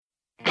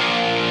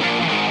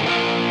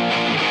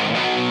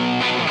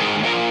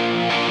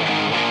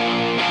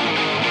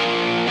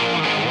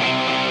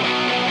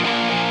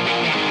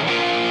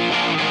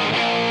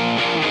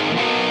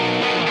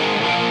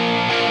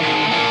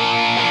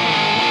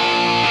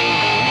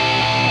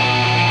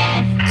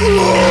What's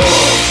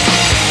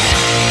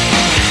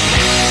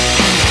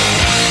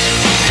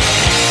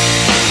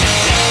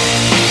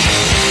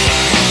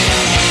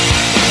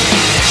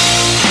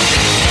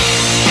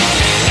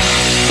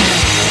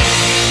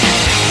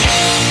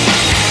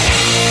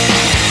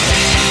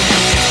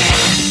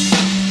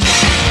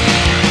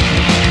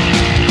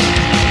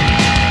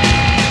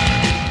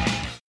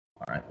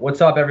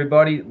up,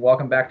 everybody?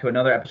 Welcome back to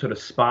another episode of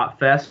Spot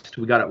Fest.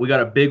 We got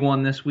a big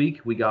one this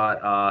week. We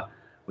got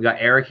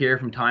Eric here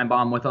from Time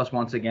Bomb with us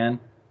once again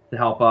to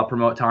help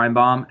promote Time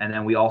Bomb, and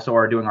then we also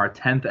are doing our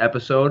 10th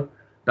episode,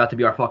 about to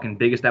be our fucking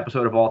biggest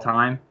episode of all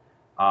time.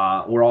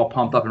 We're all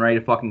pumped up and ready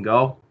to fucking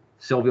go.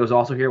 Silvio's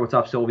also here. What's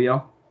up,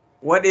 Silvio?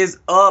 What is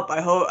up?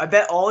 I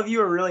bet all of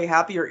you are really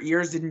happy your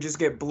ears didn't just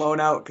get blown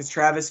out because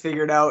Travis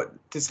figured out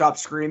to stop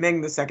screaming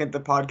the second the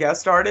podcast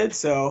started.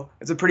 So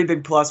it's a pretty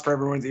big plus for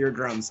everyone's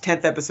eardrums.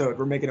 10th episode.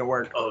 We're making it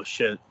work. Oh,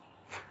 shit.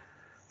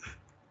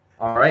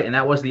 All right, and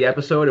that was the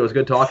episode. It was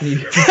good talking to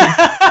you.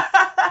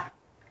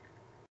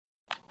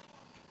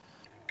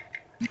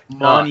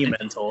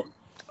 Monumental.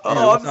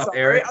 Oh, I'm up, sorry.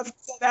 Eric? That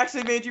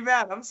actually made you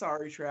mad. I'm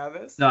sorry,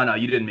 Travis. No,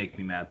 you didn't make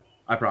me mad.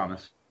 I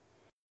promise.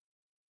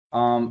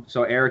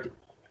 So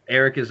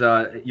Eric is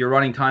you're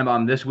running Time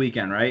Bomb this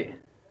weekend, right?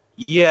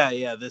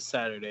 Yeah, this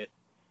Saturday.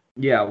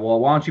 Yeah,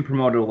 well, why don't you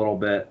promote it a little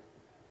bit?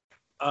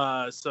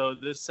 So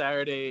this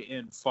Saturday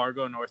in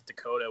Fargo, North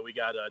Dakota, we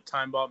got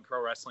Time Bomb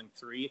Pro Wrestling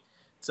 3.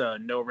 It's a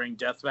no-ring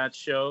deathmatch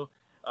show.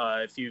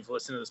 If you've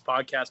listened to this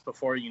podcast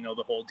before, you know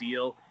the whole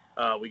deal.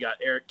 We got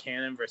Eric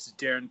Cannon versus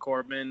Darren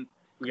Corbin.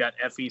 We got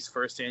Effie's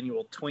first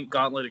annual Twink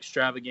Gauntlet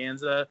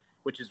Extravaganza,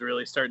 which is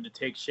really starting to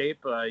take shape.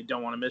 You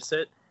don't want to miss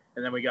it.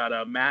 And then we got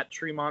Matt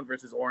Tremont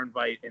versus Oren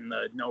Veit in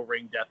the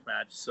no-ring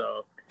deathmatch.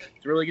 So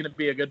it's really going to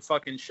be a good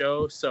fucking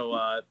show.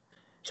 So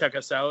check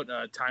us out,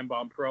 Time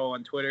Bomb Pro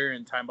on Twitter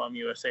and Time Bomb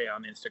USA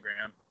on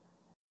Instagram.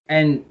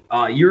 And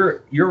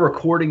you're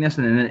recording this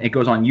and then it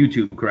goes on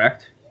YouTube,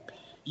 correct?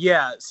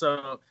 Yeah,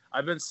 so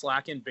I've been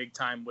slacking big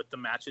time with the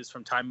matches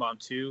from Time Bomb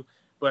 2,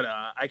 but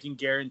I can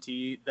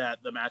guarantee that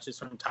the matches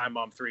from Time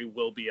Bomb 3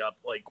 will be up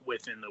like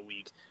within the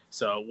week.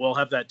 So we'll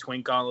have that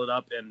Twink Gauntlet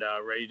up and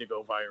ready to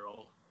go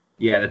viral.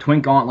 Yeah, the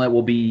Twink Gauntlet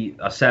will be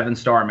a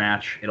 7-star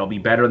match. It'll be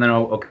better than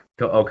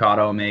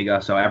Okada Omega,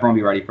 so everyone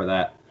be ready for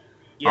that.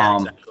 Yeah,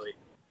 exactly.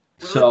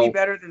 Will it be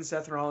better than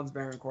Seth Rollins,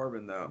 Baron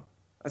Corbin, though?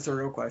 That's a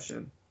real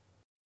question.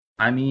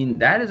 I mean,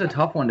 that is a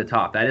tough one to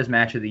top. That is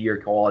match of the year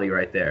quality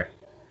right there.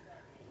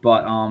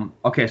 But,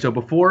 okay, so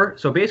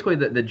basically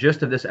the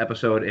gist of this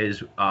episode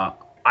is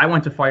I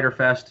went to Fyter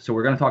Fest, so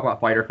we're going to talk about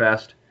Fyter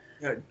Fest.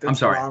 Yeah, I'm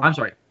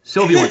sorry.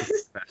 Sylvia went to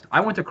Fyter Fest. I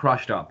went to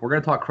Crushed Up. We're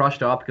going to talk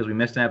Crushed Up because we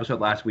missed an episode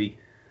last week.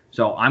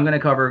 So we're going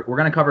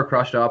to cover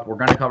Crushed Up, we're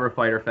going to cover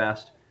Fyter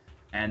Fest,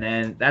 and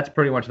then that's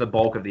pretty much the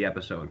bulk of the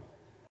episode.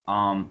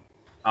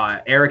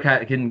 Eric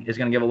is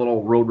going to give a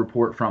little road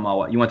report from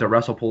you went to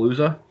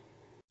WrestlePalooza?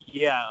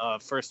 Yeah,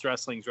 First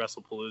Wrestling's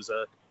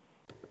WrestlePalooza.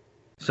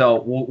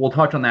 So we'll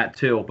touch on that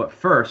too, but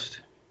first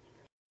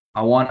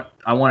I want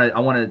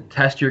to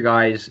test your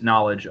guys'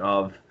 knowledge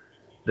of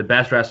the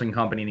best wrestling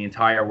company in the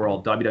entire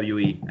world,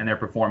 WWE, and their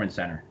Performance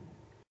Center.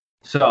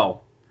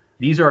 So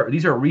These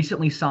are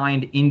recently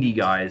signed indie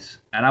guys,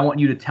 and I want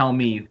you to tell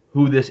me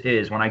who this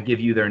is when I give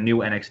you their new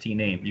NXT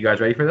name. You guys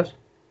ready for this?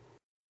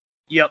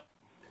 Yep.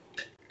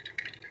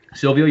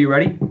 Silvio, you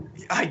ready?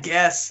 I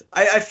guess.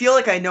 I feel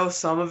like I know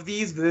some of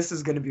these, but this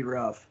is going to be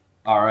rough.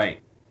 All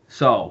right.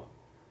 So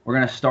we're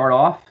going to start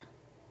off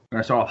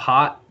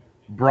hot.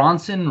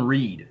 Bronson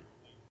Reed.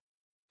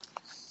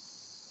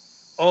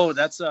 Oh,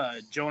 that's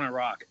Jonah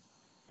Rock.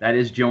 That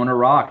is Jonah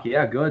Rock.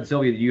 Yeah, good.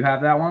 Sylvia, do you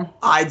have that one?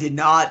 I did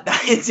not.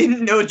 I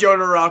didn't know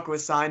Jonah Rock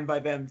was signed by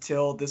them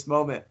till this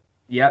moment.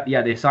 Yep,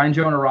 yeah, they signed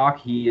Jonah Rock.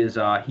 He is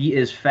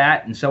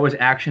fat, and so is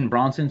Action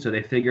Bronson. So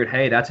they figured,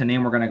 hey, that's a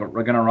name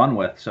we're gonna run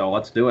with. So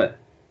let's do it.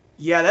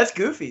 Yeah, that's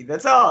goofy.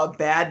 That's a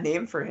bad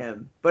name for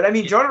him. But I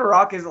mean, Jonah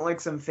Rock isn't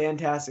like some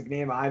fantastic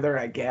name either,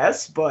 I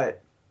guess.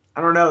 But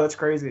I don't know. That's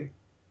crazy.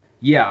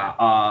 Yeah.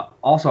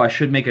 Also, I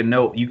should make a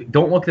note. You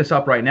don't look this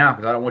up right now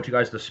because I don't want you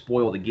guys to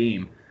spoil the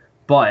game.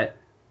 But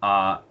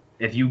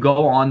if you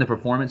go on the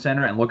Performance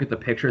Center and look at the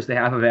pictures they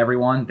have of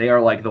everyone, they are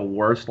like the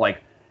worst,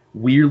 like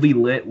weirdly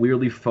lit,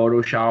 weirdly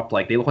photoshopped.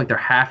 Like they look like they're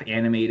half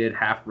animated,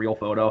 half real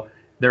photo.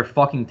 They're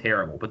fucking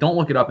terrible. But don't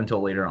look it up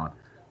until later on.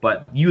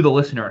 But you, the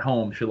listener at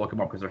home, should look them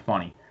up because they're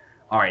funny.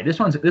 All right, this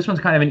one's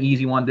kind of an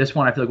easy one. This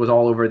one I feel like was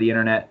all over the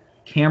internet.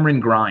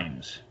 Cameron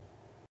Grimes.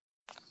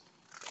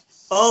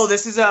 Oh,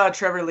 this is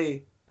Trevor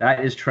Lee.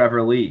 That is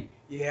Trevor Lee.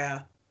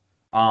 Yeah.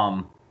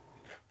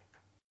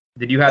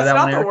 Did you have that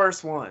one? That's not the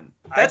worst one.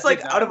 That's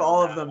like out of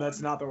all of them,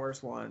 that's not the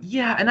worst one.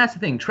 Yeah, and that's the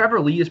thing. Trevor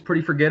Lee is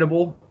pretty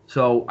forgettable,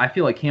 so I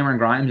feel like Cameron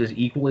Grimes is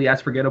equally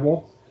as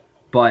forgettable,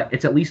 but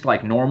it's at least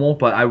like normal.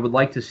 But I would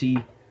like to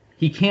see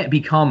he can't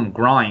become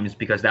Grimes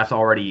because that's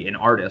already an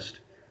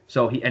artist.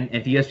 So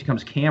if he just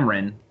becomes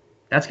Cameron,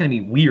 that's going to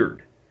be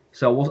weird.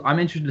 So I'm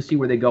interested to see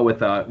where they go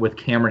with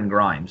Cameron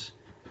Grimes.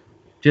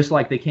 Just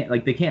like they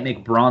can't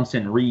make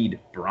Bronson Reed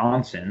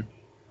Bronson.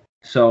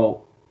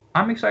 So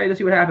I'm excited to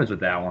see what happens with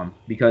that one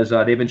because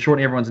they've been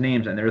shortening everyone's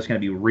names and they're just going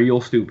to be real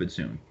stupid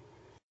soon.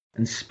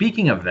 And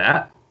speaking of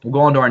that, we'll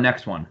go on to our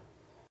next one.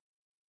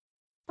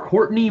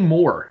 Courtney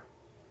Moore.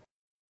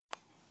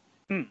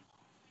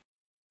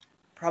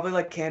 Probably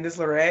like Candice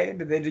LeRae.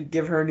 Did they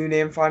give her a new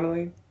name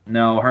finally?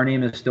 No, her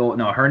name is still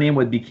no. Her name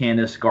would be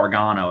Candice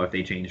Gargano if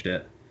they changed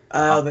it.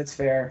 Oh, that's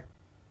fair.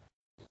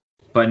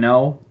 But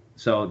no.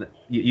 So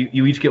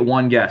you each get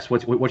one guess.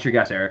 What's your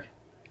guess, Eric?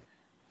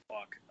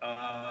 Fuck.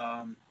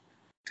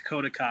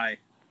 Dakota Kai.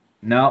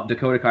 No,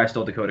 Dakota Kai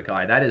still Dakota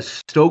Kai. That is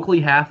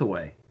Stokely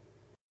Hathaway.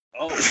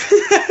 Oh.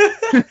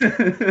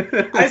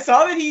 I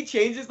saw that he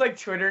changed his like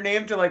Twitter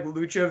name to like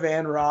Lucha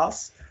Van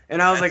Ross,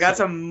 and I was like,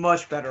 that's a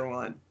much better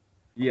one.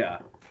 Yeah.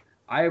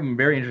 I am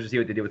very interested to see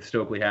what they did with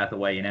Stokely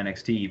Hathaway in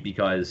NXT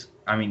because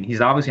I mean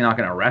he's obviously not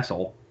going to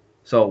wrestle.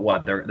 So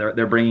what?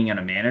 They're bringing in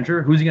a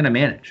manager. Who's he going to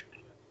manage?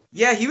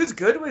 Yeah, he was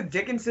good with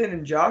Dickinson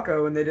and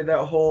Jocko when they did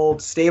that whole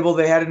stable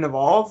they had in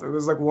Evolve. It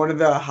was like one of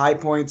the high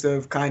points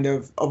of kind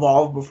of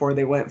Evolve before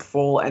they went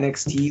full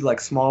NXT,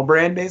 like small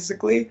brand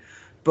basically.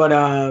 But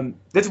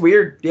it's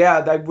weird.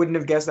 Yeah, I wouldn't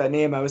have guessed that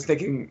name. I was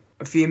thinking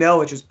a female,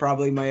 which is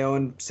probably my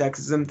own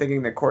sexism,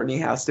 thinking that Courtney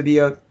has to be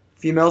a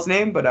female's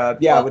name.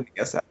 But yeah, I wouldn't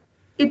guess that.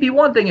 It'd be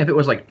one thing if it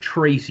was like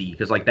Tracy,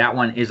 because like that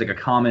one is like a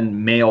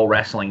common male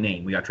wrestling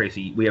name. We got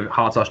Tracy. We have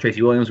Hot Sauce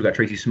Tracy Williams. We got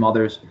Tracy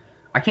Smothers.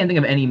 I can't think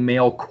of any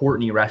male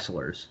Courtney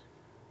wrestlers.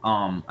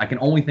 I can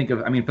only think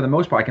of. I mean, for the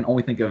most part, I can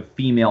only think of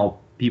female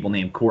people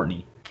named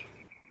Courtney.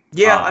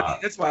 Yeah, I mean,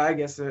 that's why I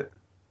guess it.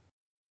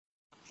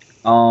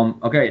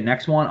 Okay,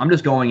 next one. I'm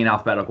just going in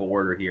alphabetical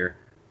order here.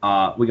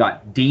 We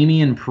got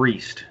Damian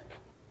Priest.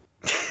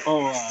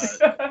 Oh,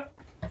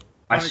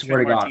 I swear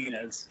to God,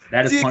 Martinez.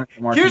 that is Dude,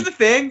 Punishment Martinez. Here's the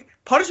thing.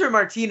 Punishment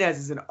Martinez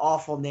is an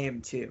awful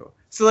name, too.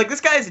 So, like,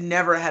 this guy's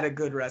never had a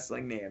good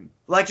wrestling name.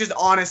 Like, just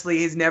honestly,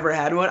 he's never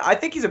had one. I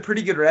think he's a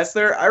pretty good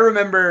wrestler. I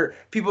remember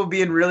people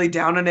being really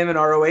down on him in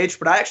ROH,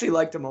 but I actually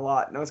liked him a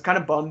lot, and I was kind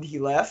of bummed he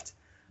left.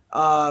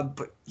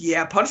 But,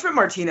 yeah, Punishment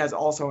Martinez,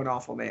 also an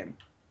awful name.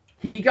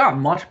 He got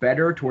much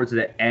better towards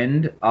the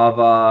end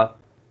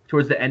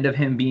of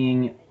him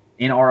being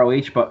in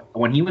ROH, but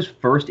when he was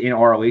first in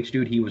ROH,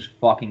 dude, he was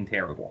fucking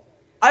terrible.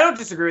 I don't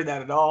disagree with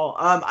that at all.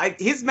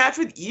 His match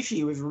with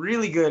Ishii was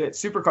really good at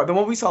Supercard, the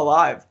one we saw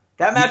live.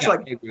 That match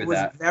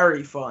was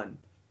very fun.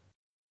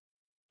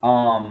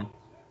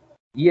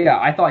 Yeah,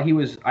 I thought he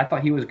was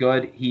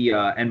good. He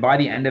and by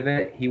the end of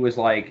it, he was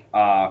like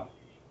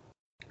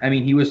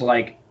he was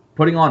like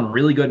putting on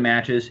really good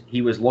matches.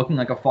 He was looking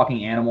like a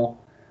fucking animal.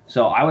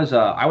 So I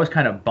was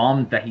kind of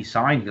bummed that he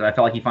signed because I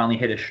felt like he finally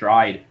hit his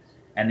stride,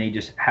 and they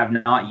just have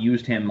not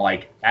used him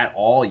like at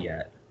all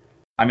yet.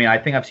 I mean, I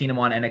think I've seen him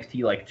on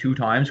NXT like 2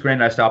 times.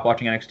 Granted, I stopped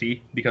watching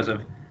NXT because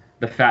of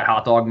the fat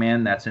hot dog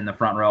man that's in the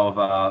front row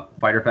of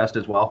Fyter Fest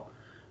as well.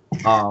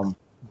 Which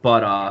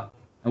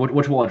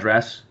we'll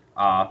address.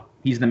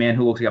 He's the man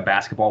who looks like a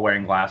basketball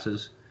wearing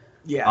glasses.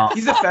 Yeah,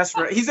 he's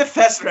a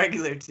fest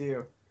regular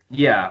too.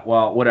 Yeah,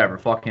 well, whatever.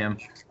 Fuck him.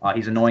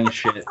 He's annoying as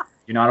shit.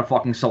 You're not a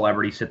fucking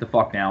celebrity. Sit the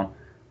fuck down.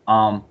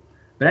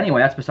 But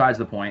anyway, that's besides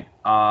the point.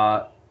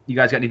 You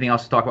guys got anything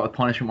else to talk about with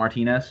Punishment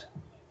Martinez?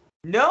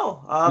 No.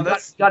 We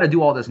got to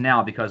do all this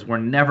now because we're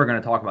never going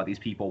to talk about these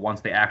people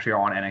once they actually are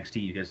on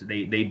NXT because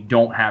they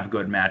don't have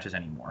good matches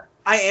anymore.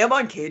 I am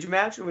on Cage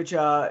Match, which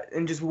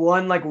and just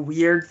one like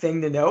weird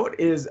thing to note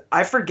is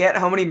I forget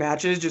how many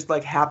matches just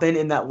like happen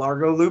in that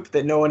Largo loop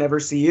that no one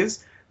ever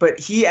sees. But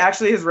he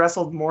actually has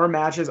wrestled more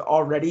matches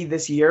already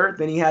this year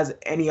than he has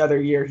any other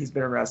year he's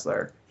been a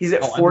wrestler. He's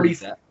at 40.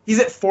 He's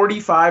at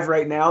 45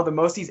 right now. The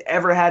most he's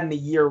ever had in a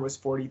year was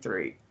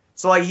 43.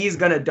 So like he's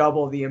gonna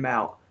double the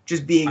amount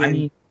just being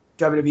in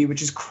WWE,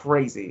 which is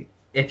crazy.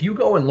 If you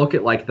go and look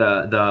at like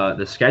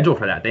the schedule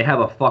for that, they have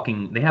an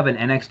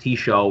NXT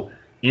show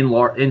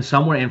in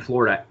somewhere in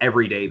Florida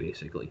every day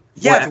basically.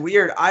 Yeah, it's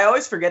weird. I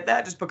always forget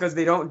that just because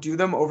they don't do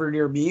them over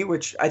near me,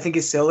 which I think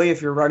is silly.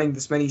 If you're running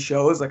this many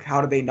shows, like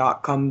how do they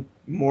not come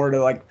more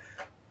to like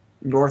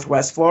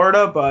Northwest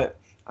Florida? But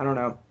I don't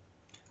know.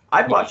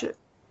 I'd watch it.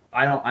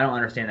 I don't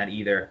understand that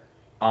either.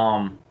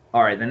 All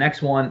right, the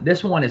next one.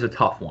 This one is a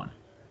tough one.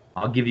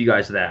 I'll give you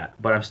guys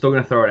that, but I'm still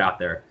gonna throw it out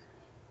there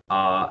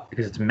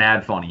because it's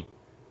mad funny.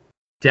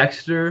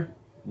 Dexter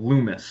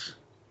Lumis.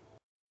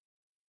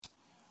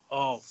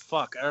 Oh,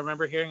 fuck. I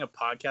remember hearing a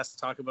podcast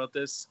talk about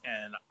this,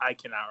 and I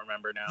cannot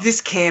remember now. This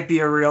can't be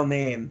a real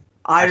name.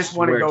 I just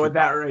want to go with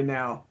that right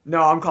now.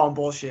 No, I'm calling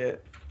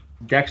bullshit.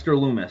 Dexter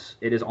Lumis.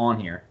 It is on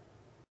here.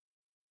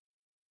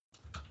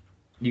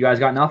 You guys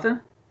got nothing?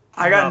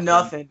 I got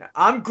nothing.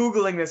 I'm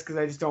Googling this because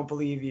I just don't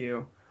believe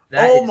you.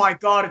 My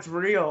God, it's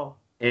real.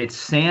 It's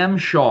Sam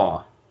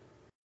Shaw.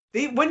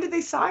 When did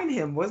they sign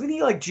him? Wasn't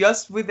he like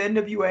just with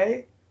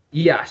NWA?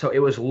 Yeah, so it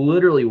was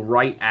literally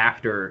right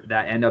after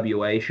that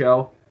NWA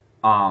show.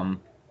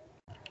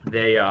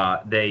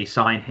 They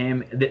signed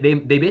him. They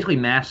basically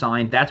mass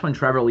signed. That's when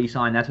Trevor Lee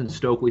signed. That's when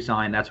Stokely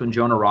signed. That's when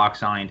Jonah Rock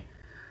signed.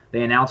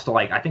 They announced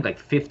I think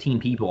 15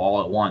 people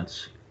all at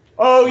once.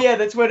 Oh yeah,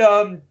 that's what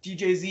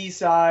DJZ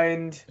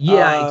signed.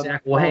 Yeah,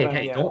 exactly. Well,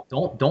 hey, yeah.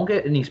 don't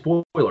get any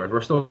spoilers.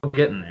 We're still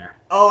getting there.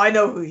 Oh, I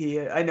know who he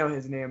is. I know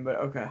his name, but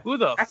okay. Who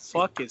the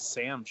fuck is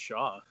Sam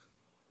Shaw?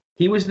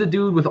 He was the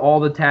dude with all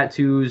the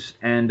tattoos,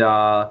 and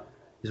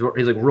he's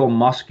like real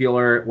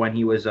muscular when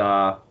he was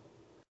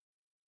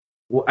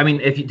Well, I mean,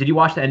 did you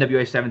watch the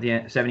NWA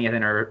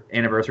 70th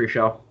anniversary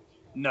show?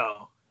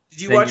 No. Did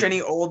you watch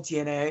any old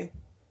TNA?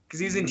 Because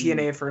he was in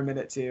TNA for a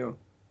minute too.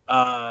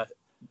 I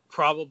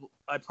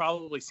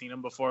probably seen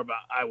him before, but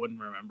I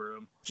wouldn't remember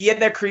him. He had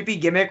that creepy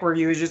gimmick where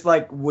he was just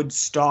like would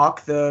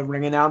stalk the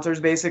ring announcers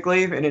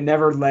basically, and it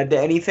never led to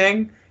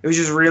anything. It was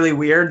just really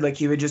weird. Like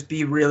he would just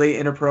be really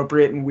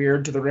inappropriate and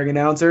weird to the ring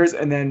announcers,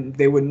 and then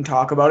they wouldn't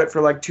talk about it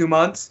for like 2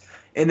 months,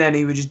 and then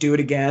he would just do it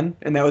again,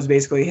 and that was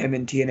basically him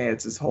in TNA.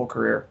 It's his whole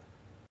career.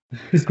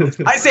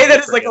 I say that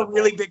as like a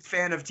really big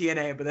fan of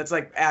TNA, but that's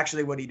like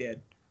actually what he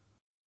did.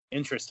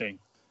 Interesting.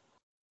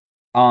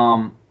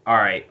 All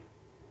right.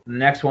 The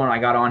next one I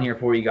got on here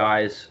for you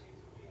guys.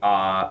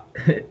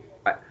 It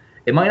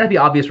might not be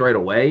obvious right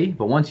away,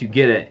 but once you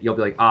get it, you'll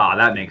be like,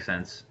 that makes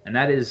sense. And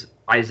that is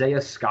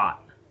Isaiah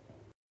Scott.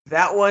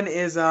 That one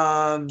is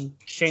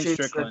Shane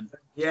Strickland.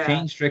 Yeah.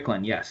 Shane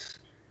Strickland, yes.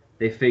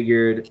 They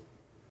figured,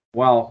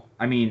 well,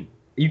 I mean,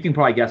 you can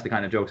probably guess the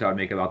kind of jokes I would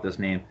make about this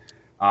name.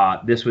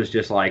 This was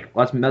just like,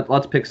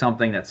 let's pick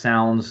something that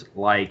sounds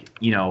like,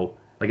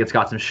 like it's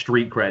got some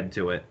street cred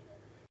to it,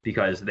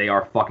 because they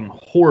are fucking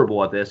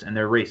horrible at this and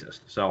they're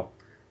racist. So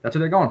that's what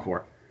they're going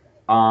for.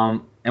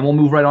 And we'll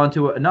move right on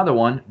to another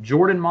one,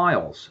 Jordan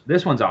Miles.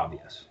 This one's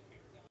obvious.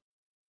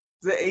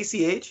 Is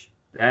it ACH?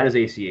 That is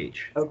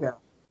ACH. Okay.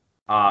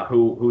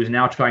 Who is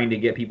now trying to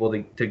get people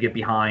to get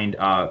behind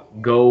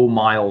Go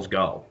Miles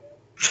Go.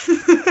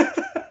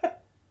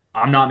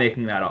 I'm not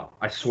making that up.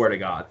 I swear to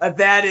God.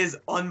 That is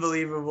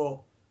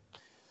unbelievable.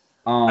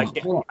 I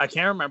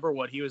can't remember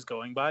what he was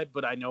going by,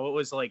 but I know it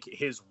was like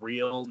his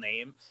real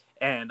name,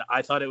 and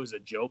I thought it was a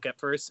joke at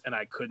first, and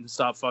I couldn't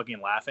stop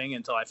fucking laughing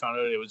until I found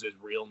out it was his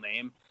real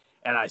name,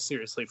 and I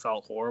seriously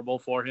felt horrible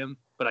for him,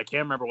 but I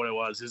can't remember what it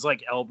was. It's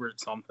like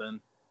Albert something.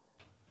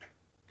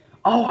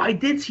 Oh, I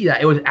did see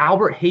that. It was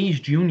Albert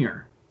Hayes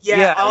Jr.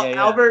 Yeah.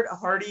 Albert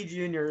Hardy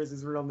Jr. is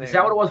his real name. Is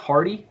that what it was,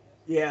 Hardy?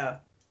 Yeah.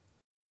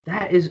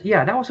 That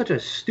was such a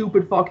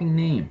stupid fucking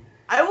name.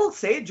 I will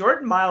say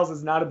Jordan Miles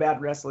is not a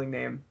bad wrestling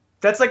name.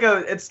 It's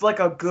like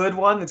a good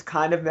one that's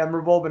kind of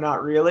memorable, but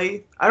not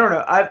really. I don't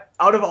know.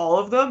 Out of all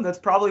of them, that's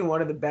probably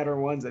one of the better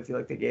ones I feel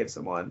like they gave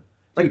someone.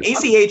 Like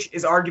ACH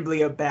is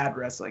arguably a bad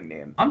wrestling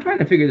name. I'm trying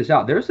to figure this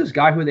out. There's this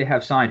guy who they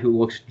have signed who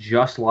looks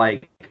just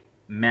like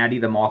Matty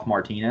the Moth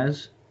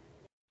Martinez.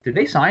 Did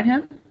they sign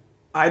him?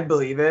 I'd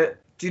believe it.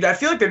 Dude, I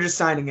feel like they're just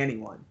signing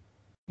anyone.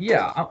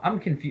 Yeah, I'm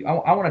confused.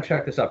 I want to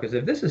check this up, because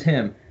if this is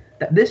him,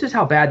 this is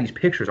how bad these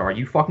pictures are.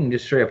 You fucking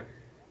just straight up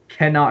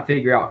cannot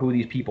figure out who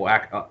these people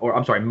act.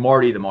 I'm sorry,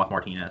 Marty the Moth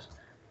Martinez.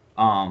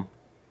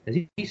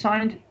 Is he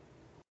signed?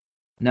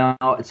 No,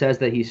 it says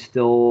that he's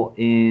still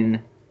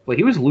in. Wait,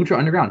 he was Lucha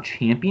Underground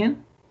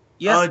champion?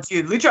 Yeah. Oh,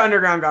 dude, Lucha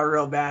Underground got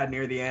real bad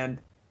near the end.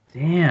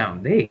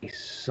 Damn, they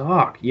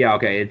suck. Yeah,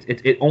 okay.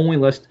 It only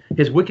lists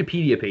his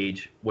Wikipedia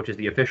page, which is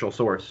the official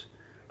source.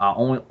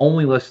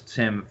 Only lists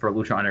him for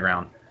Lucha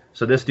Underground.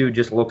 So this dude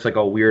just looks like a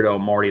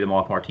weirdo Marty the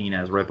Moth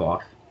Martinez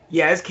ripoff.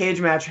 Yeah, his cage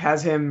match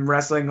has him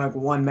wrestling like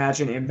one match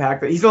in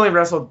Impact, but he's only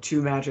wrestled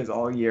 2 matches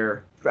all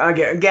year.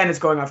 Again, it's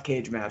going off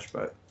cage match,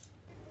 but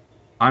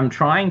I'm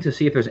trying to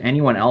see if there's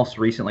anyone else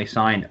recently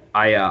signed.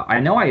 I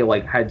know I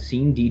had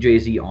seen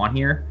DJZ on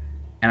here,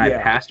 and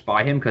I passed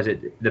by him because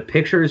the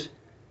pictures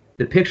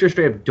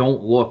straight up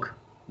don't look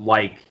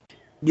like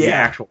the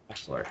actual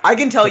wrestler. I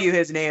can tell you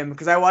his name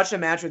because I watched a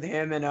match with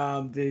him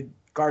and the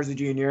Garza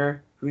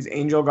Jr., who's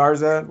Angel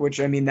Garza, which,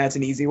 I mean, that's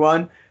an easy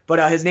one.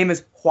 But his name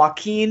is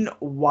Joaquin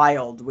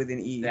Wild with an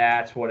E.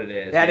 That's what it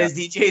is. That is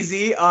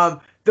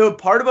DJZ. The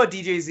part about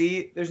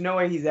DJZ, there's no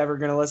way he's ever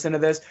going to listen to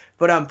this,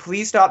 but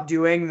please stop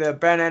doing the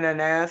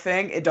banana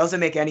thing. It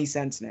doesn't make any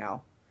sense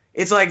now.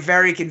 It's like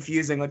very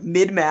confusing. Like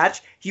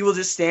mid-match, he will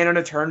just stand on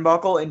a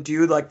turnbuckle and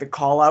do like the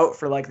call out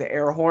for like the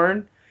air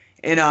horn.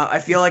 And I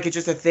feel like it's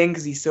just a thing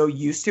because he's so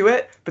used to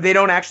it, but they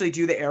don't actually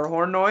do the air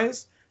horn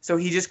noise. So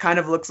he just kind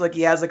of looks like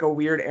he has like a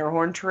weird air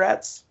horn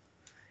Tourette's.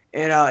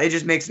 And it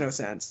just makes no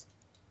sense.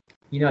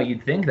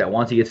 You'd think that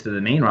once he gets to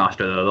the main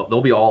roster, though,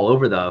 they'll be all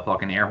over the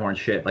fucking air horn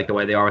shit, like the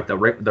way they are with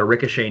the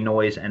ricochet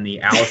noise and the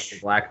Aleister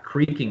Black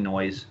creaking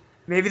noise.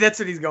 Maybe that's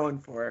what he's going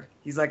for.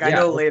 He's like, I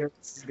know later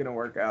this is going to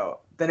work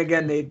out. Then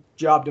again, they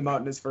jobbed him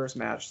out in his first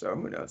match, so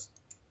who knows?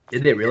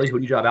 Did they really? Who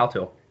did you job out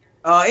to?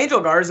 Angel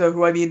Garza,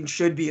 who, I mean,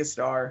 should be a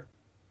star.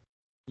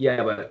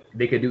 Yeah, but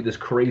they could do this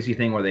crazy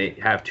thing where they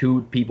have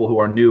 2 people who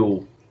are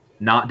new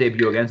not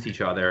debut against each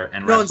other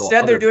and wrestle. No,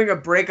 instead they're doing a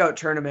breakout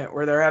tournament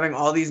where they're having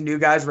all these new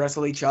guys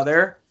wrestle each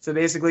other. So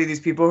basically these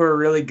people who are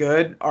really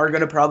good are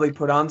going to probably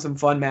put on some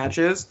fun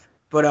matches,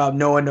 but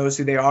no one knows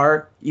who they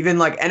are. Even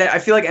like, and I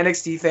feel like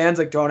NXT fans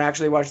like don't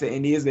actually watch the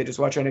indies, they just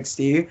watch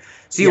NXT.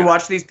 So you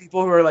watch these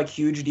people who are like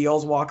huge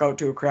deals walk out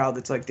to a crowd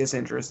that's like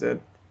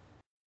disinterested.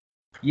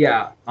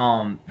 Yeah,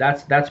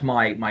 that's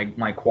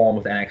my qualm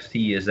with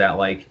NXT is that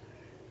like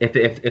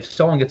if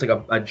someone gets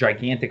like a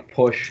gigantic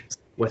push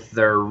with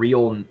their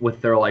real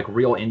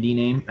indie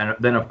name, and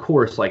then of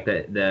course like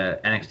the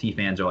NXT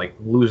fans are like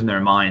losing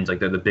their minds, like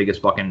they're the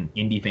biggest fucking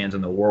indie fans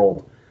in the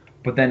world.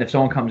 But then if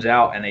someone comes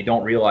out and they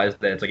don't realize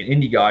that it's like an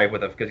indie guy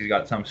because he's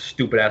got some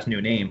stupid ass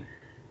new name,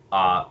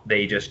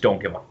 they just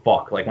don't give a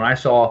fuck. Like when I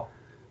saw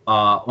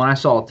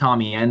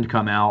Tommy End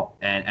come out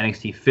and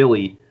NXT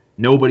Philly,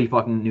 nobody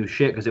fucking knew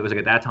shit because it was like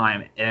at that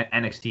time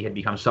NXT had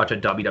become such a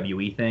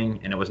WWE thing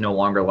and it was no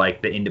longer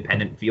like the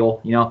independent feel.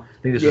 You know,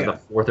 I think this was the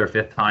fourth or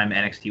fifth time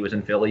NXT was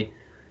in Philly,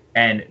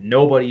 and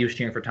nobody was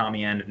cheering for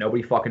Tommy End.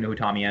 Nobody fucking knew who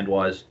Tommy End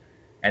was,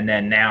 and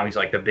then now he's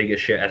like the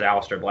biggest shit as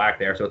Aleister Black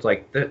there. So it's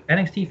like the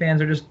NXT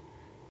fans are just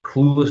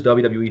clueless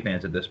WWE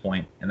fans at this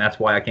point, and that's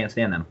why I can't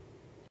stand them.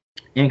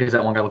 And because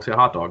that one guy looks like a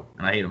hot dog,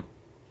 and I hate him.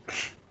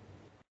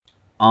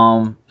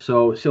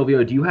 So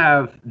Silvio, do you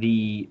have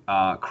the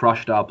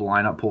crushed up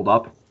lineup pulled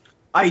up?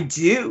 I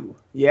do.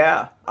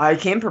 Yeah, I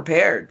came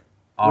prepared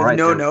with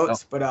no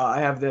notes, but I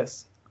have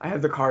this. I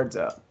have the cards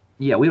up.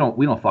 Yeah, we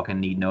don't fucking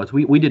need notes.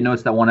 We did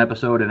notes that one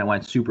episode and it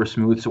went super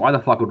smooth. So why the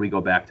fuck would we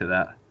go back to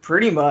that?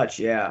 Pretty much,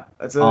 yeah.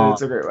 That's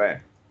a great way.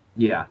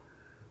 Yeah.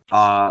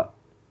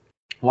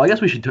 Well, I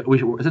guess we should since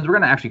we're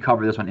gonna actually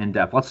cover this one in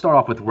depth. Let's start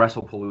off with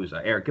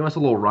WrestlePalooza. Eric, give us a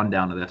little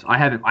rundown of this. I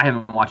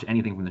haven't watched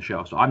anything from the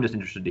show, so I'm just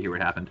interested to hear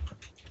what happened.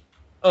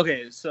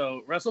 Okay,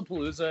 so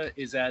WrestlePalooza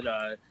is at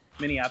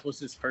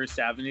Minneapolis' First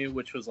Avenue,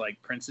 which was like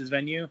Prince's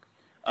venue.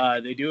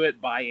 They do it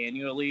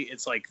biannually.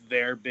 It's like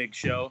their big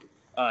show.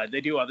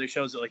 They do other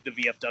shows at like the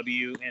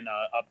VFW in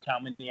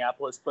Uptown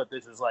Minneapolis, but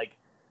this is like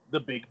the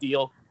big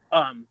deal.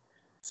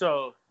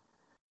 So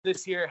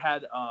this year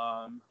had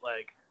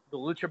like the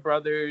Lucha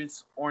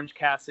Brothers, Orange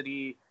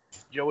Cassidy,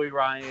 Joey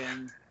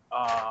Ryan.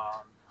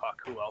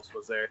 Who else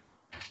was there?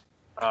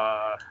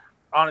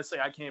 Honestly,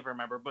 I can't even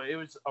remember, but it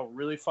was a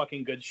really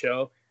fucking good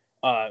show.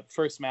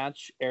 First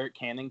match, Eric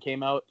Cannon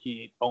came out.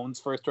 He owns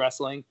First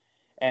Wrestling,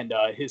 and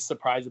his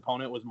surprise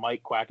opponent was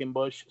Mike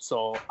Quackenbush.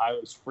 So I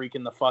was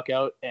freaking the fuck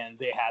out, and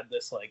they had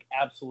this like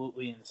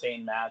absolutely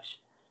insane match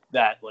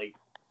that like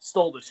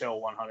stole the show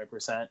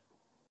 100%.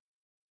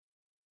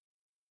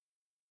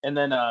 And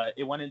then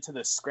it went into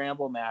the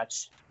scramble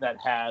match that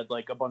had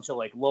like a bunch of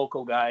like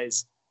local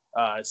guys,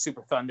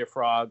 Super Thunder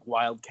Frog,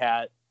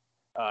 Wildcat,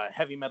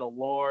 Heavy Metal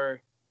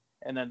Lore,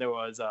 and then there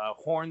was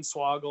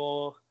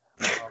Hornswoggle.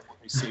 Let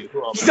me see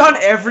who else. He's on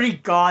every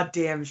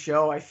goddamn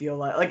show. I feel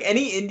like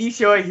any indie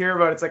show I hear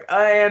about, it's like,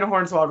 and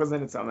Hornswoggle's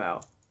in it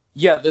somehow.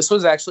 Yeah, this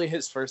was actually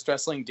his first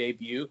wrestling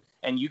debut,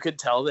 and you could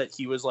tell that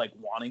he was like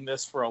wanting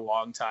this for a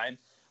long time.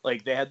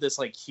 Like they had this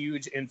like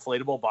huge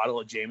inflatable bottle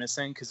of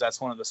Jameson because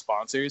that's one of the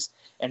sponsors,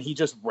 and he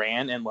just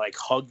ran and like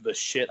hugged the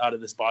shit out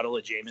of this bottle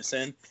of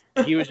Jameson.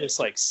 He was just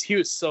like he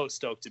was so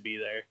stoked to be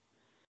there.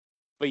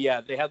 But yeah,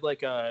 they had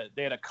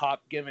a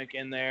cop gimmick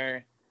in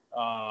there,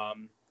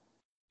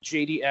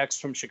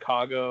 JDX from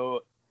Chicago,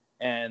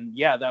 and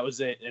yeah, that was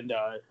it. And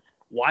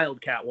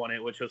Wildcat won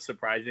it, which was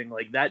surprising.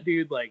 Like that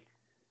dude like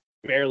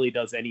barely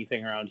does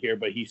anything around here,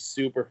 but he's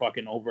super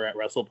fucking over at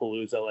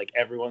WrestlePalooza. Like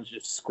everyone's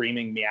just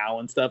screaming meow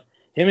and stuff.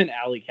 Him and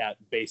Alley Cat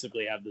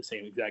basically have the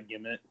same exact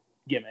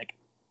gimmick.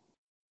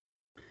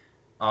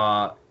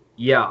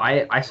 Yeah,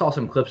 I saw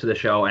some clips of the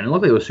show and it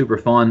looked like it was super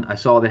fun. I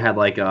saw they had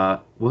like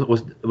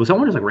was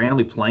someone just like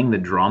randomly playing the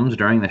drums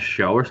during the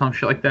show or some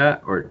shit like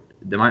that? Or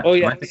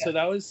so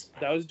that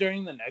was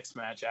during the next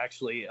match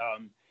actually.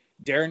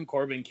 Darren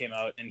Corbin came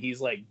out and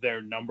he's like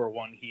their number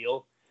one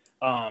heel.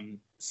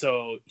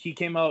 So he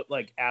came out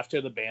like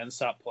after the band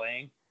stopped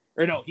playing.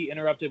 Or no, he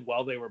interrupted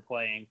while they were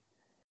playing.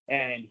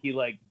 And he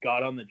like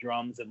got on the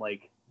drums and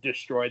like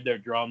destroyed their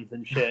drums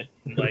and shit.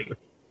 And, like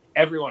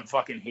everyone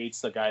fucking hates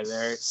the guy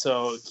there.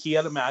 So he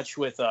had a match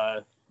with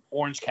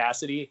Orange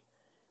Cassidy.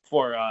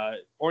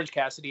 Orange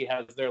Cassidy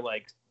has their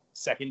like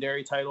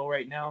secondary title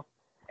right now,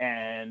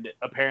 and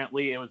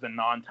apparently it was a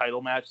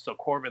non-title match. So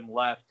Corbin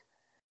left,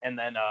 and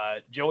then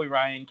Joey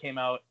Ryan came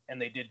out,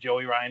 and they did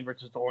Joey Ryan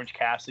versus Orange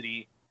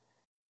Cassidy,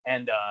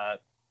 and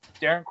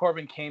Darren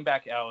Corbin came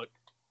back out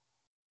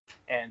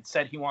and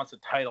said he wants a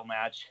title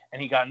match,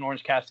 and he got in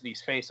Orange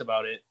Cassidy's face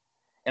about it,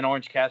 and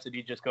Orange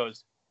Cassidy just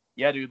goes,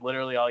 "Yeah, dude,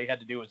 literally all you had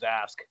to do was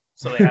ask."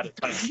 So they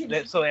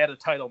had a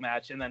title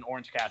match, and then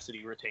Orange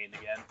Cassidy retained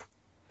again.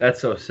 That's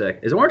so sick.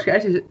 Is Orange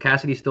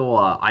Cassidy still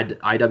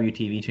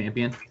IWTV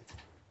champion?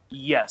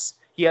 Yes,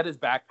 he had his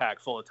backpack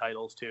full of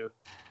titles too.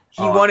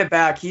 He won it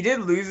back. He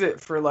did lose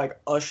it for like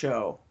a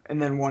show,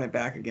 and then won it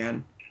back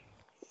again.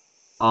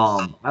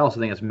 I also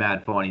think it's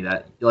mad funny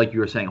that, like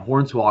you were saying,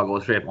 Hornswoggle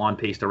is straight up on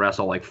pace to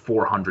wrestle like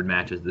 400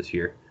 matches this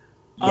year.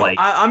 Like,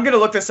 I'm gonna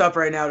look this up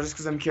right now just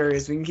because I'm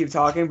curious. We can keep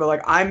talking, but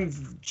like I'm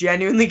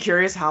genuinely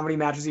curious how many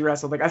matches he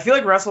wrestled. Like I feel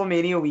like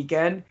WrestleMania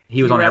weekend,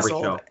 he was on every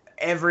show.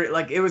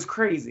 It was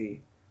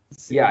crazy.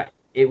 Yeah,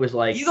 it was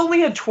like he's only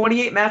had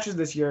 28 matches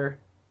this year.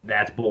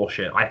 That's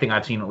bullshit. I think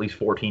I've seen at least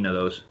 14 of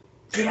those.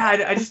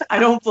 Yeah, I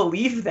don't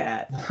believe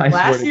that.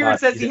 Last year it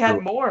says he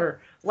had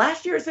more.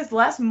 Last year it says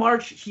last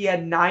March he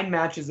had 9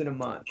 matches in a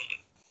month.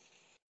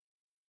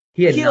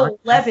 He had He had 9.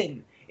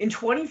 11 in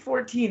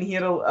 2014. He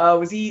had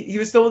he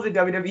was still with the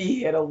WWE.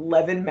 He had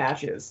 11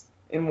 matches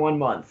in 1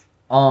 month.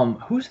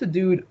 Who's the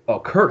dude? Oh,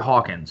 Kurt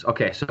Hawkins.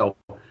 Okay, so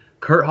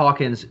Kurt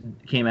Hawkins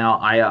came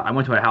out. I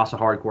went to a House of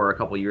Hardcore a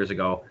couple years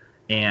ago,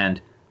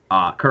 and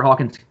Kurt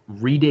Hawkins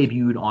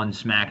re-debuted on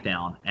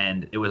SmackDown,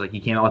 and it was like he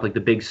came out with like the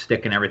big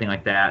stick and everything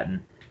like that,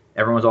 and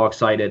everyone was all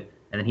excited.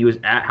 And then he was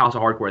at House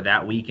of Hardcore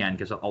that weekend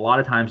because a lot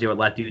of times they would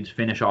let dudes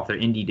finish off their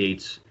indie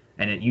dates,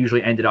 and it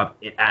usually ended up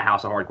at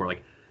House of Hardcore.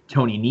 Like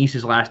Tony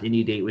Nese's last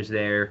indie date was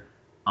there.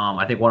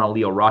 I think one of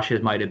Leo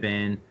Rush's might have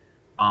been.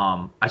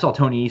 I saw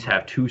Tony Nese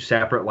have 2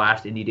 separate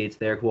last indie dates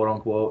there, quote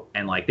unquote,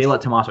 and like they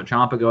let Tommaso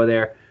Ciampa go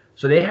there.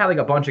 So they had like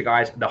a bunch of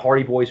guys. The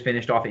Hardy Boys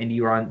finished off their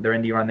indie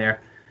run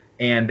there,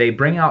 and they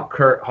bring out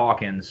Kurt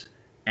Hawkins,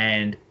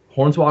 and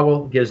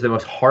Hornswoggle gives the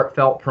most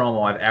heartfelt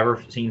promo I've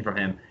ever seen from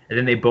him, and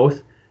then they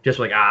both just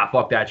like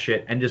fuck that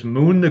shit, and just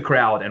mooned the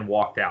crowd and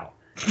walked out.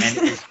 And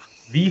it was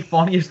the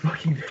funniest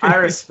fucking thing. I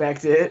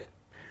respect it.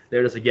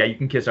 They're just like, yeah, you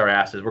can kiss our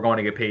asses. We're going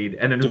to get paid.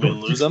 And then did we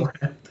lose them?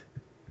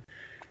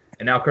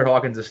 And now Kurt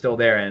Hawkins is still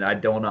there, and I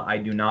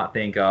do not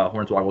think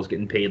Hornswoggle's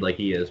getting paid like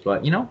he is.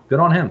 But good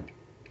on him.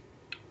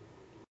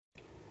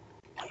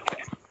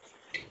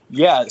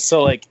 Yeah,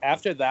 so like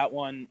after that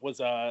one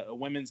was a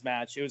women's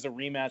match. It was a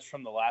rematch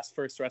from the last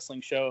First Wrestling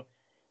show.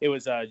 It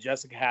was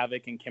Jessica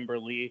Havoc and Kimber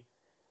Lee.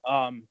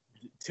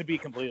 To be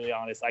completely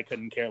honest, I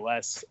couldn't care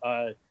less.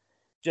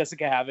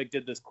 Jessica Havoc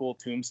did this cool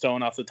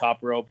tombstone off the top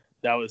rope.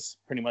 That was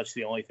pretty much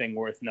the only thing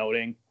worth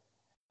noting.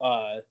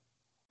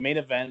 Main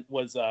event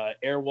was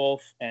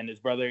Airwolf and his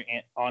brother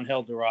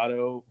Angel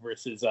Dorado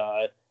versus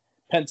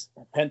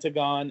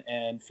Pentagon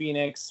and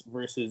Phoenix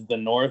versus the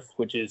North,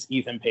 which is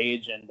Ethan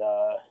Page and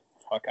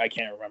I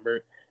can't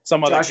remember.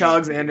 Josh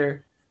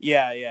Alexander.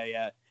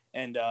 Yeah.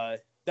 And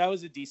that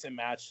was a decent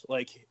match.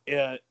 Like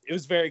it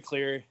was very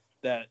clear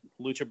that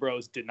Lucha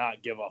Bros did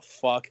not give a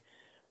fuck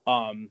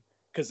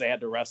because they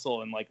had to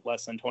wrestle in like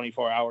less than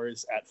 24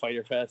 hours at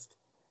Fyter Fest.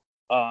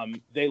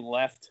 They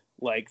left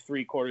like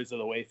 3/4 of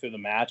the way through the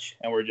match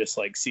and were just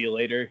like, see you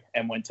later,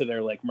 and went to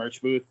their like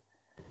merch booth.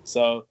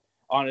 So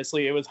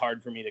honestly, it was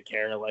hard for me to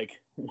care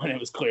like when it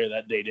was clear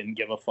that they didn't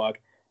give a fuck.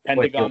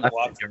 Pentagon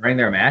blocked during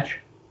their match.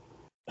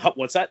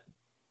 What's that?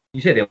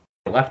 You said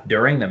they left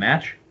during the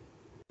match?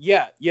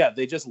 Yeah,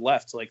 they just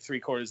left like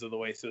 3/4 of the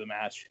way through the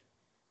match.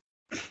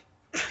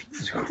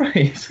 Jesus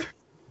Christ.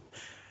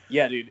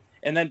 Yeah, dude.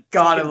 And then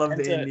God, I love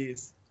the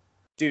indies.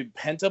 Dude,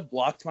 Penta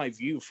blocked my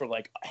view for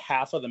like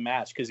half of the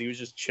match because he was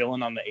just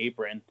chilling on the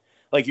apron.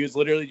 Like he was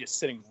literally just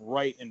sitting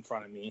right in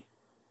front of me.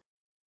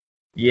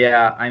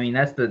 Yeah, I mean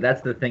that's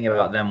the thing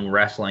about them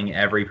wrestling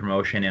every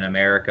promotion in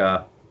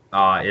America,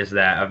 is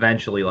that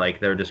eventually like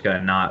they're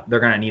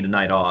gonna need a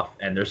night off,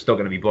 and they're still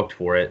gonna be booked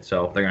for it,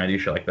 so they're gonna do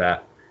shit like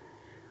that.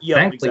 Yeah,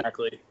 Thankfully,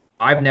 exactly.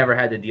 I've never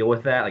had to deal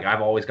with that. Like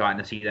I've always gotten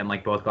to see them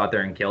like both go out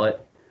there and kill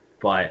it.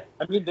 But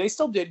I mean, they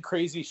still did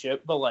crazy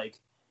shit, but like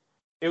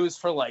it was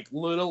for like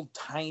little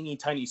tiny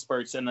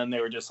spurts, and then they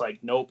were just like,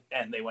 nope,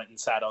 and they went and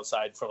sat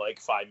outside for like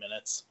 5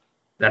 minutes.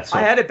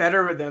 I had it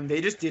better with them.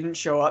 They just didn't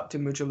show up to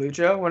Mucha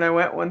Lucha when I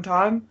went one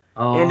time,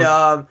 Oh.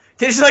 and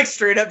they just like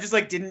straight up just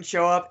like didn't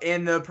show up,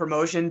 and the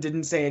promotion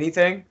didn't say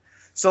anything.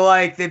 So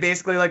like they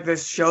basically like the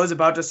show's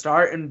about to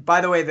start, and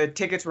by the way, the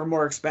tickets were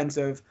more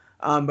expensive.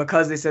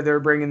 Because they said they were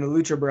bringing the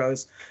Lucha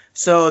Bros.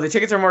 So the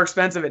tickets are more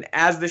expensive, and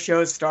as the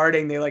show's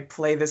starting, they like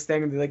play this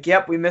thing, and they're like,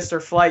 yep, we missed our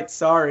flight,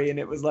 sorry. And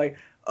it was like,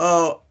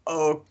 oh,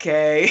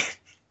 okay.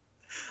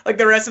 Like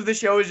the rest of the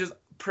show is just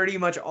pretty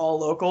much all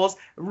locals.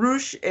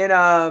 Roosh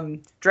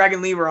and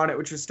Dragon Lee were on it,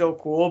 which was still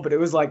cool, but it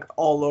was like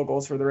all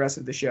locals for the rest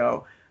of the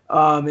show.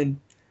 And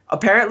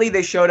apparently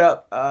they showed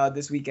up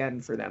this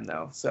weekend for them,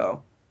 though.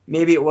 So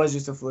maybe it was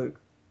just a fluke.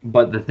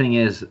 But the thing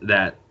is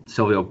that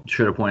Silvio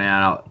should have pointed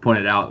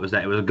out was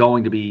that it was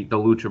going to be the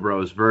Lucha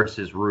Bros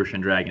versus Roosh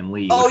and Dragon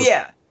Lee. Oh,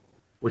 yeah.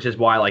 Which is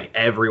why like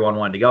everyone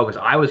wanted to go,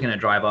 because I was going to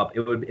drive up.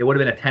 It would have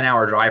been a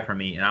 10-hour drive for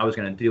me, and I was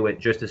going to do it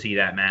just to see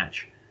that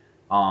match.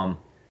 And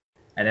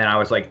then I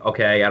was like,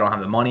 okay, I don't have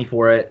the money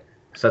for it.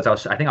 Since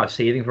I think I was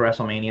saving for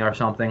WrestleMania or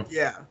something.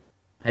 Yeah.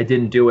 I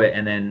didn't do it,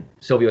 and then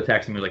Silvio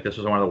texted me like, this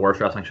was one of the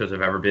worst wrestling shows I've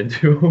ever been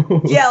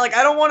to. Yeah, like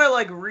I don't want to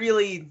like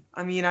really.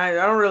 I mean, I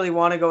don't really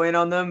want to go in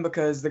on them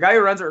because the guy who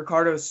runs it,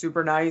 Ricardo, is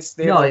super nice.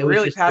 They have like,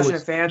 really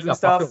passionate fans and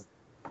stuff.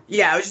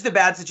 Yeah, it was just a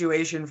bad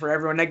situation for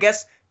everyone. I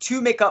guess to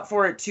make up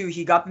for it too,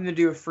 he got them to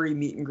do a free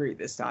meet and greet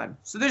this time.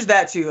 So there's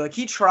that too. Like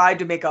he tried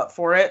to make up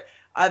for it.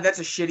 That's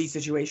a shitty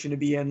situation to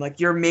be in. Like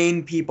your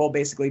main people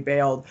basically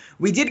bailed.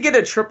 We did get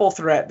a triple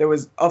threat. There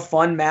was a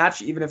fun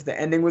match, even if the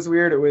ending was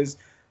weird. It was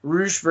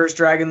Roosh versus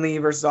Dragon Lee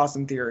versus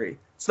Austin Theory.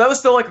 So that was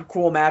still like a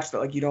cool match that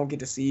like you don't get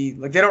to see.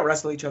 Like they don't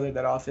wrestle each other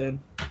that often.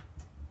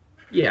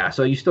 Yeah,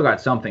 so you still got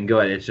something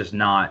good. It's just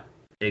not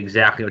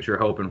exactly what you're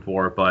hoping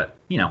for, but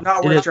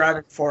not worth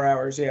driving 4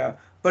 hours. Yeah,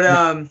 but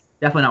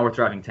definitely not worth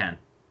driving 10.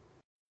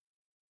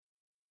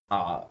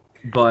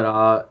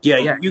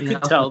 You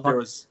could tell there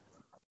was.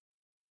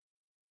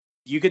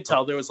 You could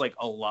tell there was like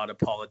a lot of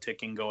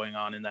politicking going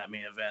on in that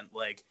main event.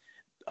 Like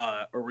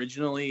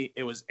originally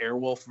it was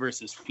Airwolf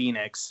versus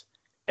Phoenix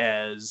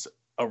as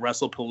a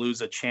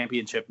WrestlePalooza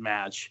championship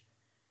match,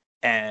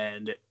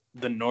 and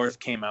the North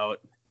came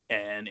out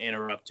and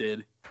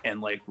interrupted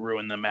and like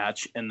ruined the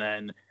match, and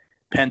then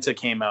Penta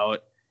came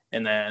out,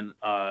 and then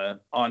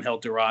Angel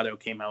Dorado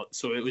came out.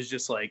 So it was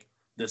just like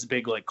this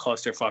big like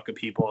clusterfuck of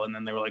people, and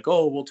then they were like,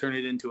 oh, we'll turn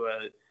it into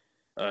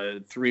a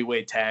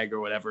three-way tag or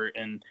whatever.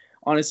 And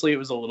honestly, it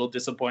was a little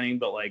disappointing,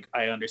 but like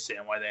I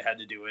understand why they had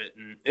to do it,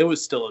 and it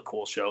was still a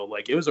cool show.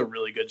 Like it was a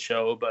really good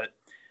show, but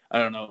I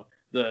don't know,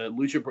 the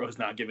Lucha Bros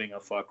not giving a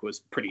fuck was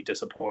pretty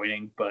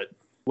disappointing. But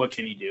what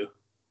can you do?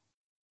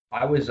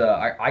 I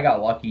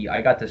got lucky.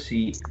 I went to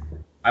see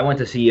one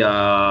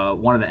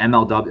of the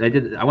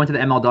MLW. I went to the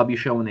MLW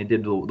show when they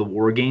did the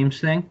War Games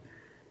thing,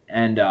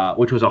 and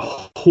which was a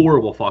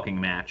horrible fucking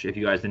match. If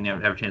you guys didn't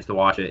have a chance to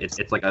watch it,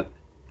 it's like a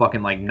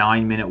fucking like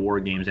 9-minute War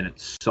Games, and it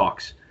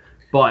sucks.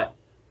 But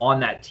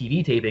on that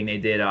TV taping, they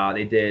did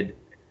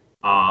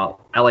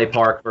LA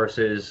Park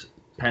versus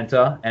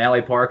Penta, and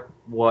LA Park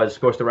was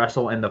supposed to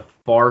wrestle in the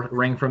far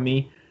ring from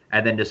me,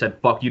 and then just said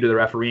fuck you to the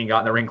referee and got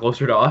in the ring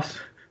closer to us.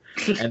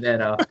 And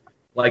then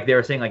like they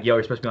were saying like, yo,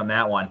 you're supposed to be on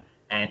that one.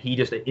 And he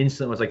just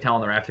instantly was like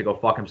telling the ref to go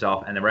fuck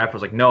himself. And the ref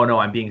was like, no,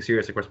 I'm being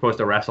serious. Like, we're supposed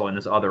to wrestle in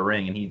this other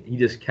ring. And he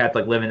just kept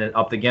like living it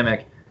up the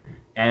gimmick.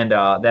 And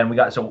then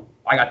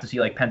I got to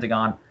see like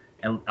Pentagon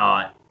and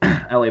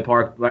LA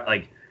Park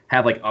like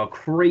have like a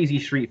crazy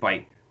street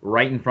fight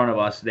right in front of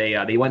us.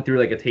 They went through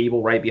like a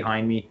table right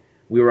behind me.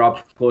 We were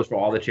up close for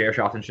all the chair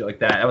shots and shit like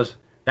that.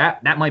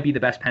 That might be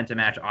the best Penta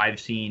match I've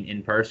seen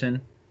in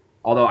person.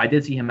 Although I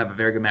did see him have a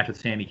very good match with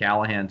Sami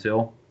Callihan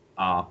too.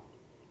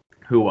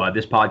 Who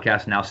this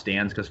podcast now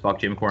stands because fuck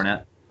Jim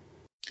Cornette.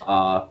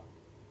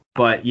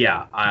 But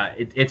yeah,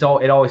 it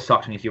always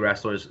sucks when you see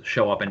wrestlers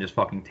show up and just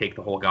fucking take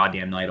the whole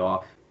goddamn night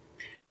off.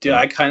 Dude,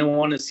 I kind of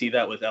want to see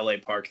that with LA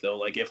Park though.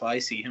 Like if I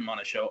see him on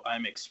a show,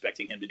 I'm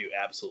expecting him to do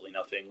absolutely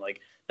nothing. Like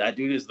that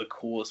dude is the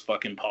coolest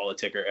fucking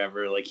politicker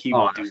ever. Like he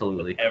will do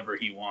whatever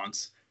he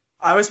wants.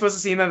 I was supposed to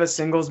see him have a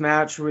singles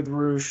match with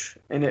Roosh,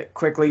 and it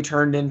quickly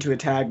turned into a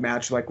tag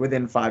match like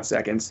within 5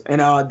 seconds.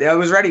 And I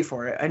was ready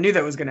for it. I knew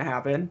that was going to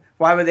happen.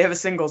 Why would they have a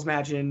singles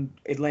match in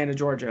Atlanta,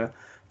 Georgia?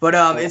 But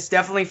it's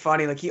definitely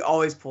funny. Like he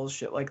always pulls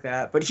shit like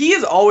that. But he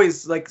is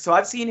always like, so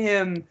I've seen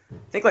him,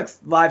 I think like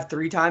live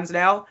 3 times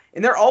now,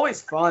 and they're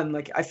always fun.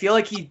 Like I feel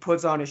like he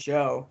puts on a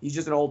show. He's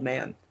just an old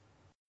man.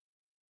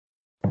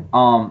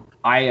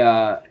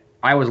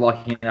 I was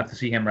lucky enough to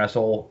see him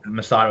wrestle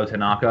Masato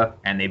Tanaka,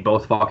 and they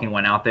both fucking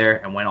went out there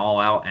and went all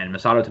out. And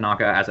Masato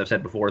Tanaka, as I've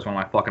said before, is one of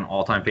my fucking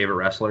all-time favorite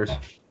wrestlers.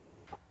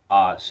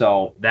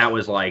 So that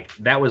was like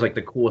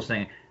the coolest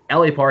thing.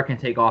 LA Park can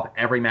take off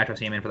every match I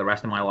see him in for the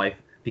rest of my life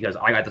because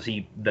I got to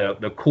see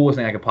the coolest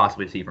thing I could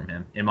possibly see from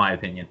him, in my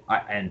opinion.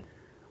 And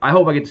I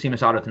hope I get to see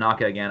Masato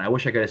Tanaka again. I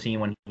wish I could have seen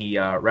when he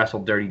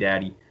wrestled Dirty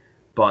Daddy,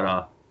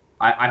 but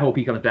I hope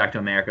he comes back to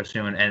America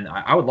soon, and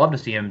I would love to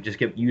see him just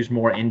get used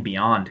more in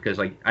Beyond because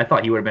like I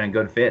thought he would have been a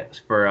good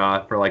fit for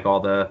like all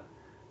the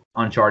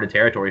Uncharted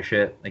territory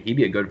shit. Like he'd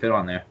be a good fit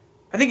on there.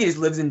 I think he just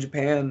lives in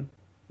Japan,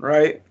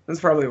 right? That's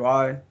probably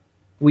why.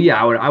 Well,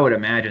 yeah, I would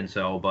imagine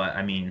so, but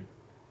I mean,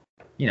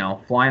 you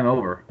know, fly him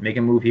over, make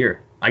him move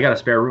here. I got a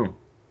spare room.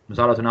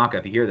 Masato Tanaka,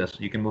 if you hear this,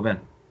 you can move in.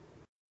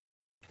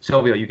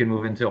 Silvio, you can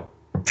move in too.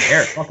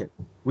 Eric, fuck it.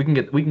 We can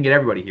get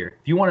everybody here.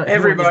 If you want to,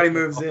 everybody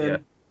moves in. Yeah.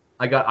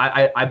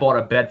 I bought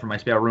a bed for my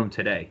spare room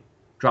today.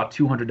 Dropped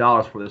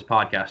 $200 before this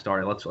podcast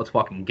started. Let's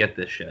fucking get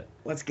this shit.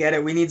 Let's get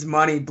it. We need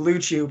money. Blue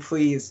Chew,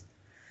 please.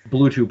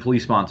 Blue Chew,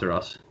 please sponsor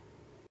us.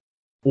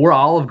 Or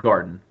Olive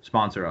Garden,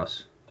 sponsor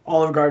us.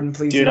 Olive Garden,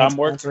 please. Dude, I'm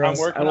working.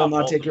 I will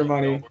not take your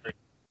money.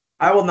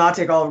 I will not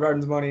take Olive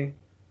Garden's money.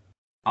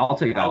 I'll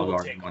take Olive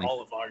Garden's money.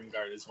 Olive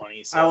Garden's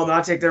money. So. I will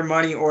not take their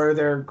money or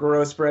their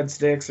gross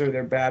breadsticks or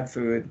their bad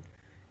food.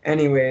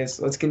 Anyways,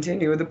 let's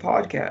continue with the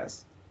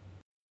podcast.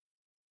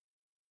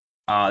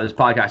 This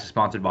podcast is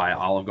sponsored by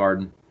Olive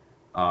Garden,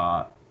 so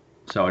I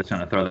just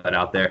want to throw that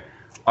out there.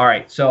 All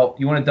right, so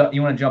you want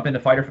to jump into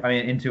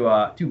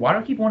dude, why do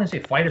I keep wanting to say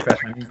Fighter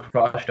Fest when I'm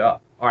crushed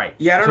up? All right.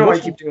 Yeah, I don't know why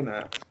you keep doing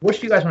that. Which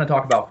do you guys want to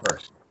talk about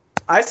first?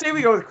 I say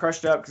we go with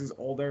Crushed Up because it's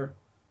older.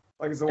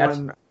 Like it's the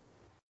one.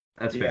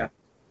 That's fair.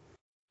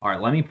 All right,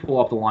 let me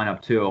pull up the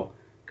lineup too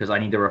because I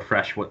need to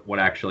refresh what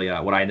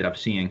I ended up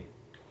seeing.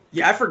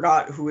 Yeah, I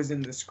forgot who was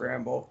in the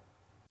scramble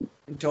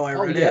until I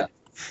read it.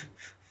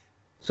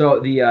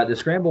 So the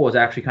scramble was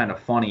actually kind of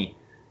funny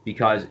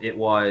because it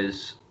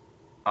was,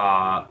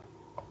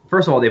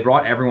 first of all, they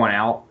brought everyone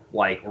out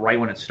like right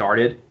when it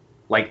started,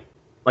 like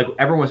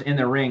everyone was in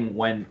the ring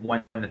when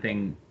the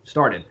thing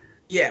started.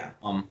 Yeah.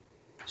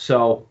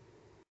 So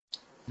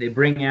they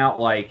bring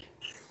out like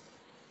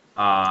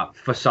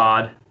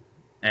Facade,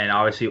 and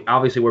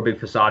obviously we're big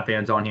Facade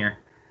fans on here.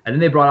 And then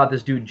they brought out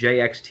this dude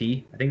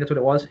JXT, I think that's what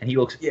it was, and he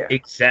looks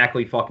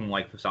exactly fucking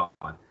like Facade.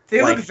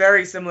 They look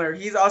very similar.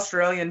 He's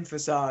Australian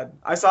Facade.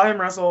 I saw him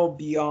wrestle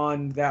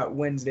Beyond that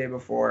Wednesday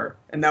before,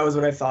 and that was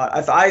what I thought.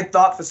 I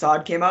thought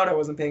Facade came out. I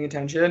wasn't paying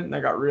attention, and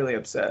I got really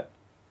upset.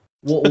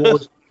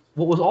 What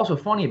what was also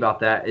funny about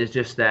that is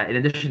just that in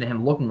addition to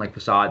him looking like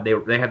Facade,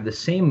 they have the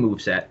same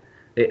moveset.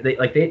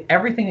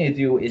 Everything they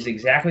do is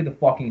exactly the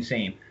fucking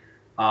same.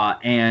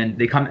 And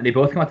they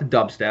both come out to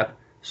dubstep.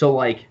 So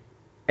like,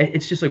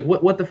 it's just like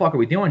what the fuck are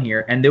we doing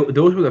here? And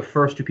those were the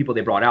first two people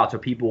they brought out. So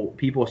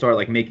people started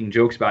like making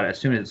jokes about it as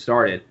soon as it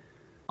started.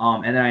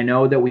 And then I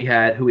know that we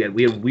had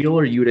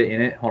Wheeler Yuta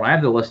in it. Hold on, I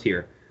have the list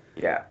here.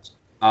 Yeah.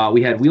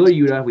 We had Wheeler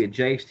Yuta, we had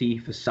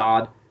JXT,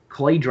 Facade,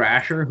 Clay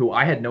Drasher, who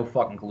I had no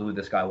fucking clue who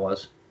this guy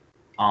was.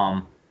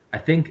 I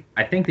think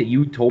that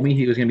you told me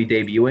he was going to be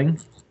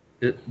debuting.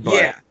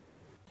 But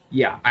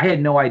yeah, I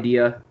had no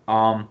idea.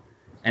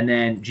 And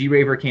then G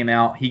Raver came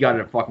out. He got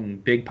a fucking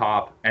big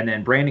pop. And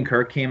then Brandon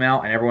Kirk came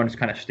out, and everyone just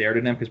kind of stared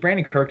at him because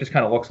Brandon Kirk just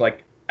kind of looks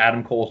like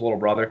Adam Cole's little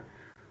brother.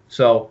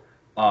 So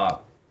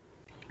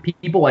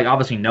people like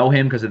obviously know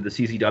him because of the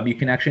CZW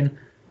connection,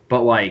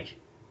 but like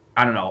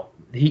I don't know.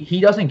 He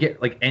doesn't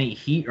get like any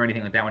heat or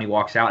anything like that when he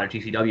walks out at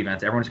GCW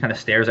events. Everyone just kind of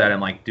stares at him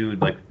like,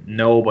 dude, like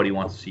nobody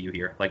wants to see you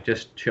here. Like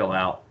just chill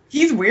out.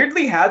 He's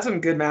weirdly had some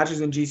good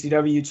matches in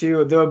GCW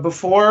too.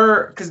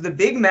 Because the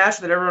big match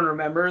that everyone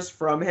remembers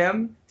from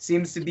him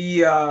seems to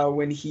be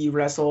when he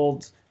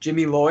wrestled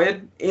Jimmy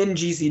Lloyd in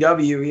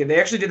GCW. They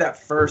actually did that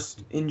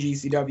first in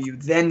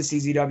GCW, then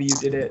CZW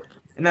did it,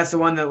 and that's the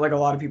one that like a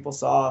lot of people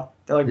saw.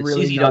 That like the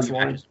really CZW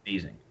match is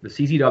amazing. The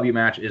CZW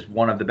match is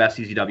one of the best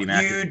CZW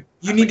matches.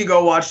 You need to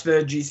go watch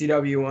the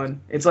GCW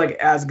one. It's like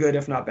as good,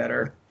 if not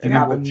better. Do you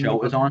remember what show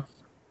it was on?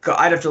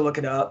 I'd have to look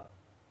it up.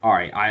 All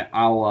right,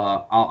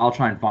 I'll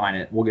try and find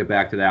it. We'll get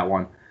back to that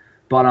one,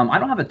 but I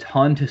don't have a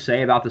ton to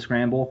say about the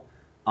scramble.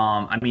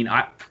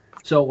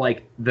 So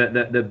like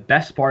the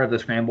best part of the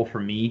scramble for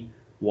me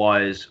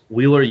was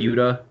Wheeler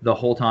Yuta the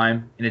whole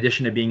time. In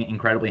addition to being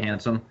incredibly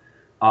handsome,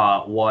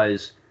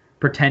 was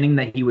pretending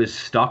that he was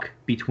stuck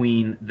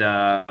between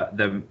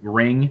the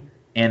ring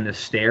and the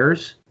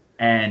stairs.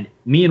 And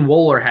me and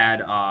Wohler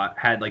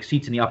had like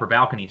seats in the upper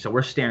balcony, so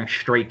we're staring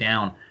straight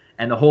down.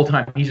 And the whole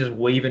time he's just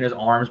waving his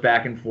arms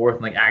back and forth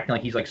and like acting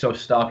like he's like so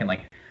stuck and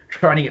like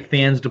trying to get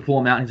fans to pull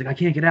him out. And he's like, I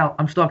can't get out.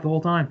 I'm stuck the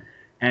whole time.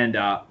 And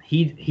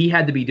he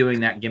had to be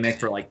doing that gimmick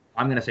for like,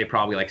 I'm gonna say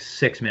probably like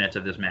 6 minutes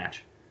of this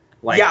match.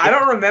 Like, yeah, I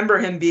don't remember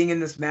him being in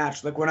this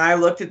match. Like when I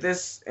looked at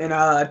this and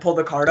I pulled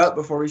the card up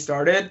before we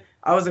started,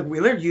 I was like,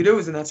 Wheeler Yuta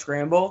was in that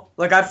scramble.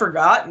 Like I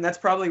forgot, and that's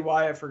probably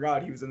why I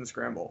forgot he was in the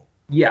scramble.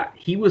 Yeah,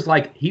 he was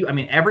like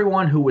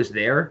everyone who was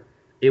there.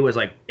 It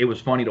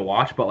was funny to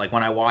watch, but like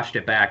when I watched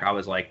it back, I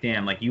was like,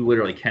 damn, like you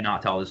literally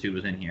cannot tell this dude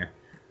was in here.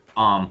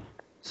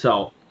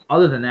 So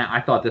other than that,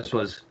 I thought this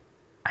was,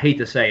 I hate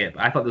to say it,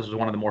 but I thought this was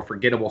one of the more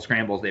forgettable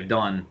scrambles they've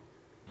done.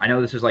 I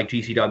know this is like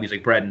GCW's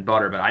like bread and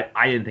butter, but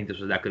I didn't think this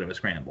was that good of a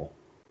scramble.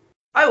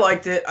 I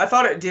liked it. I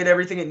thought it did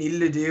everything it needed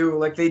to do.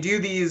 Like they do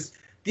these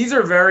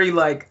are very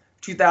like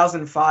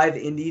 2005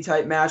 indie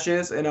type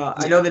matches, and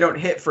I know they don't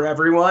hit for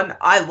everyone.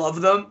 I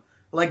love them.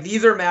 Like,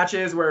 these are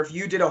matches where if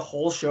you did a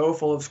whole show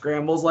full of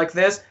scrambles like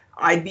this,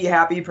 I'd be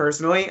happy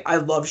personally. I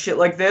love shit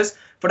like this,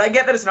 but I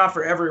get that it's not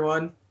for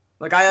everyone.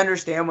 Like, I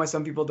understand why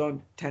some people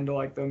don't tend to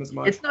like them as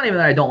much. It's not even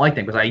that I don't like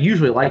them, because I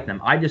usually like them.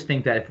 I just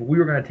think that if we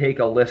were going to take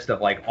a list of,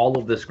 like, all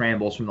of the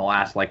scrambles from the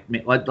last, like,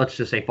 let's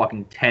just say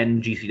fucking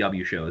 10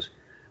 GCW shows,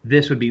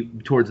 this would be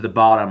towards the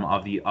bottom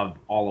of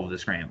all of the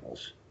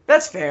scrambles.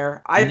 That's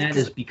fair. And that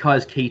is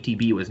because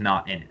KTB was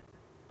not in it.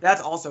 That's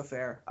also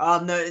fair.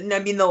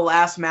 The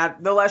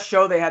last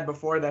show they had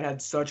before that had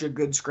such a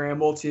good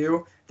scramble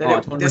too.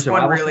 This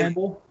one really,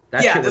 scramble?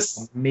 That shit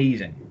was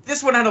amazing.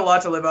 This one had a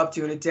lot to live up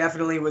to, and it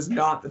definitely was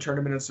not the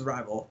Tournament of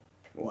Survival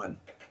one.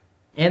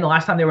 And the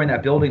last time they were in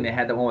that building, they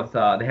had the one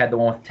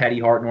with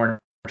Teddy Hart and Orange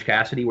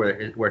Cassidy,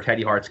 where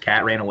Teddy Hart's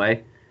cat ran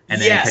away. And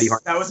then yes,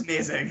 that was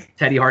amazing.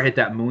 Teddy Hart hit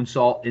that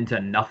moonsault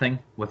into nothing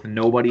with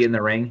nobody in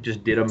the ring.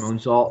 Just did a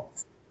moonsault.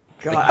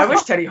 God, I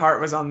wish Teddy Hart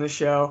was on this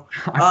show.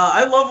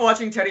 I love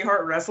watching Teddy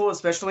Hart wrestle,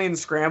 especially in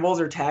scrambles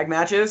or tag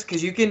matches,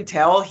 because you can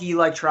tell he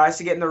like tries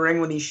to get in the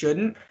ring when he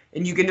shouldn't,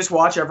 and you can just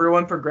watch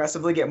everyone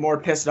progressively get more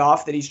pissed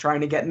off that he's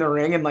trying to get in the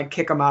ring and like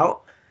kick him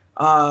out.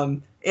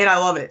 And I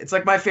love it. It's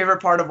like my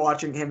favorite part of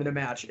watching him in a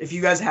match. If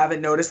you guys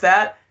haven't noticed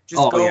that,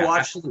 just go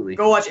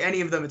watch any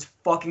of them. It's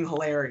fucking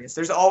hilarious.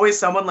 There's always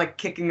someone like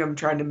kicking him,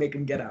 trying to make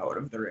him get out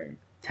of the ring.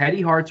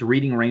 Teddy Hart's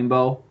Reading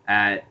Rainbow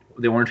at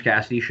the Orange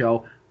Cassidy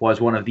show was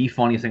one of the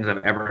funniest things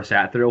I've ever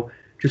sat through.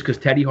 Just because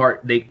Teddy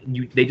Hart, they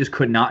just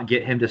could not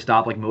get him to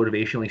stop like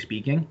motivationally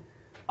speaking,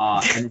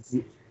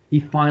 and he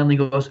finally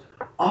goes,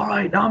 "All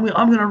right, now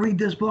I'm gonna read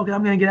this book and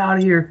I'm gonna get out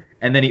of here."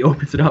 And then he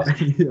opens it up and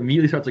he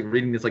immediately starts like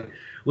reading this like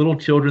little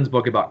children's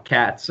book about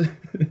cats,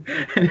 and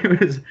it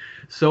was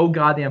so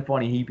goddamn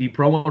funny. He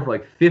promoted for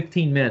like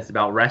 15 minutes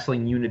about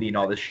wrestling unity and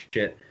all this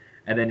shit,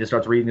 and then just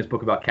starts reading this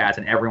book about cats,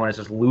 and everyone is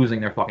just losing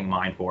their fucking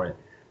mind for it.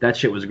 That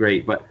shit was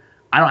great, but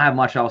I don't have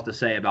much else to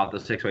say about the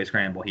six-way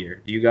scramble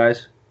here. Do you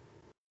guys?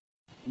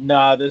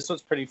 Nah, this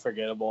was pretty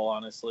forgettable,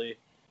 honestly.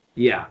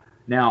 Yeah.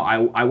 Now,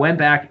 I went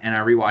back and I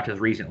rewatched this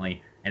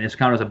recently, and it's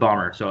kind of a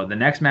bummer. So the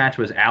next match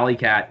was Alley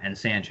Cat and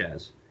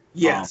Sanchez.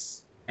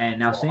 Yes. And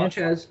now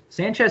Sanchez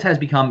has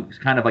become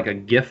kind of like a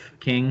GIF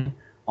king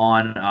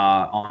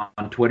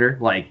on Twitter.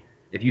 Like,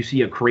 if you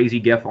see a crazy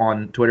GIF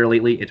on Twitter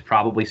lately, it's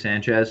probably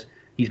Sanchez.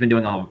 He's been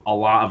doing a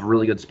lot of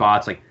really good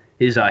spots. Like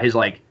his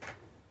like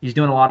he's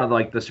doing a lot of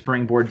like the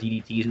springboard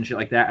DDTs and shit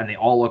like that, and they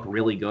all look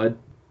really good.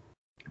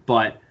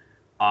 But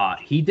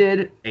he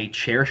did a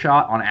chair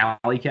shot on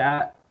Alley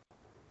Cat,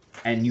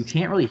 and you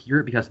can't really hear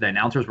it because the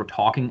announcers were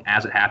talking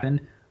as it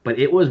happened. But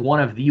it was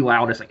one of the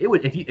loudest. Like, it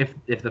would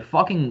if the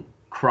fucking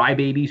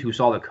crybabies who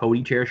saw the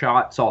Cody chair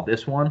shot saw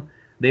this one,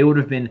 they would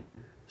have been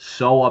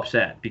so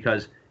upset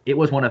because it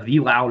was one of the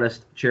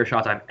loudest chair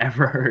shots I've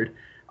ever heard.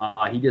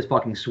 He just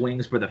fucking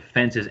swings for the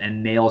fences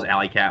and nails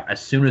Alley Cat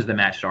as soon as the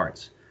match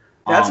starts.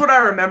 That's what I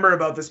remember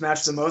about this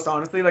match the most,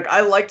 honestly. Like,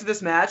 I liked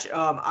this match.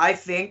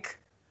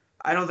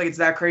 I don't think it's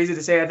that crazy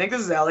to say. I think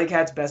this is Alley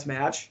Cat's best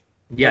match.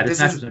 Yeah, this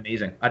match was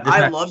amazing.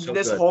 I loved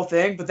this whole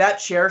thing, but that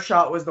chair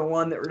shot was the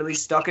one that really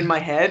stuck in my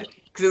head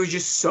because it was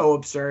just so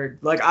absurd.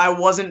 Like, I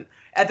wasn't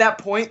at that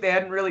point. They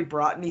hadn't really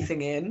brought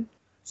anything in,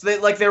 so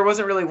there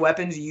wasn't really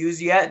weapons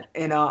used yet.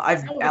 And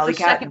Alley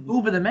Cat second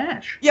move of the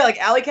match. Yeah, like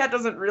Alley Cat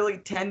doesn't really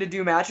tend to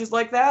do matches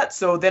like that.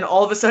 So then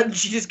all of a sudden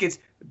she just gets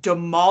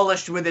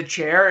demolished with a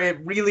chair.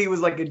 It really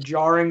was like a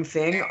jarring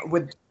thing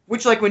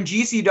which like when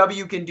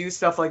GCW can do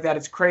stuff like that,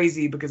 it's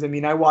crazy because I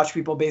mean I watch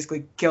people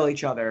basically kill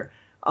each other.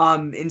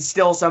 And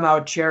still somehow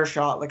a chair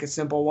shot, like a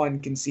simple one,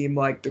 can seem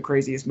like the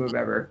craziest move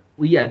ever.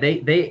 Well, yeah,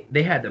 they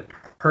had the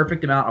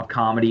perfect amount of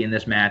comedy in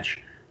this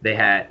match.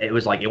 It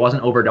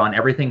wasn't overdone.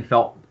 Everything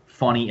felt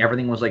funny.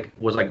 Everything was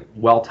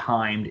well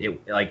timed. It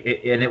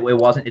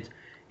wasn't.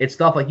 It's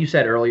stuff like you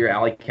said earlier.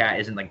 Alley Cat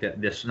isn't like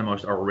the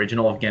most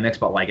original of gimmicks,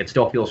 but like it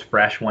still feels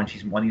fresh when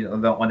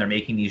they're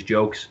making these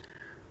jokes,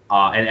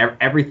 and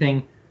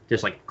everything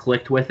just like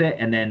clicked with it.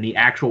 And then the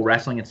actual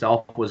wrestling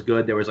itself was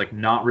good. There was like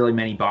not really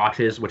many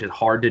botches, which is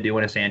hard to do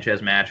in a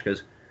Sanchez match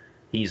because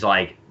he's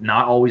like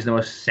not always the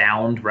most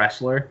sound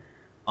wrestler.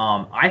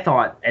 I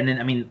thought, and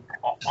then I mean,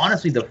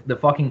 honestly, the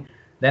fucking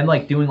them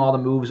like doing all the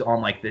moves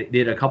on like they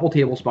did a couple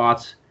table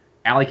spots.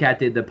 Alley Cat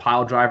did the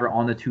pile driver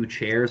on the two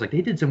chairs. Like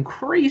they did some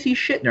crazy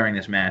shit during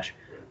this match.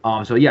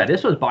 So yeah,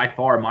 this was by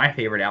far my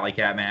favorite Alley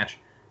Cat match,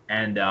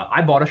 and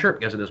I bought a shirt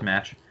because of this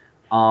match.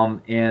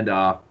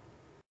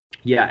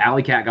 Yeah,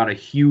 Alley Cat got a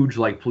huge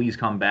like please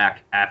come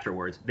back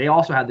afterwards. They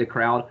also had the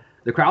crowd.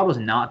 The crowd was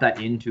not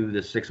that into the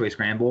 6-way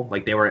scramble.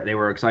 Like they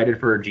were excited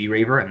for G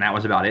Raver, and that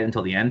was about it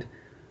until the end.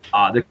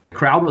 The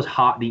crowd was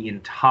hot the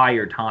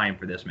entire time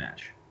for this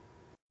match.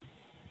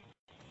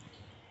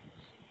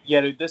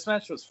 Yeah, dude, this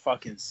match was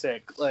fucking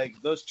sick. Like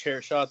those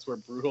chair shots were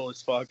brutal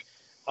as fuck.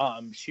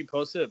 She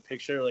posted a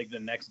picture like the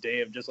next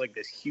day of just like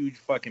this huge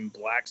fucking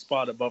black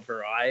spot above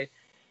her eye,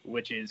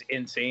 which is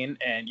insane.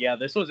 And yeah,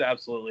 this was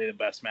absolutely the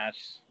best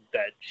match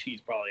that she's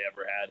probably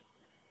ever had.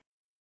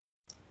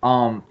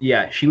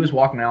 Yeah, she was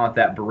walking around with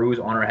that bruise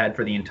on her head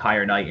for the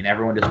entire night, and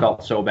everyone just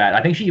felt so bad.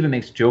 I think she even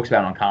makes jokes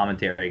about it on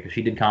commentary because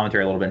she did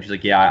commentary a little bit. And she's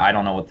like, "Yeah, I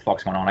don't know what the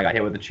fuck's going on. I got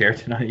hit with a chair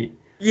tonight."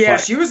 Yeah,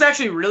 she was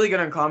actually really good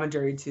on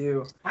commentary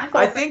too.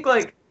 I think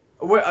like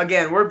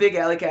we're big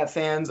Alley Cat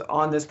fans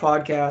on this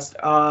podcast,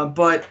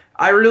 but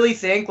I really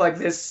think like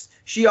this.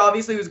 She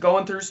obviously was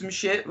going through some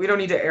shit. We don't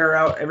need to air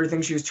out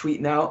everything she was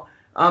tweeting out.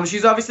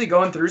 She's obviously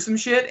going through some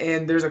shit,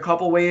 and there's a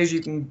couple ways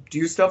you can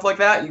do stuff like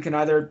that. You can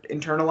either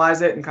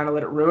internalize it and kind of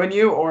let it ruin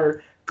you,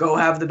 or go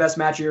have the best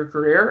match of your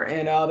career,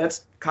 and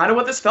that's kind of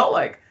what this felt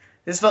like.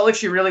 This felt like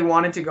she really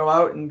wanted to go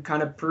out and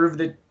kind of prove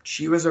that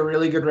she was a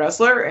really good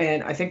wrestler,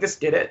 and I think this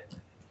did it.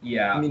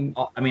 Yeah, I mean,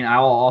 I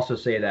will also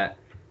say that,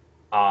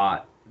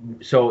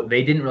 so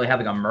they didn't really have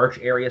like a merch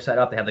area set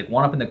up. They had like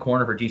one up in the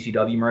corner for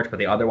GCW merch, but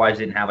they otherwise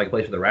didn't have like a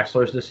place for the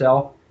wrestlers to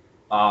sell.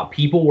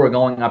 People were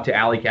going up to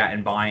Alley Cat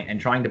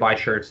and trying to buy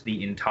shirts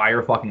the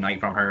entire fucking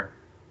night from her.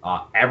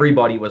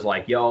 Everybody was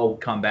like, "Yo,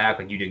 come back!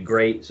 Like you did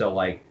great." So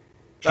like,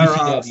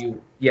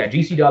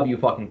 GCW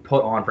fucking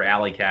put on for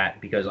Alley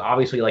Cat because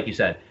obviously, like you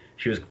said,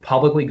 she was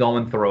publicly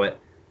going through it,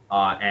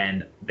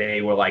 and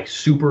they were like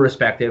super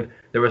respectful.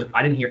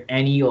 I didn't hear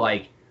any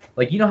like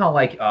you know how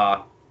like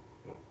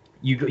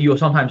you'll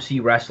sometimes see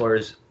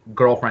wrestlers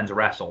girlfriends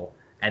wrestle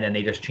and then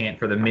they just chant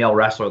for the male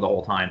wrestler the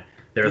whole time.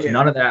 There's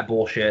none of that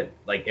bullshit.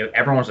 Like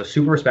everyone was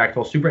super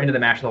respectful, super into the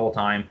match the whole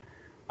time.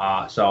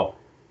 So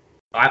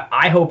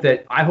I hope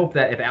that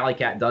if Alley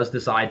Cat does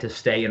decide to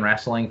stay in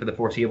wrestling for the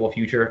foreseeable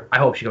future, I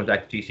hope she comes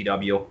back to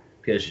GCW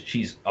because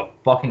she's a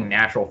fucking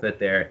natural fit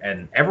there,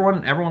 and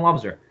everyone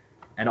loves her.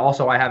 And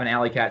also, I have an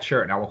Alley Cat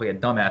shirt, and I won't look like a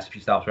dumbass if she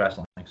stops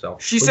wrestling. So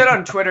she said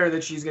on Twitter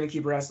that she's gonna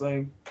keep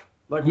wrestling,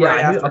 like right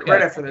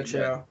after the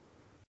show.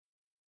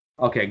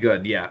 Okay,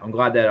 good. Yeah, I'm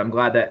glad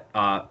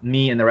that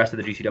me and the rest of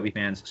the GCW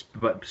fans,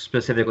 but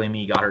specifically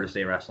me, got her to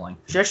stay wrestling.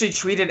 She actually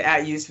tweeted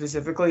at you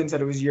specifically and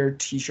said it was your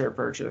T-shirt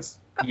purchase.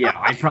 Yeah,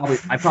 I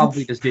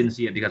probably just didn't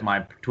see it because my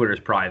Twitter's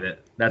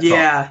private. That's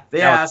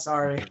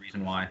sorry. The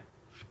reason why.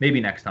 Maybe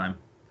next time.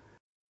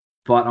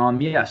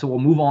 But yeah, so we'll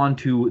move on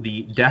to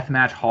the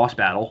deathmatch hoss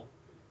battle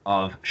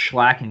of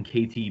Shlak and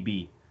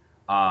KTB.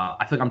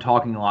 I feel like I'm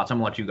talking a lot, so I'm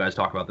gonna let you guys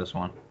talk about this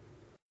one.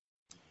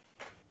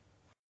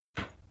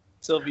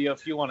 Sylvia,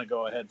 if you want to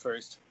go ahead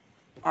first.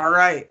 All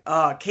right.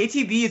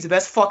 KTB is the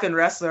best fucking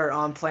wrestler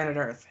on planet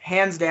Earth.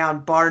 Hands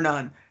down, bar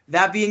none.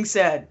 That being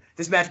said,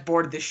 this match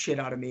bored the shit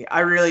out of me.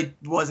 I really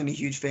wasn't a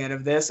huge fan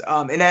of this.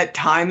 And at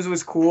times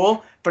was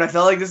cool, but I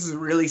felt like this was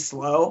really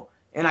slow,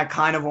 and I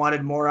kind of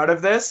wanted more out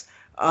of this.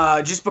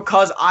 Just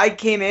because I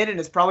came in, and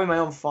it's probably my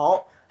own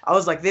fault, I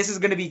was like, this is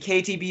going to be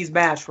KTB's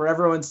match where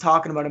everyone's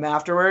talking about him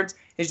afterwards.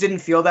 It just didn't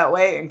feel that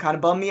way and kind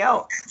of bummed me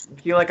out.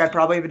 I feel like I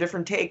probably have a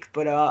different take,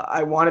 but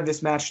I wanted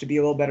this match to be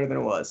a little better than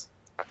it was.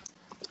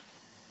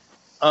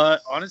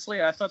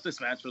 Honestly, I thought this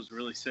match was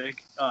really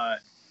sick.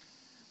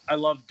 I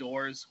love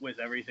doors with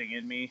everything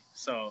in me,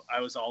 so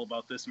I was all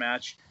about this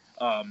match.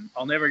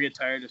 I'll never get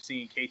tired of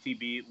seeing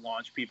KTB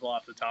launch people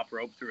off the top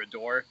rope through a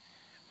door.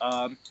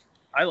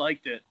 I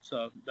liked it,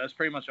 so that's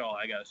pretty much all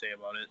I gotta say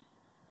about it.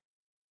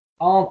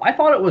 I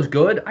thought it was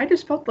good. I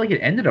just felt like it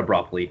ended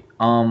abruptly.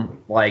 I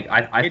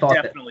thought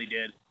it definitely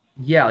did.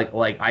 Yeah,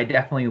 like I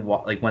definitely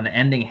like when the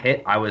ending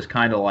hit, I was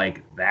kind of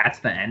like, that's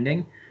the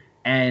ending,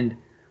 and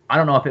I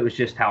don't know if it was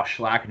just how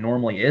Schlack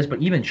normally is,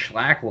 but even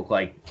Schlack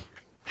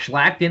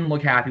didn't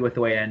look happy with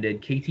the way it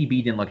ended.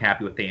 KTB didn't look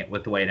happy with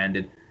the way it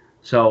ended.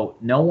 So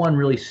no one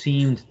really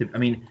seemed to. I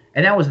mean,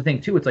 and that was the thing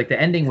too. It's like the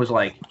ending was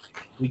like,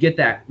 we get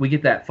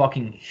that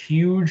fucking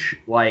huge,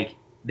 like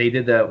they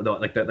did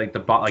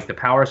the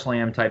power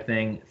slam type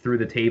thing through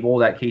the table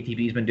that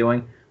KTB's been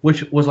doing,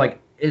 which was like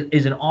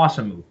is an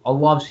awesome move. I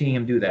love seeing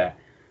him do that.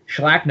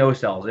 Schlack no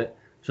sells it,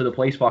 so the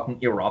place fucking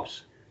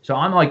erupts. So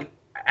I'm like,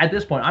 at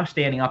this point, I'm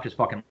standing up, just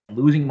fucking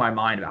losing my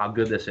mind about how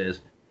good this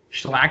is.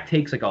 Schlack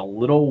takes like a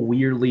little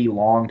weirdly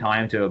long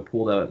time to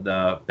pull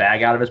the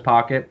bag out of his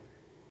pocket,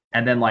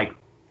 and then like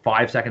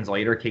 5 seconds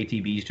later,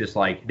 KTB's just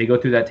like, they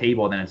go through that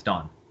table and then it's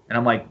done. And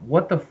I'm like,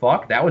 what the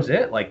fuck? That was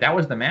it? Like, that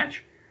was the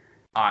match?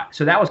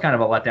 So that was kind of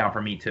a letdown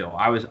for me too.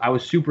 I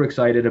was super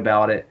excited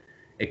about it.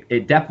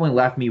 It definitely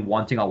left me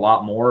wanting a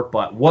lot more,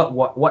 but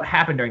what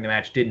happened during the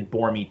match didn't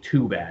bore me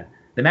too bad.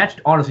 The match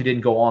honestly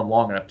didn't go on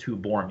long enough to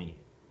bore me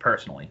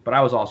personally, but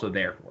I was also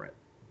there for it.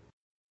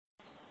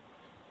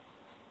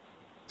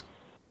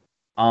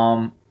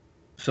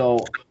 So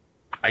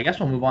I guess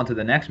we'll move on to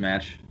the next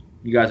match.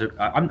 You guys are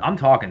I'm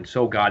talking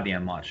so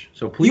goddamn much.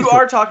 So please. You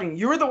are talking.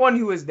 You were the one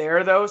who was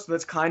there though, so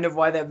that's kind of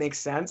why that makes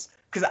sense.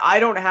 Because I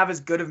don't have as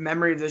good of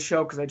memory of this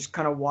show because I just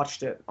kind of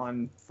watched it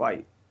on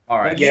Fight. All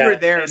right. Like, you were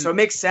there, so it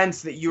makes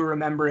sense that you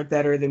remember it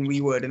better than we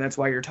would, and that's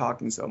why you're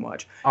talking so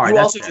much. All right, you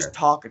also fair. just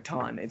talk a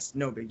ton. It's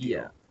no big deal.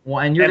 Yeah. Well,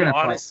 and you're gonna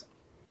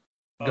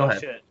go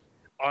ahead. Shit.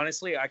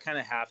 Honestly, I kind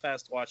of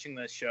half-assed watching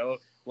this show.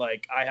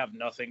 Like, I have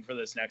nothing for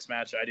this next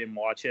match. I didn't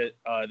watch it.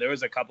 There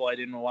was a couple I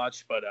didn't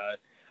watch, but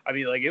I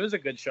mean, like, it was a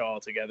good show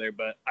altogether.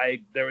 But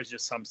there was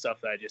just some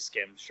stuff that I just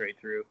skimmed straight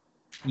through.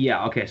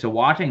 Yeah. Okay. So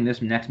watching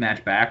this next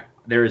match back,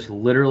 there's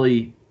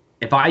literally,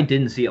 if I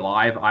didn't see it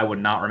live, I would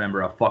not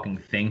remember a fucking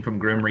thing from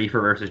Grim Reaper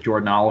versus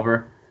Jordan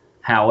Oliver.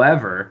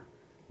 However,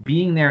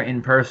 being there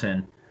in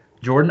person,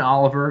 Jordan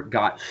Oliver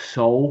got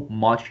so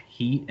much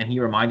heat, and he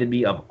reminded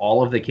me of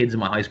all of the kids in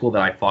my high school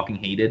that I fucking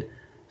hated.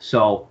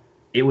 So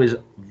it was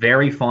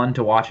very fun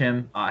to watch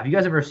him. Have you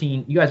guys ever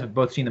seen? You guys have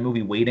both seen the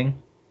movie Waiting?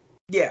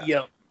 Yeah.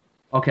 Yep.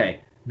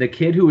 Okay. The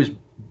kid who is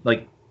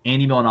like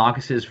Andy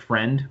Milonakis'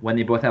 friend, when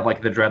they both have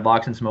like the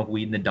dreadlocks and smoke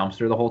weed in the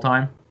dumpster the whole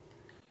time.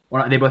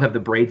 Or they both have the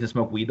braids and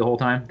smoke weed the whole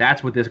time.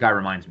 That's what this guy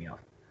reminds me of.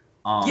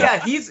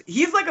 Yeah,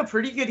 he's like a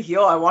pretty good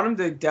heel. I want him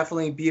to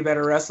definitely be a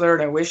better wrestler,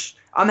 and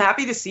I'm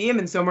happy to see him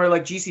in somewhere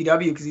like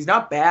GCW because he's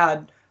not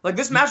bad. Like,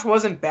 this match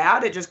wasn't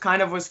bad. It just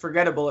kind of was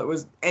forgettable. It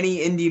was any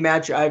indie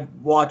match I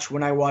watch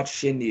when I watch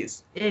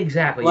Shindies.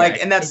 Exactly. Like,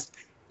 yeah. And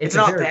it's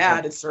not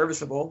bad. It's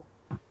serviceable.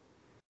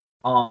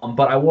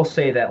 But I will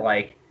say that,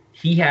 like,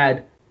 he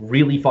had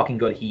really fucking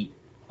good heat.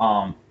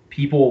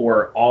 People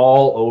were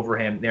all over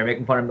him. They were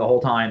making fun of him the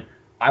whole time.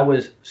 I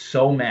was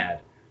so mad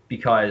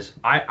because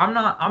I'm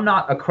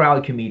not a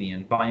crowd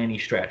comedian by any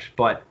stretch,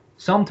 but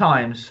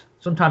sometimes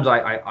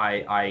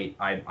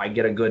I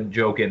get a good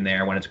joke in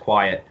there when it's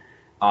quiet.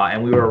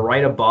 And we were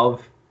right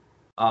above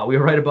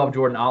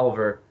Jordan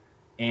Oliver,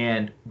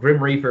 and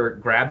Grim Reaper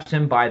grabs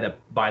him by the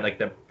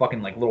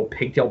fucking like little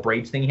pigtail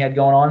braids thing he had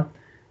going on,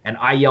 and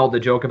I yelled the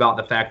joke about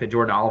the fact that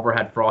Jordan Oliver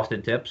had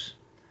frosted tips.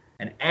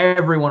 And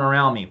everyone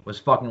around me was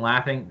fucking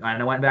laughing.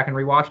 And I went back and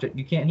rewatched it.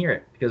 You can't hear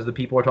it because the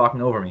people are talking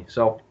over me.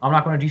 So I'm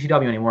not going to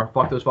GCW anymore.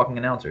 Fuck those fucking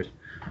announcers.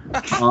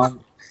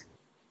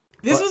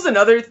 This is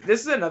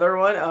another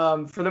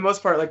one. For the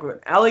most part, like when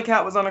Alley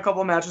Cat was on a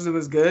couple of matches, it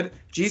was good.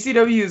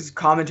 GCW's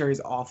commentary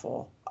is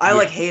awful.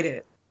 I hate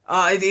it.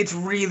 It's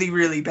really,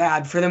 really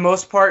bad. For the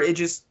most part, it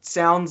just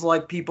sounds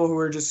like people who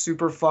are just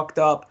super fucked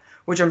up,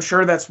 which I'm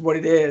sure that's what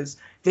it is.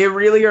 They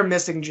really are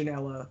missing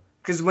Janela.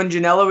 Because when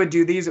Janela would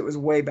do these, it was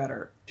way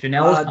better.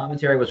 Janela's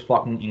commentary was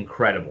fucking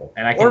incredible.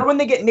 Or when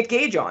they get Nick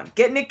Gage on.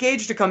 Get Nick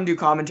Gage to come do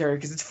commentary,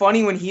 because it's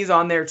funny when he's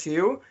on there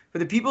too. But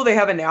the people they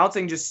have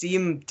announcing just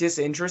seem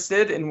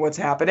disinterested in what's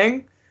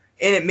happening.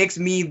 And it makes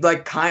me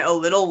like kind of a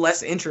little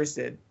less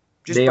interested.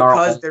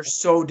 Because they're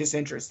so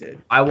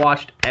disinterested. I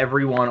watched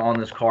everyone on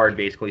this card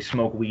basically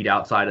smoke weed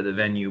outside of the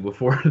venue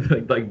before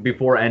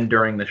and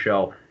during the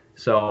show.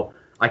 So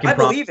I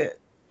believe it.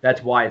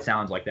 That's why it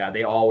sounds like that.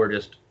 They all were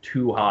just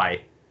too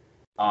high.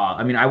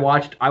 I mean, I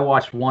watched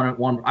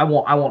one. I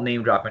won't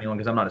name drop anyone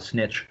because I'm not a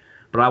snitch.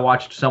 But I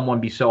watched someone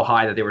be so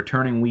high that they were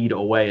turning weed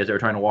away as they were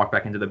trying to walk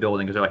back into the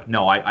building because they're like,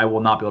 no, I will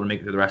not be able to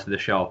make it through the rest of the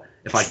show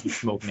if I keep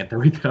smoking at the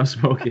rate that I'm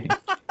smoking.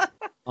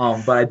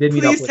 But I did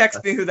meet up with. Please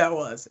text me who that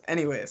was.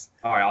 Anyways.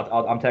 All right,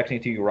 I'm texting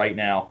it to you right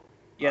now.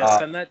 Yeah,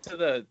 send that to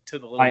the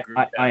little group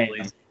chat,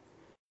 please.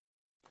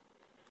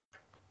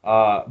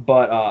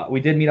 But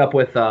we did meet up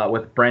with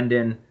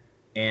Brendan,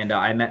 and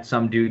I met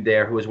some dude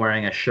there who was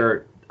wearing a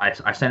shirt.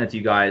 I sent it to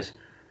you guys.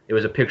 It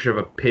was a picture of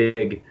a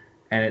pig,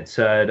 and it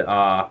said,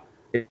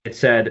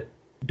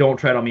 "Don't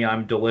tread on me,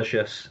 I'm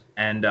delicious."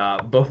 And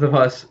both of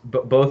us,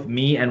 both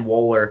me and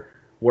Wohler,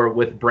 were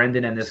with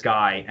Brendan and this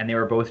guy, and they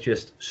were both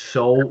just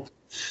so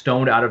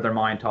stoned out of their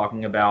mind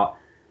talking about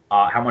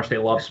how much they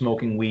love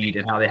smoking weed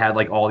and how they had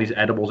like all these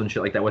edibles and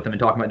shit like that with them, and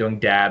talking about doing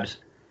dabs.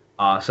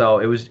 So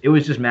it was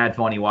just mad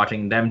funny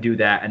watching them do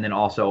that, and then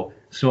also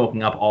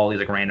smoking up all these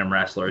like random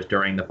wrestlers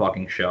during the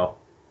fucking show.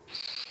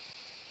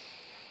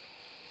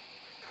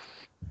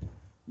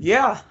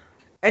 Yeah.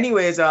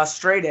 Anyways,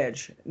 Straight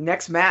Edge.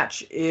 Next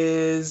match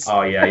is.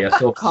 Oh yeah.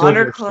 So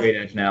Connor Straight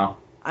Edge now.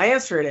 I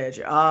am Straight Edge.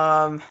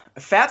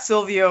 Fat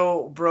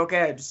Silvio broke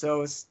Edge,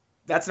 so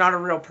that's not a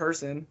real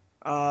person.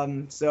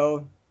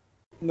 So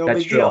no That's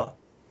big true. deal.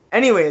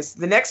 Anyways,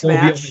 the next Silvio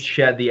match.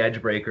 shed the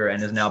Edge breaker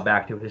and is now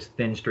back to his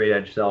thin Straight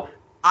Edge self.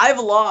 I've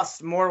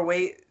lost more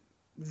weight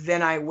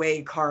than I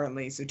weigh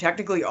currently, so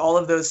technically all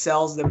of those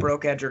cells that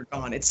broke Edge are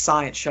gone. It's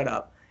science. Shut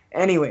up.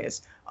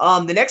 Anyways,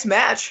 the next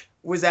match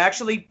was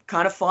actually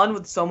kind of fun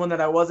with someone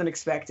that I wasn't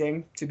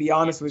expecting, to be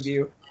honest with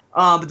you.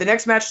 But the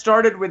next match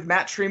started with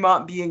Matt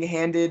Tremont being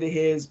handed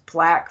his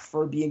plaque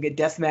for being a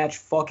deathmatch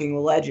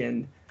fucking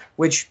legend,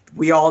 which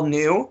we all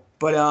knew,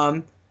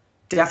 but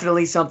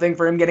definitely something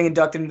for him getting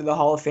inducted into the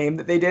Hall of Fame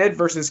that they did,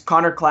 versus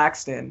Connor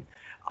Claxton.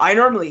 I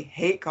normally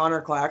hate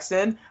Connor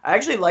Claxton. I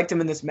actually liked him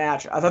in this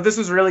match. I thought this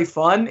was really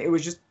fun. It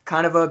was just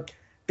kind of a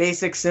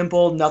basic,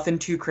 simple, nothing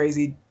too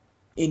crazy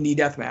indie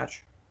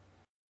deathmatch.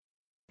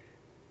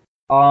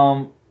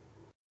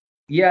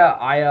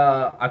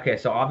 Yeah, okay,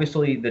 so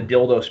obviously the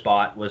dildo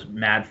spot was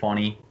mad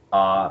funny.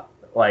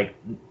 Like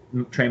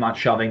Tremont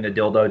shoving the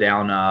dildo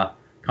down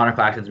Connor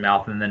Claxton's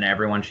mouth, and then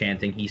everyone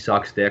chanting "He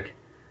sucks dick,"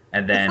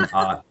 and then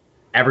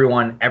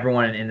everyone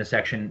in the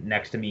section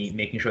next to me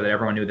making sure that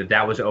everyone knew that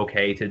that was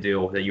okay to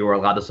do, that you were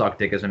allowed to suck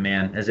dick as a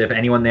man, as if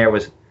anyone there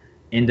was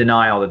in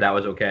denial that that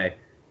was okay.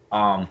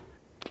 But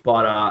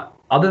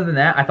other than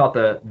that, I thought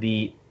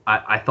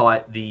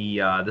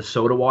the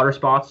soda water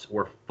spots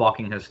were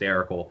fucking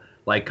hysterical.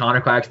 Like Connor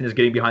Claxton is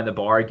getting behind the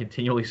bar and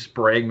continually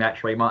spraying Matt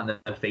Tremont in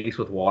the face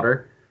with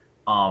water.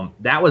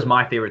 That was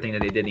my favorite thing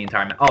that they did the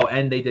entire match. Oh,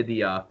 and they did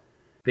it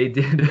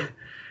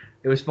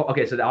was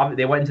okay. So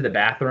they went into the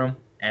bathroom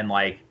and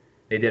like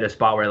they did a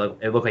spot where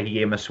it looked like he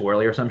gave him a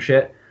swirly or some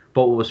shit.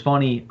 But what was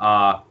funny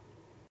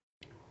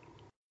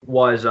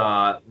was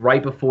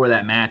right before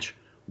that match,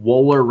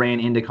 Wohler ran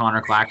into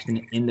Connor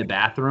Claxton in the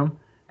bathroom,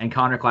 and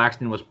Connor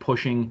Claxton was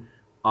pushing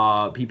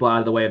people out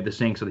of the way of the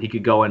sink so that he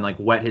could go and like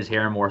wet his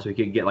hair more, so he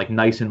could get like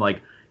nice and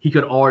like he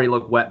could already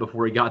look wet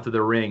before he got to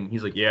the ring.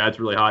 He's like, yeah, it's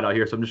really hot out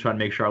here, so I'm just trying to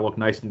make sure I look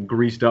nice and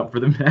greased up for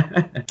the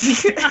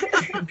match.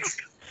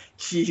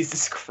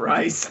 Jesus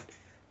Christ.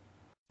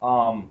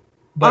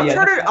 But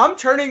I'm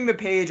turning the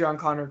page on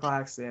Connor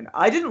Claxton.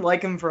 I didn't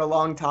like him for a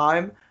long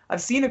time.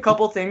 I've seen a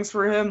couple things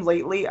for him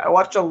lately. I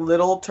watched a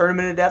little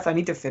Tournament of Death. I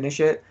need to finish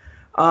it.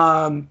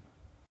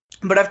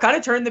 But I've kind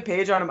of turned the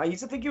page on him. I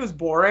used to think he was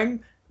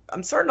boring.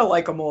 I'm starting to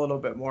like him a little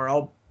bit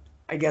more.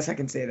 I guess I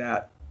can say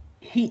that.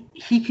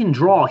 He can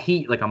draw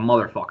heat like a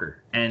motherfucker,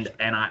 and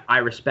I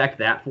respect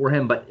that for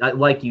him. But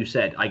like you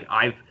said, like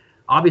I've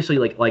obviously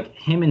like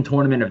him in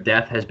Tournament of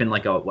Death has been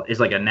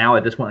now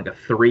at this point like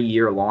a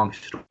 3-year long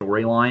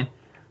storyline,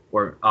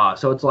 or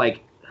so it's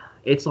like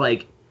it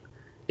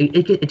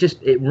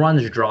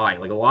runs dry.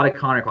 Like a lot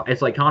of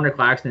it's like Connor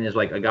Claxton is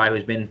like a guy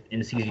who's been in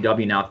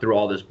CZW now through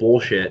all this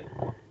bullshit,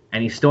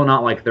 and he's still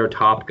not like their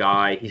top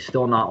guy. He's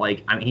still not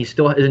like, I mean, he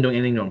still isn't doing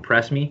anything to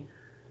impress me.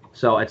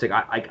 So it's like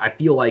I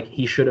feel like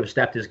he should have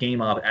stepped his game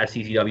up as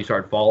CZW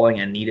started falling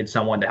and needed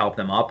someone to help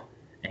them up,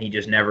 and he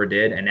just never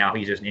did. And now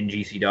he's just in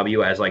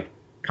GCW as like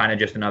kind of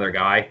just another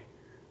guy.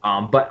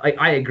 But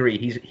I agree,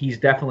 he's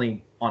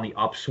definitely on the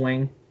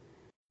upswing,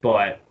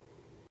 but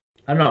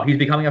I don't know. He's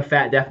becoming a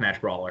fat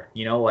deathmatch brawler.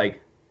 You know,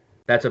 like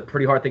that's a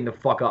pretty hard thing to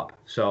fuck up.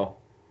 So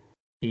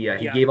he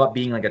gave up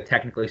being like a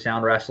technically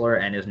sound wrestler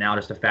and is now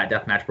just a fat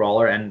deathmatch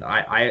brawler, and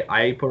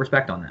I put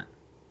respect on that.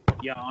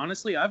 Yeah,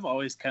 honestly, I've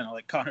always kind of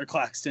like Connor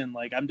Claxton.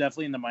 Like, I'm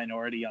definitely in the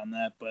minority on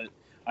that, but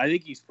I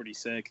think he's pretty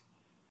sick.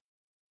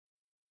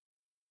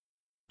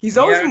 He's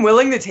always been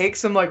willing to take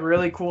some like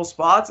really cool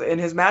spots, and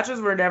his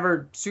matches were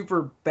never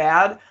super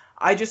bad.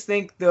 I just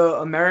think the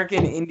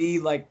American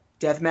indie like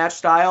deathmatch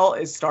style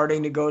is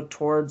starting to go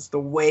towards the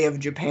way of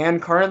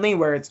Japan currently,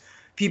 where it's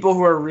people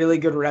who are really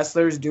good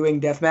wrestlers doing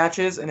death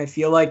matches, and I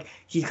feel like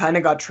he kind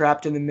of got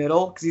trapped in the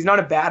middle because he's not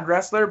a bad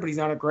wrestler, but he's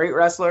not a great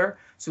wrestler,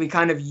 so he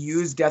kind of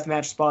used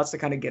deathmatch spots to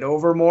kind of get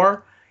over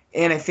more.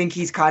 and I think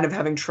he's kind of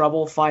having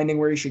trouble finding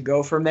where he should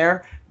go from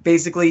there.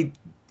 Basically,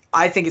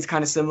 I think it's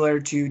kind of similar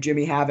to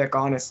Jimmy Havoc,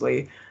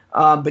 honestly.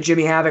 But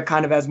Jimmy Havoc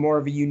kind of has more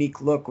of a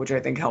unique look, which I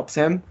think helps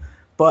him.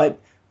 But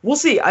we'll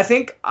see. I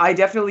think I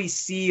definitely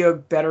see a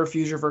better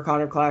future for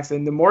Connor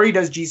Claxton. The more he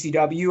does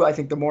GCW, I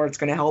think the more it's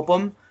going to help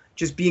him.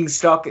 Just being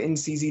stuck in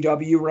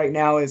CZW right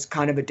now is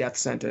kind of a death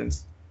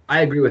sentence.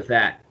 I agree with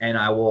that, and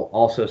I will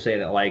also say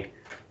that, like,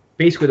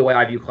 basically the way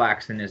I view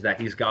Claxton is that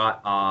he's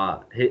got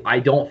I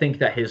don't think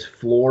that his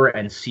floor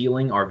and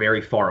ceiling are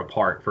very far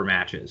apart for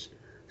matches.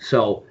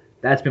 So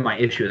that's been my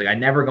issue. Like, I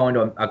never go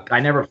into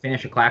I never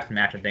finish a Claxton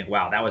match and think,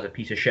 wow, that was a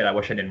piece of shit. I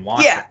wish I didn't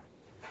watch it.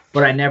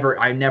 But I never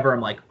am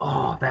like,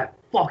 oh, that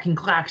fucking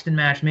Claxton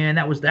match, man,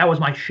 that was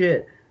my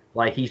shit.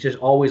 Like, he's just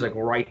always like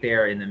right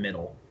there in the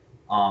middle.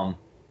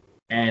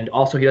 And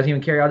also he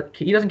doesn't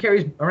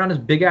carry around his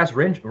big ass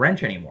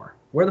wrench anymore.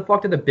 Where the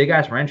fuck did the big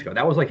ass wrench go?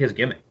 That was like his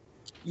gimmick.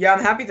 Yeah, I'm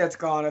happy that's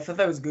gone. I thought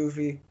that was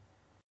goofy.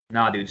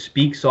 Nah, dude,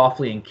 speak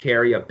softly and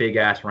carry a big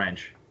ass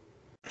wrench.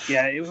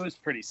 Yeah, it was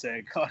pretty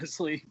sick,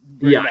 honestly.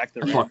 Back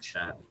the wrench.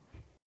 That.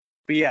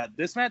 But yeah,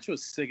 this match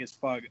was sick as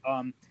fuck.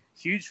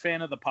 Huge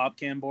fan of the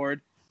PopCam board.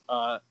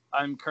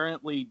 I'm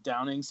currently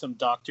downing some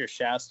Dr.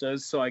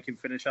 Shastas so I can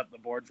finish up the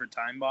board for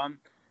Time Bomb.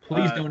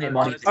 Please donate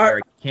money to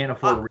Eric. Can't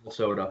afford real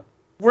soda.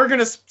 We're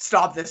going to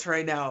stop this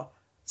right now.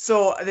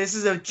 So this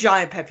is a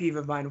giant pet peeve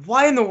of mine.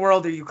 Why in the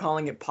world are you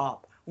calling it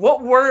pop?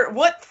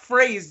 What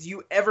phrase do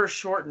you ever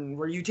shorten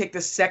where you take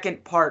the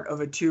second part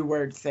of a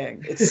 2-word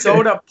thing? It's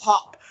soda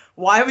pop.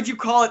 Why would you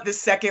call it the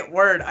second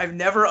word? I've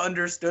never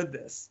understood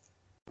this.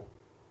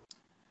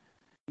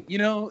 You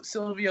know,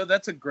 Silvio,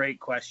 that's a great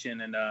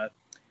question. And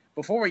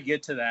before we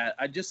get to that,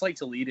 I'd just like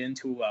to lead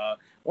into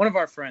one of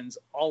our friends,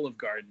 Olive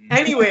Garden.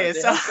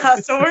 Anyways,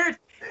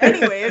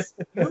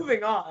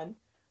 moving on.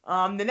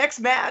 The next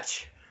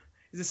match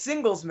is a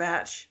singles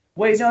match.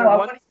 Wait, no,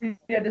 what you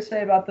had to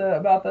say about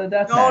the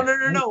death match?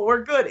 No,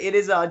 we're good. It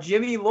is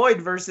Jimmy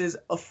Lloyd versus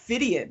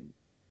Ophidian.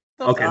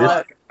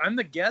 Okay, I'm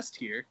the guest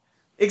here.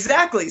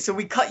 Exactly. So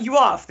we cut you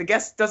off. The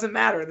guest doesn't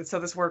matter. That's how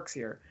this works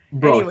here.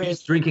 Bro, anyways,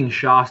 he's drinking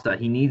Shasta.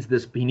 He needs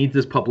this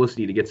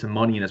publicity to get some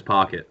money in his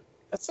pocket.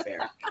 That's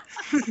fair.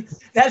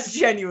 That's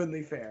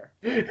genuinely fair.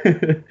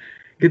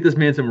 Get this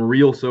man some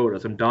real soda,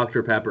 some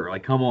Dr. Pepper.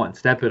 Like, come on,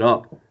 step it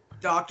up.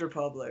 Dr.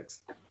 Publix.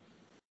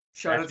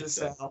 Shout out to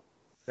Sal.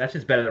 That's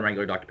just better than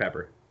regular Dr.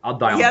 Pepper. I'll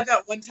die on it. We had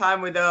that one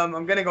time with, I'm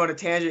going to go on a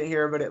tangent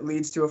here, but it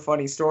leads to a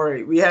funny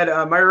story. We had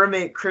my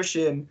roommate,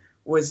 Christian,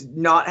 was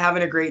not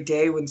having a great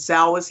day when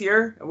Sal was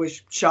here. It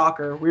was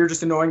shocker. We were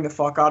just annoying the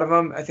fuck out of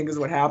him, I think is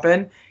what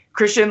happened.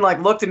 Christian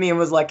looked at me and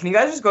was like, can you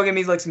guys just go get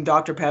me some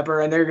Dr.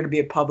 Pepper? And they're going to be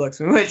at Publix.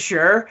 We went,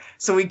 sure.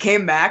 So we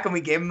came back and we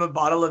gave him a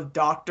bottle of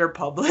Dr.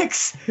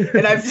 Publix.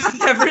 And I've just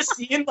never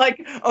seen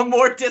a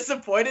more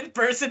disappointed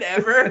person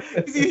ever.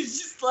 He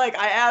was just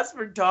I asked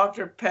for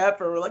Dr.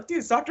 Pepper. We're like, dude,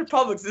 it's Dr.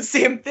 Publix, the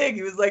same thing.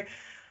 He was like,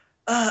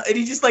 and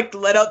he just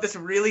let out this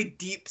really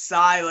deep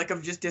sigh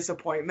of just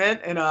disappointment.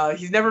 And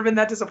he's never been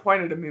that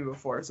disappointed in me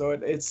before. So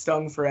it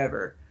stung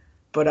forever.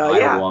 But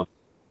yeah.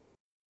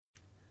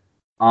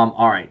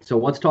 All right, so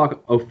let's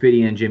talk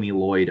Ophidian and Jimmy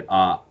Lloyd.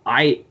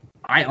 I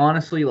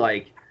honestly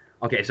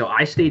okay, so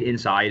I stayed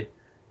inside,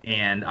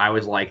 and I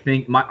was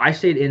I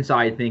stayed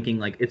inside thinking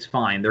it's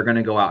fine. They're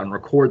gonna go out and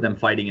record them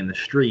fighting in the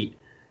street,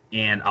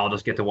 and I'll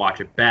just get to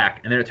watch it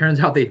back. And then it turns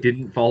out they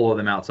didn't follow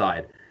them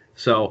outside.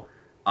 So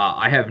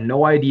I have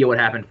no idea what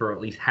happened for at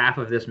least half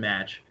of this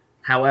match.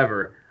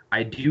 However,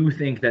 I do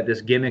think that this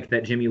gimmick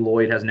that Jimmy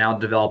Lloyd has now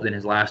developed in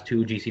his last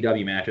 2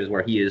 GCW matches,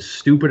 where he is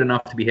stupid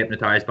enough to be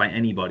hypnotized by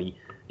anybody,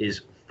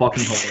 is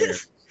fucking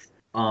hilarious.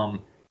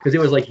 Because it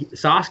was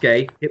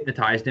Sasuke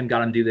hypnotized him,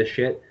 got him to do this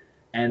shit,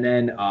 and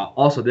then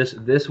also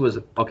this was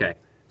okay.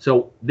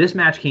 So this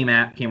match came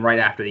right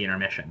after the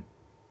intermission.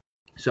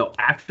 So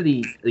after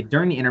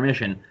during the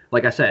intermission,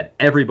 like I said,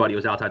 everybody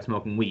was outside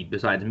smoking weed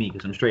besides me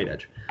because I'm straight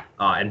edge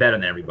and better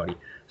than everybody.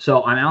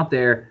 So I'm out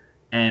there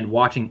and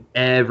watching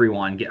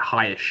everyone get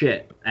high as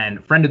shit.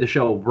 And friend of the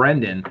show,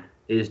 Brendan,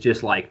 is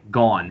just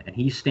gone, and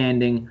he's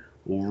standing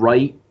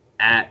right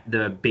at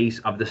the base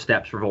of the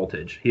steps for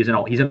Voltage. He's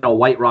in a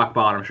white rock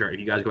bottom shirt. If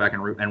you guys go back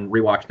and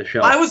rewatch the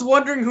show, I was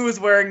wondering who was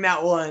wearing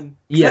that one.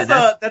 Yeah,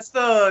 that's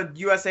the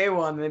USA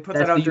one. They put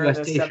that out during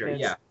the shirt.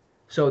 Yeah.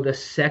 So the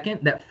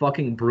second that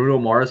fucking Bruno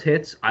Mars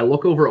hits, I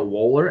look over at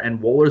Wohler, and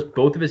Wohler's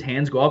both of his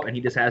hands go up, and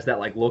he just has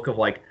that look of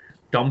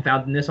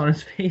dumbfoundedness on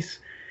his face.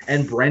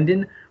 And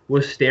Brendan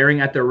was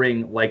staring at the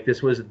ring like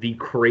this was the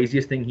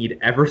craziest thing he'd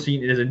ever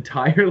seen in his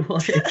entire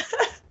life.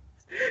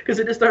 Because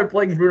they just started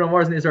playing Bruno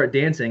Mars and they started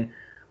dancing.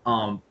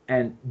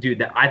 And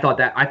dude, I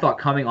thought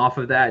coming off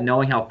of that,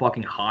 knowing how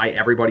fucking high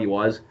everybody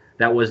was,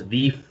 that was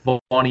the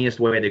funniest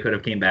way they could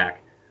have came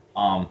back.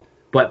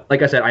 But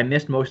like I said, I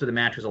missed most of the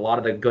match because a lot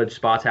of the good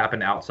spots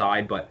happened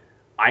outside, but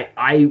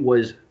I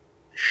was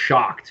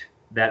shocked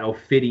that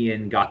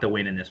Ophidian got the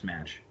win in this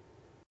match.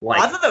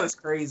 I thought that was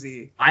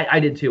crazy. I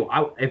did too.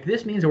 If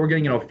this means that we're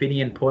getting an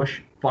Ophidian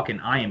push,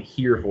 fucking I am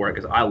here for it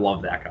because I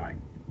love that guy.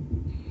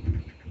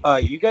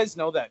 You guys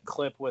know that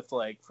clip with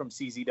from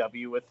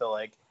CZW with the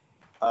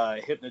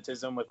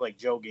hypnotism with like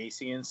Joe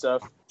Gacy and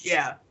stuff?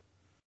 Yeah.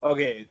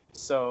 Okay,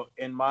 so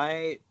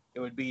it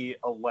would be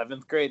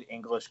 11th grade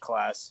English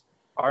class.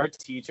 Our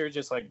teacher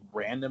just like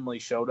randomly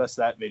showed us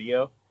that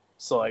video.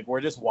 So like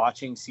we're just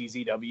watching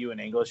CZW in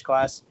English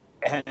class.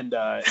 And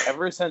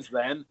ever since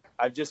then,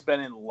 I've just been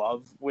in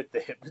love with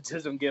the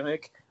hypnotism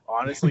gimmick.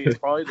 Honestly, it's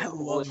probably the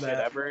coolest shit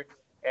ever.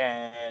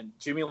 And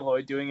Jimmy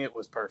Lloyd doing it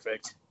was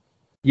perfect.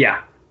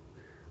 Yeah,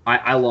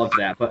 I loved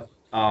that. But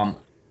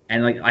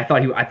and like I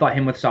thought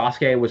him with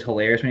Sasuke was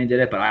hilarious when he did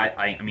it. But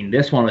I mean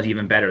this one was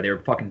even better. They were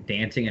fucking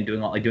dancing and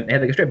doing they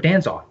had like a strip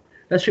dance off.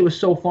 That shit was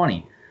so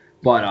funny.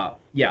 But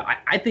yeah,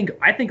 I think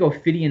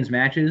Ophidion's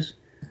matches.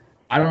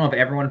 I don't know if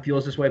everyone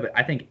feels this way, but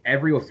I think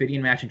every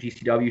Ophidian match in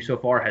GCW so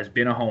far has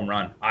been a home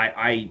run.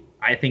 I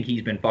think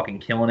he's been fucking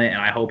killing it,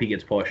 and I hope he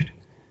gets pushed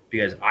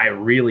because I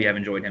really have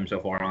enjoyed him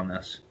so far on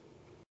this.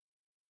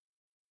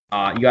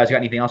 You guys got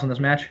anything else on this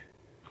match?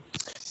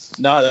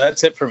 No,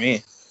 that's it for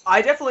me.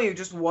 I definitely,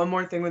 just one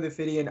more thing with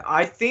Ophidian.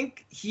 I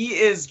think he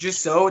is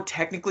just so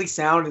technically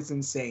sound, it's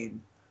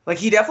insane. Like,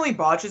 he definitely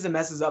botches and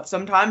messes up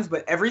sometimes,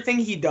 but everything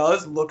he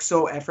does looks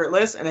so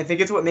effortless, and I think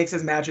it's what makes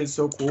his matches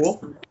so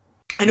cool.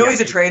 I know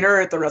he's a trainer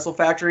at the Wrestle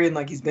Factory, and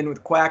like he's been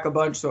with Quack a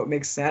bunch, so it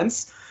makes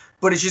sense.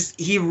 But it's just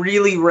he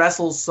really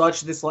wrestles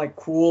such this like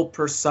cool,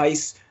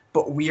 precise,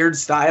 but weird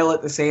style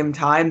at the same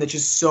time that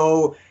just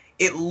so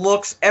it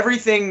looks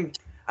everything.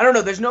 I don't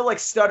know. There's no like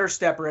stutter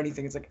step or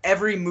anything. It's like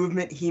every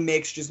movement he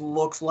makes just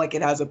looks like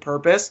it has a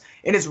purpose,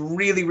 and it's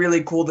really,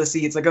 really cool to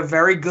see. It's like a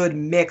very good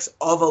mix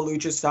of a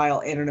lucha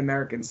style and an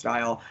American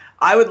style.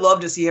 I would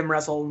love to see him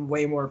wrestle in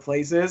way more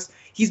places.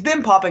 He's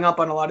been popping up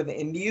on a lot of the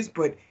indies,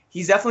 but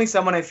he's definitely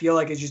someone I feel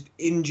like is just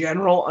in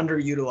general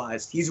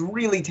underutilized. He's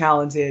really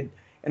talented,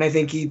 and I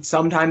think he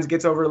sometimes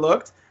gets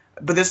overlooked.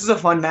 But this was a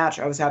fun match.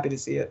 I was happy to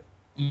see it.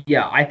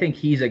 Yeah, I think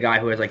he's a guy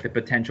who has like the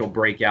potential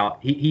breakout.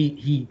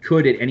 He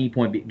could at any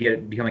point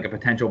become like a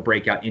potential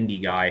breakout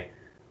indie guy.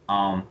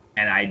 And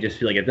I just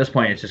feel like at this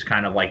point it's just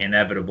kind of like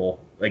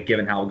inevitable, like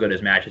given how good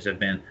his matches have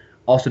been.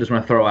 Also, just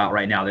want to throw out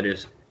right now that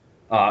is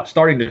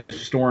starting to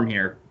storm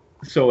here.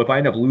 So if I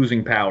end up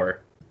losing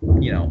power,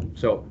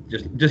 so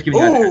just giving.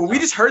 Oh, we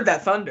just heard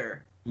that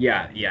thunder.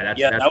 Yeah,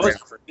 that was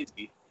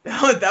crazy.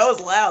 That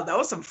was loud. That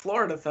was some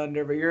Florida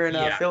thunder, but you're in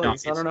Philly,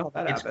 so I don't know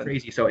how that happened. It's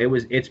crazy. So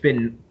it's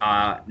been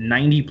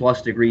 90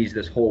 plus degrees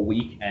this whole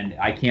week, and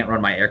I can't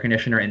run my air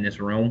conditioner in this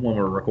room when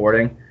we're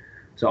recording.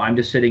 So I'm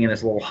just sitting in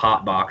this little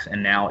hot box,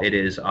 and now it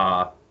is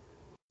about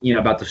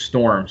to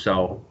storm.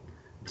 So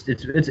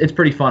it's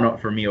pretty fun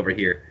for me over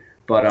here.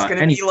 But it's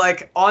gonna be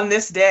like on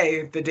this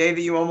day, the day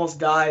that you almost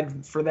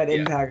died for that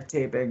Impact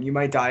taping. You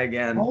might die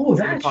again. Oh,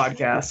 that's the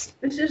podcast.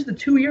 This is the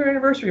 2-year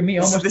anniversary of me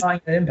almost dying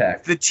at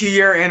Impact. The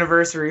 2-year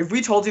anniversary. Have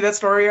we told you that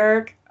story,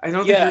 Eric? I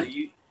don't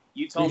think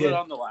you told it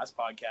on the last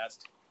podcast.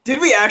 Did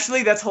we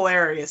actually? That's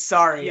hilarious.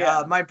 Sorry,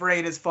 my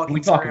brain is fucking.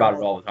 We talk about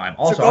it all the time.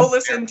 Also, so go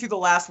listen to the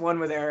last one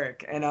with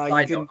Eric, and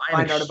you can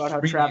find out about how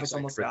Travis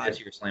almost died.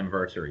 This year's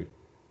Slammiversary.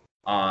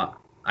 I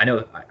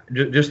know.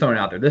 Just throwing it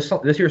out there.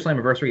 This year's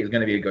Slammiversary is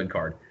going to be a good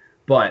card.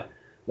 But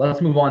let's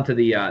move on to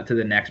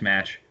the next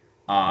match.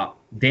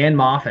 Dan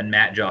Moff and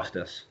Matt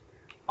Justice.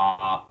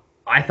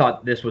 I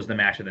thought this was the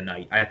match of the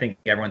night. I think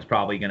everyone's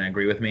probably going to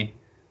agree with me.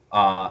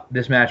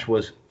 This match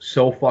was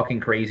so fucking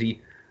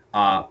crazy.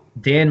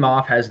 Dan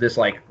Moff has this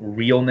like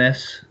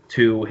realness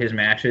to his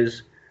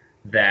matches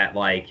that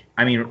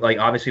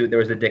obviously there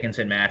was the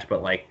Dickinson match,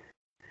 but like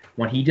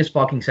when he just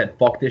fucking said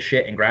fuck this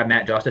shit and grabbed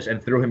Matt Justice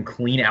and threw him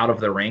clean out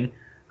of the ring,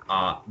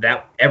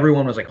 that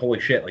everyone was like, holy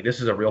shit, like this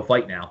is a real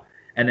fight now.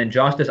 And then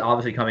Justice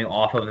obviously coming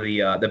off of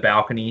the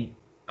balcony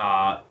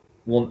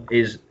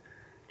is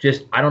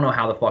just, I don't know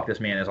how the fuck this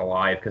man is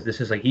alive, because this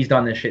is like he's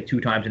done this shit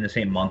 2 times in the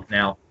same month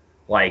now.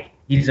 Like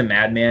he's a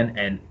madman,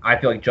 and I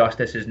feel like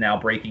Justice is now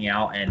breaking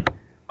out, and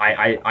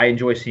I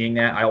enjoy seeing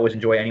that. I always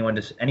enjoy anyone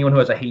who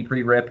has a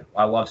Hatebreed rip.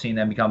 I love seeing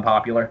them become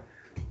popular.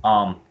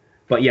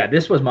 But yeah,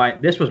 this was my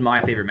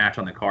favorite match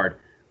on the card.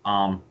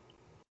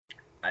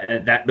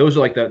 Those are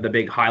like the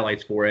big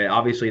highlights for it.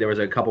 Obviously there was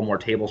a couple more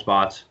table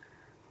spots,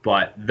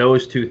 but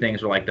those 2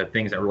 things were like the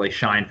things that really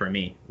shine for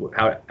me.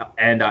 I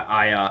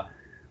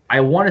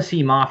want to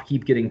see Moff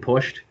keep getting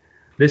pushed.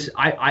 This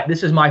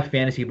is my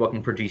fantasy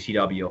booking for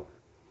GCW.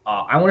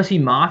 I want to see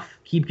Moff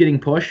keep getting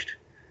pushed,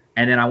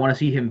 and then I want to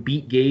see him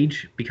beat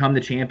Gage, become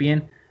the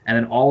champion, and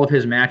then all of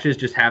his matches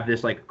just have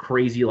this like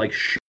crazy like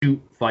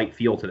shoot fight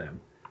feel to them.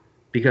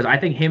 Because I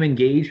think him and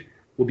Gage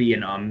will be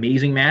an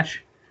amazing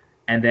match.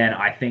 And then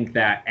I think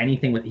that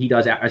anything that he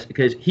does,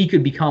 because he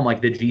could become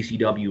like the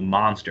GCW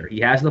monster. He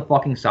has the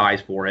fucking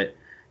size for it.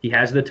 He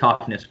has the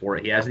toughness for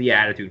it. He has the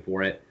attitude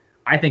for it.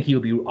 I think he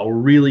would be a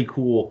really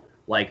cool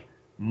like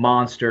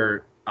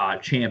monster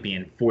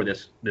champion for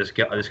this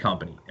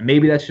company. And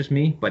maybe that's just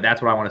me, but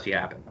that's what I want to see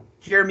happen.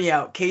 Hear me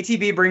out.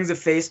 KTB brings a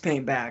face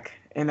paint back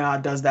and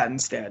does that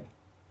instead.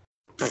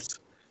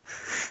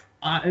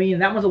 I mean,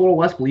 that was a little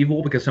less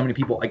believable because so many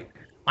people like.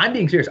 I'm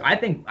being serious. I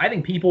think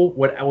people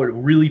would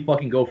really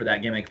fucking go for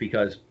that gimmick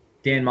because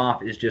Dan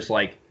Moff is just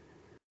like,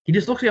 he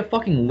just looks like a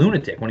fucking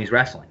lunatic when he's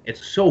wrestling.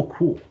 It's so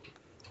cool.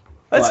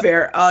 That's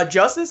fair.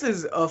 Justice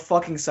is a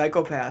fucking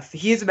psychopath.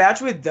 He has a match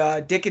with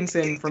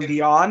Dickinson from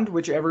Beyond,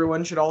 which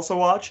everyone should also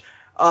watch.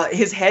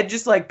 His head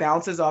just like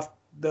bounces off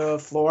the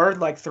floor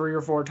like 3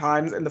 or 4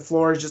 times, and the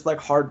floor is just like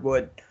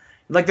hardwood.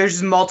 Like there's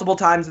just multiple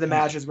times in the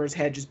matches where his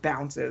head just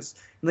bounces.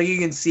 Like you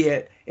can see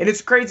it. And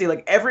it's crazy.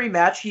 Like every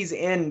match he's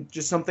in,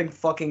 just something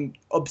fucking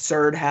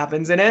absurd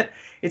happens in it.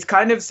 It's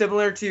kind of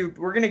similar to,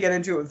 we're going to get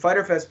into it with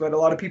Fyter Fest, but a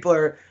lot of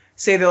people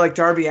say that like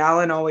Darby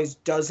Allin always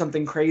does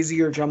something crazy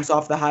or jumps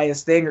off the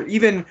highest thing. Or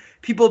even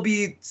people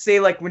say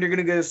like when you're going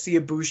to go see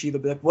Ibushi,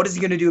 they'll be like, what is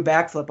he going to do a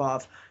backflip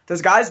off?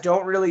 Those guys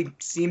don't really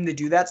seem to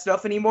do that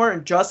stuff anymore.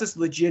 And Justice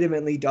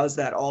legitimately does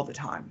that all the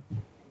time.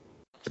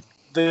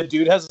 The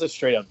dude has a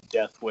straight up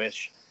death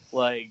wish.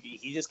 Like,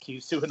 he just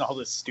keeps doing all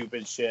this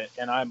stupid shit,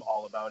 and I'm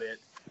all about it.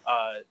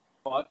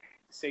 Fuck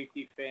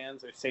safety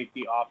fans or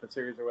safety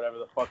officers or whatever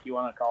the fuck you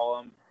want to call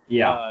them.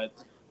 Yeah.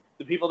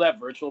 The people that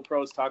Virtual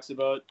Pros talks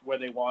about where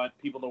they want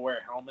people to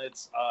wear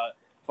helmets,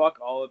 fuck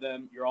all of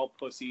them. You're all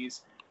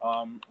pussies.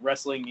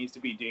 Wrestling needs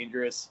to be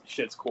dangerous.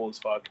 Shit's cool as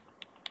fuck.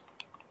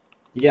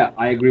 Yeah,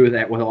 I agree with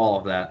that, with all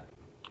of that.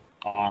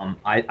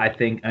 I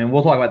think, and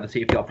we'll talk about the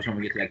safety officer when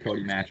we get to that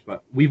Cody match,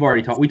 but we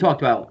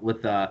talked about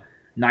with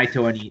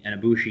Naito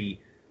and Ibushi,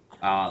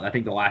 I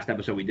think the last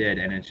episode we did,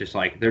 and it's just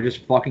like, they're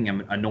just fucking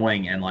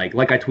annoying, and like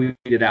I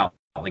tweeted out,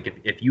 like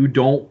if you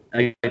don't,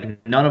 like,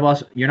 none of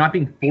us, you're not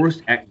being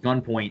forced at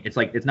gunpoint. It's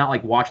like, it's not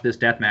like watch this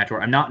death match,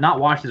 or I'm not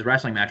watch this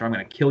wrestling match, or I'm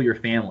going to kill your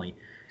family.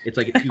 It's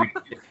like, if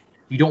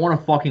you don't want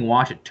to fucking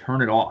watch it,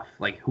 turn it off.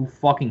 Like, who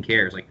fucking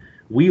cares? Like,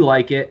 we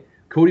like it.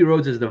 Cody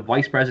Rhodes is the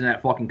vice president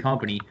of that fucking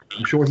company.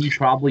 I'm sure he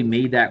probably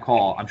made that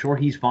call. I'm sure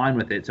he's fine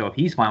with it. So if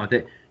he's fine with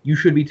it, you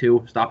should be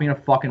too. Stop being a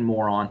fucking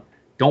moron.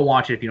 Don't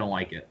watch it if you don't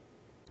like it.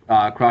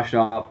 Crushed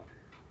Up,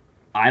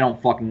 I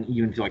don't fucking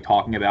even feel like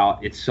talking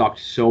about. It sucked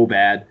so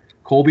bad.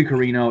 Colby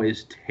Corino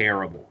is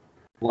terrible.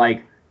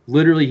 Like,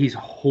 literally, he's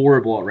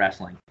horrible at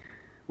wrestling.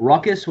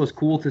 Ruckus was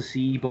cool to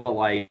see, but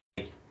like,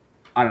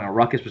 I don't know.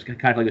 Ruckus was kind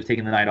of like he was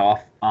taking the night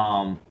off.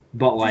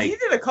 But like, he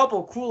did a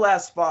couple cool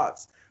ass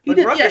spots. But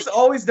Ruckus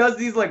always does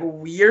these like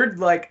weird,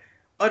 like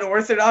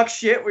unorthodox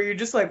shit where you're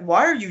just like,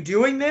 why are you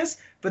doing this?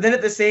 But then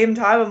at the same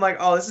time, I'm like,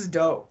 oh, this is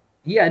dope.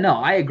 Yeah, no,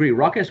 I agree.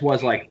 Ruckus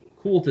was like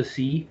cool to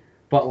see,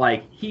 but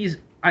like he's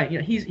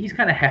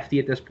kind of hefty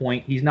at this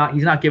point. He's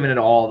not giving it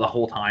all the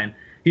whole time.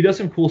 He does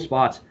some cool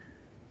spots.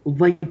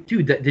 Like,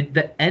 dude,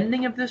 the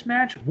ending of this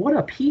match, what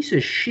a piece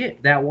of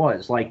shit that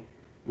was. Like,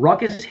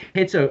 Ruckus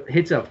hits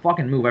a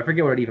fucking move. I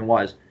forget what it even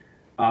was.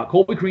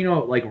 Colby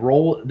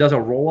Corino does a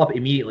roll up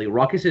immediately.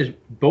 Ruckus's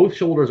both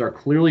shoulders are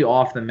clearly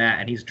off the mat,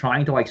 and he's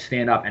trying to like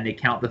stand up, and they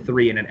count the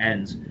 3, and it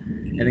ends.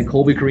 And then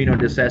Colby Corino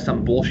just says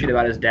some bullshit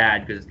about his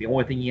dad because it's the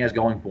only thing he has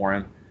going for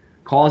him.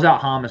 Calls out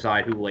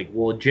Homicide, who like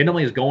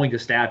legitimately is going to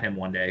stab him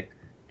one day,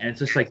 and it's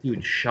just like,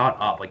 dude, shut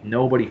up. Like,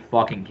 nobody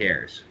fucking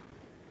cares.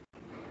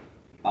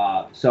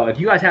 So if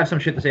you guys have some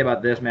shit to say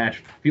about this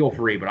match, feel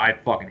free. But I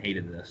fucking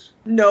hated this.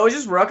 No, it's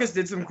just Ruckus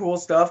did some cool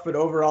stuff, but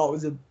overall it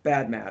was a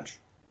bad match.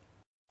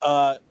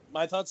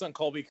 My thoughts on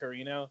Colby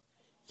Corino,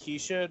 he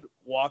should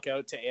walk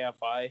out to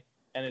AFI,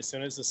 and as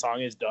soon as the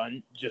song is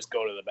done, just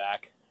go to the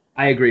back.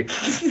 I agree.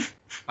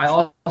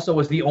 I also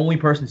was the only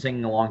person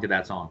singing along to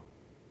that song.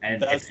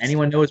 And if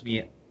anyone knows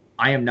me,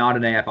 I am not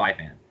an AFI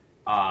fan.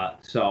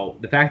 So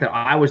the fact that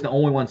I was the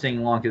only one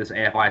singing along to this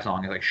AFI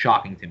song is like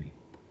shocking to me.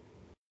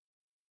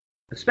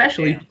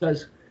 Especially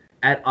because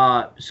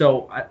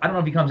so I don't know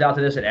if he comes out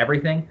to this at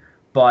everything,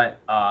 but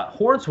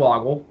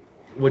Hornswoggle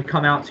would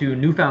come out to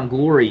Newfound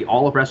Glory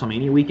all of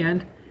WrestleMania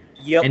weekend.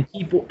 Yep.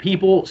 And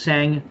people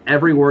sang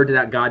every word to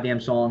that goddamn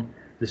song.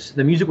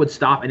 The music would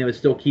stop, and they would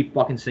still keep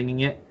fucking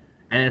singing it.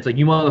 And it's like,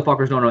 you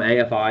motherfuckers don't know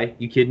AFI?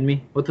 You kidding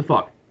me? What the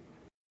fuck?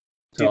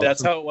 Dude,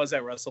 that's how it was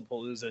at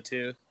WrestlePalooza,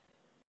 too.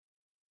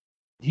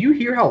 Do you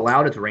hear how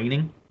loud it's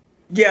raining?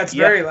 Yeah, it's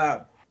very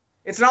loud.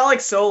 It's not like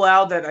so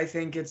loud that I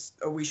think it's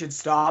we should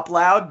stop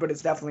loud, but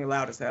it's definitely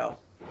loud as hell.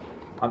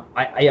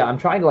 I'm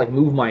trying to like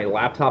move my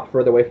laptop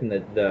further away from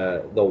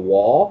the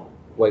wall.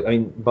 Like, I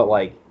mean, but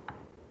like,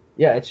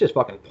 yeah, it's just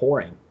fucking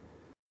pouring.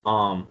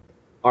 All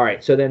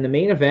right, so then the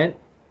main event.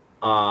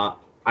 I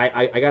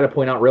got to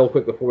point out real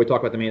quick before we talk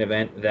about the main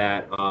event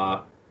that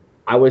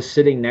I was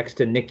sitting next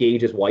to Nick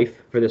Gage's wife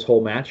for this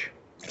whole match.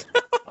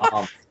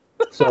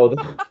 So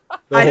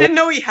I didn't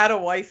know he had a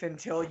wife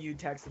until you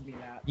texted me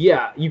that.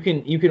 Yeah, you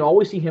can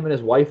always see him and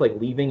his wife like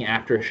leaving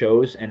after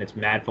shows, and it's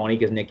mad funny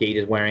because Nick Gage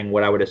is wearing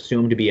what I would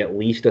assume to be at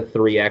least a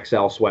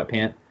 3XL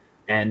sweatpant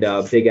and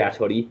a big ass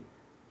hoodie.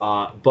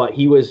 But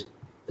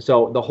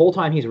so the whole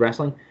time he's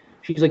wrestling,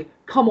 she's like,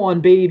 "Come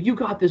on, babe, you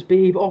got this,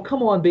 babe. Oh,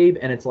 come on, babe."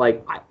 And it's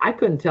like I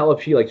couldn't tell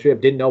if she like straight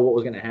up didn't know what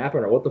was gonna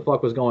happen or what the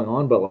fuck was going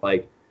on, but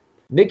like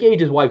Nick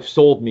Gage's wife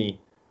sold me.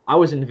 I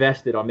was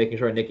invested on making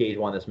sure Nick Gage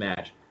won this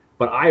match.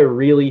 But I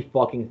really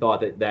fucking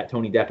thought that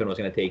Tony Deppen was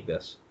going to take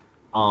this.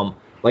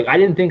 Like, I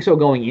didn't think so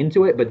going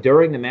into it, but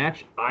during the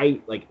match,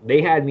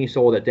 they had me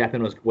sold that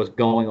Deppen was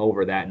going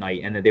over that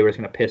night and that they were just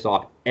going to piss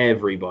off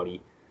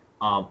everybody.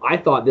 I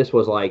thought this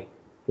was, like,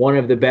 one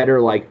of the better,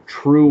 like,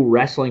 true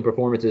wrestling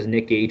performances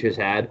Nick Gage has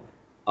had.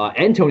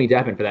 and Tony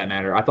Deppen for that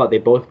matter. I thought they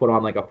both put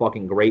on like a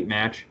fucking great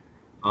match.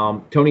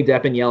 Tony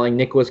Deppen yelling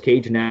Nicolas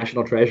Cage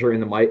national treasure in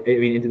the mic, I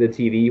mean into the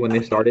TV when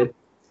they started.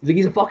 He's like,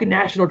 he's a fucking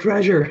national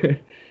treasure.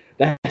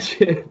 that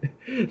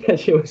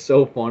shit was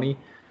so funny.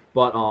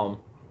 But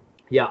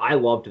yeah, I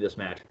loved this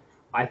match.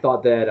 I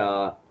thought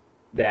that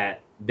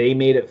that they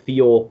made it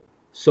feel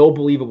so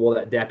believable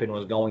that Deppen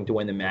was going to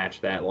win the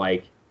match that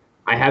like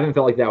I haven't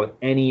felt like that with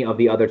any of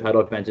the other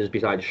title defenses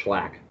besides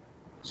Schlack.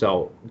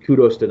 So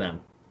kudos to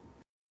them.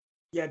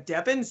 Yeah,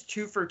 Deppen's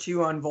 2 for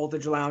 2 on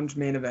Voltage Lounge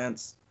main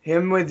events.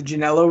 Him with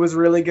Janela was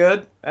really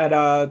good at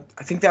I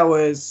think that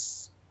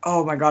was,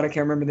 oh my god, I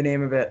can't remember the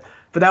name of it.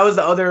 But that was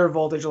the other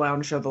Voltage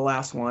Lounge show, the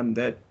last one,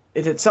 that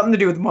it had something to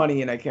do with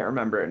money, and I can't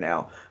remember it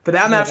now. But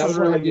that match was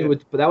really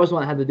good. But that was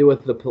one that had to do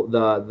with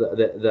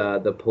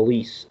the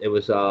police. It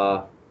was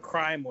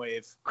Crime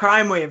Wave.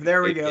 Crime Wave,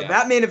 there we go. Yeah.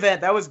 That main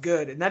event, that was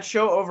good. And that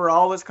show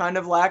overall was kind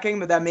of lacking,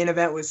 but that main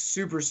event was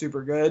super,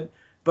 super good.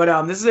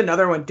 But this is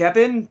another one.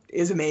 Deppen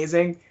is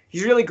amazing.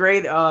 He's really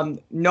great.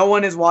 No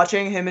one is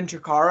watching him in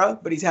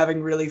Chikara, but he's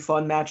having really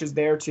fun matches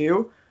there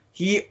too.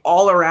 He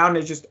all around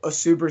is just a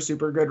super,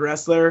 super good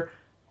wrestler.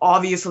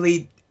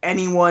 Obviously,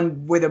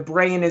 anyone with a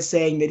brain is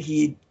saying that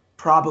he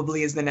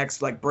probably is the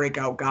next like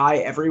breakout guy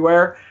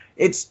everywhere.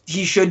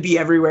 He should be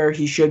everywhere.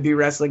 He should be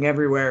wrestling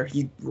everywhere.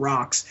 He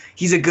rocks.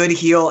 He's a good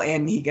heel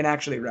and he can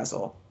actually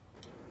wrestle.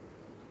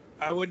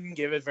 I wouldn't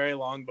give it very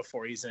long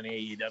before he's in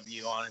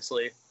AEW,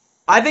 honestly.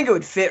 I think it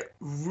would fit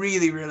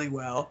really, really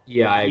well.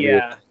 Yeah, I agree.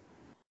 Yeah.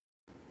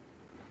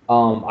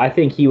 I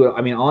think he would.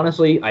 I mean,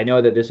 honestly, I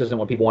know that this isn't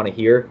what people want to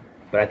hear,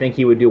 but I think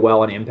he would do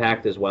well in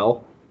Impact as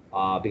well,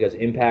 because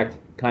Impact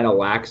kind of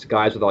lacks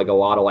guys with like a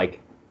lot of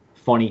like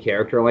funny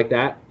character like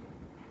that.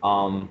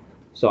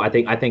 So I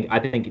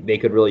think they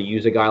could really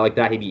use a guy like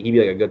that. He'd be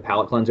like a good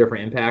palate cleanser for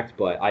Impact,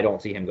 but I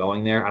don't see him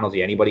going there. I don't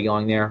see anybody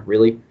going there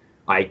really.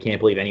 I can't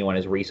believe anyone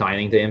is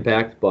re-signing to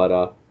Impact,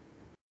 but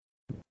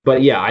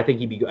yeah, I think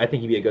he'd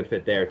be a good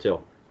fit there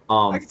too.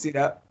 I can see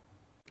that.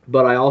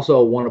 But I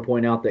also want to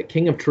point out that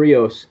King of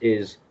Trios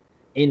is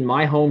in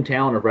my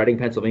hometown of Reading,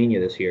 Pennsylvania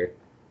this year.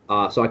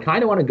 So I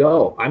kind of want to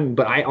go.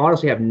 But I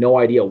honestly have no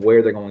idea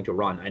where they're going to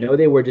run. I know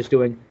they were just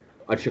doing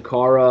a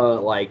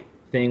Chikara like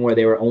thing where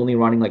they were only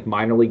running like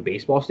minor league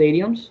baseball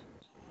stadiums.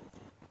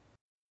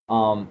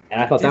 And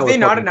I thought that was Did they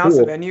not announce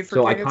cool. a venue for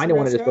So King I of kind of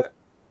wanted Trios to. yet?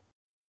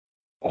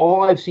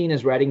 All I've seen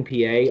is Reading,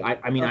 PA.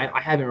 I mean, I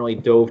haven't really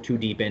dove too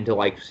deep into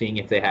like seeing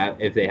if they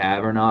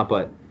have or not,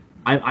 but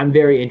I'm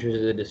very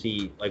interested to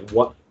see like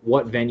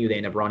what venue they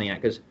end up running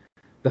at, because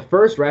the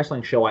first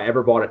wrestling show I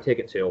ever bought a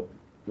ticket to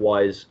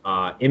was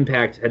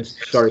Impact had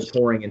started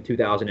touring in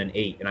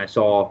 2008, and I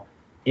saw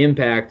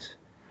Impact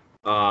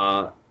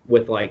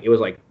with like it was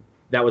like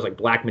that was like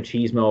Black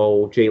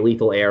Machismo, Jay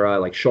Lethal era,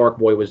 like Shark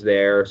Boy was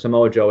there,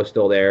 Samoa Joe was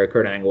still there,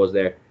 Kurt Angle was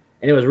there,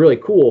 and it was really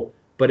cool,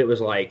 but it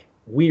was like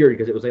weird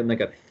because it was in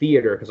like a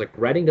theater, because like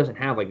Reading doesn't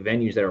have like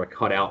venues that are like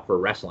cut out for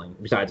wrestling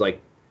besides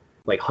like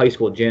high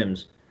school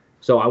gyms.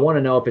 So I want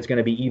to know if it's going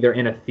to be either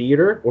in a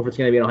theater or if it's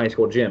going to be in a high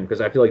school gym,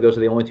 because I feel like those are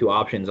the only two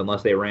options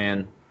unless they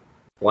ran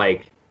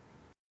like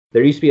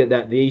there used to be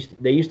that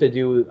they used to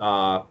do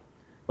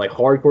like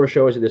hardcore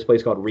shows at this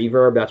place called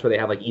Reverb. That's where they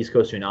have like East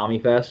Coast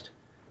Tsunami Fest.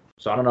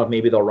 So I don't know if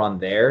maybe they'll run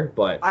there,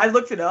 but I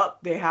looked it up.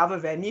 They have a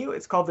venue.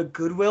 It's called the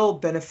Goodwill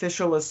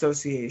Beneficial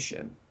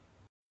Association.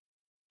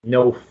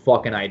 no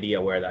fucking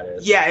idea where that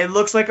is. Yeah, it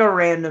looks like a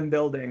random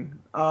building.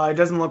 It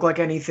doesn't look like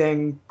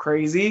anything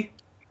crazy,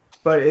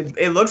 but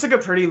it looks like a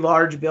pretty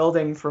large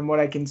building from what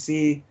I can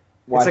see.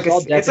 Well,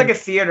 It's like a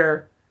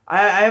theater.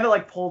 I have it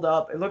like pulled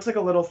up. It looks like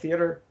a little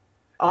theater.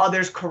 Oh,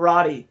 there's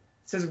karate. It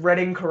says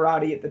Reading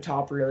Karate at the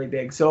top really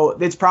big. So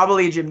it's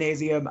probably a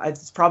gymnasium.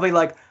 It's probably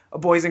like a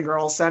boys and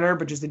girls center,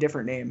 but just a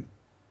different name.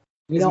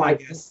 You know, my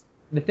guess.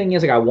 The thing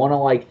is, like, I want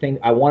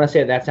to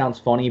say that sounds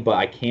funny, but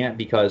I can't,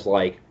 because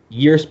like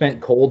Year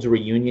Spent Cold's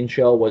reunion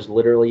show was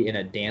literally in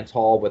a dance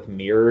hall with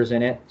mirrors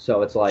in it.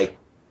 So it's like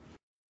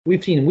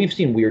we've seen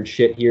weird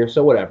shit here.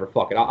 So whatever,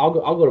 fuck it. I'll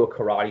go to a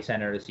karate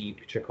center to see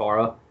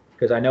Chikara,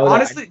 because I know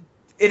Honestly,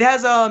 it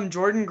has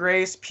Jordan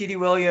Grace, Petey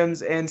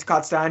Williams, and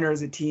Scott Steiner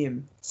as a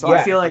team. So Yeah.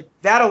 I feel like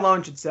that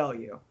alone should sell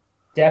you.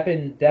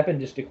 Deppen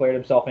just declared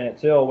himself in it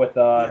too with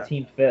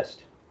Team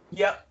Fist.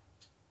 Yep.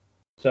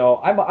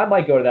 So I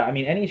might go to that. I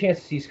mean, any chance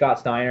to see Scott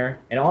Steiner,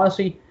 and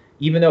honestly,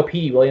 even though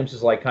Petey Williams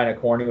is like kind of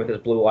corny with his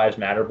Blue Lives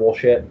Matter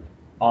bullshit,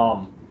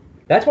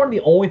 that's one of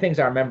the only things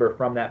I remember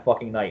from that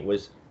fucking night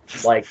was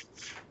like,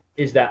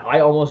 is that I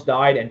almost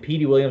died and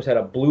Petey Williams had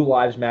a Blue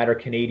Lives Matter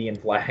Canadian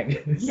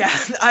flag. Yeah,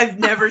 I've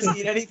never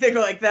seen anything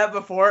like that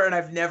before, and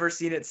I've never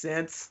seen it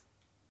since.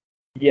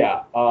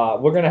 Yeah,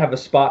 we're gonna have a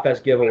Spot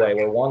Fest giveaway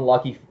where one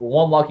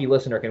lucky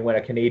listener can win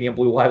a Canadian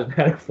Blue Lives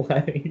Matter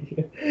flag.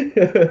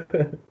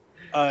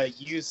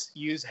 Use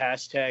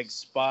hashtag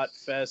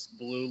SpotFest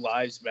Blue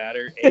Lives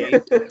Matter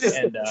and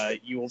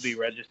you will be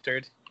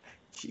registered.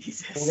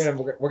 Jesus.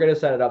 We're gonna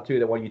set it up too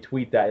that when you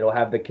tweet that, it'll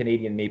have the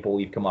Canadian maple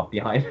leaf come up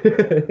behind.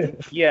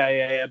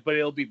 Yeah, but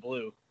it'll be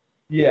blue.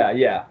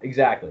 Yeah,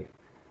 exactly.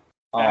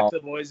 Back to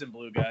the boys in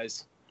blue,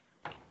 guys.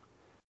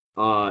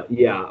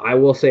 Yeah, I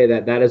will say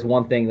that is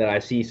one thing that I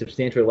see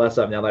substantially less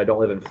of now that I don't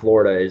live in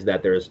Florida is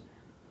that there's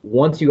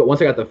once I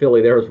got to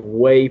Philly, there was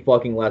way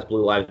fucking less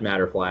Blue Lives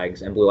Matter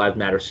flags and Blue Lives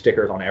Matter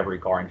stickers on every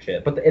car and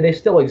shit. But they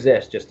still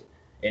exist, just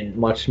in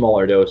much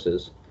smaller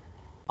doses.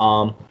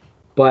 Um,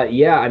 but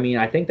yeah, I mean,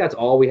 I think that's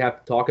all we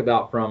have to talk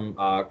about from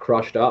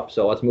Crushed Up.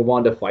 So let's move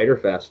on to Fighter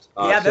Fest.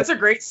 Yeah, that's a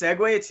great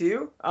segue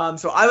too.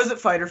 So I was at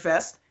Fighter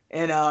Fest,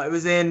 and it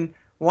was in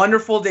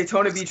wonderful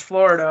Daytona Beach,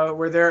 Florida,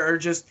 where there are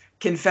just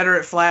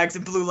Confederate flags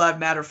and Blue Lives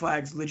Matter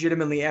flags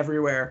legitimately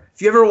everywhere.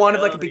 If you ever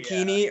wanted like a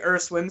bikini or a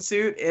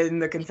swimsuit in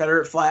the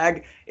Confederate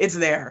flag, it's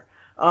there.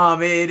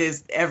 It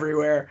is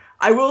everywhere.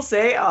 I will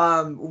say,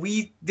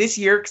 we this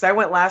year, because I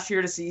went last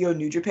year to CEO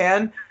New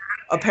Japan.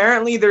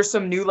 Apparently, there's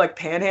some new like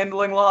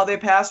panhandling law they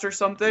passed or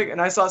something,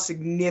 and I saw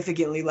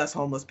significantly less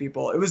homeless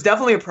people. It was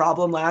definitely a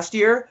problem last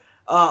year.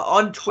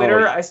 On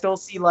Twitter, I still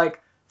see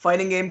like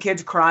fighting game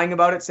kids crying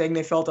about it, saying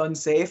they felt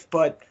unsafe.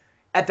 But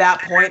at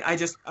that point,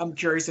 I'm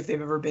curious if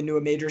they've ever been to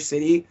a major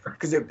city,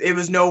 because it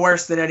was no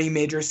worse than any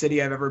major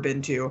city I've ever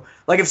been to.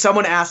 Like if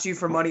someone asks you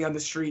for money on the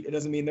street, it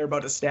doesn't mean they're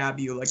about to stab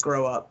you. Like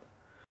grow up.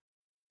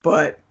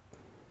 But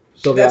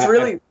so that's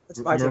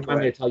my remind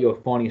me to tell you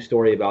a funny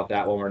story about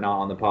that when we're not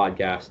on the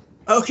podcast.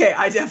 Okay,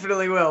 I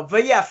definitely will.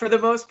 But yeah, for the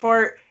most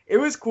part, it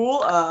was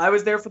cool. I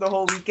was there for the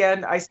whole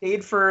weekend. I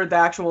stayed for the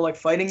actual like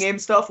fighting game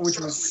stuff, which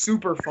was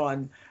super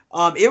fun.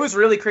 It was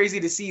really crazy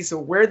to see. So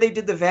where they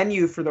did the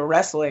venue for the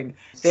wrestling,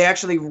 they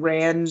actually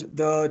ran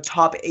the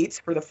top 8s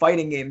for the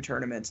fighting game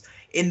tournaments.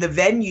 And the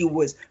venue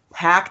was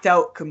packed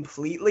out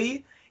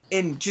completely,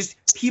 and just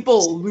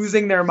people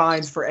losing their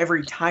minds for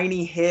every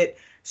tiny hit,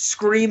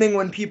 screaming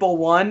when people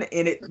won.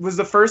 And it was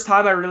the first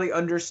time I really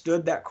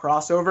understood that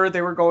crossover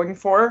they were going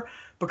for,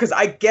 because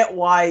I get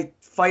why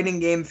fighting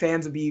game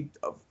fans would be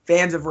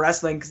fans of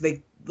wrestling, because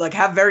they like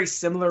have very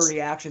similar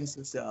reactions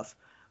to stuff,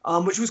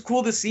 which was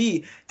cool to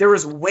see. There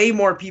was way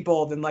more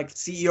people than like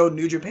CEO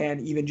New Japan,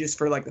 even just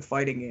for like the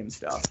fighting game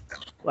stuff.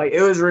 Like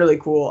it was really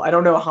cool. I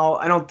don't know.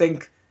 I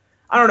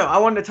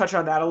wanted to touch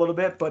on that a little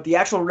bit, but the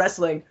actual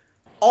wrestling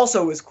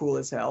also was cool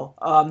as hell.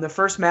 The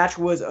first match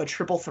was a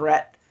triple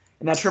threat,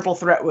 and that triple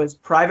threat was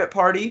Private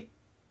Party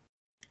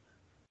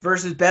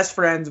versus Best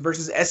Friends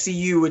versus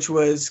SCU, which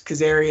was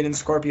Kazarian and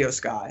Scorpio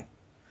Sky.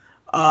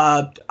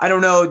 I don't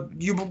know.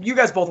 You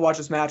guys both watched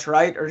this match,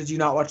 right? Or did you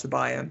not watch the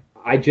buy-in?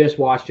 I just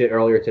watched it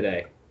earlier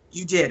today.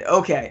 You did?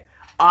 Okay.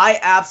 I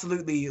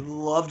absolutely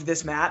loved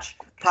this match.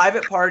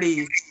 Private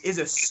Party is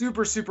a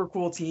super, super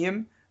cool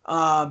team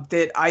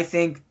that I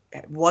think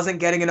wasn't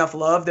getting enough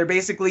love. They're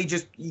basically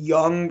just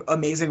young,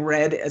 Amazing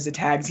Red as a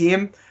tag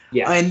team.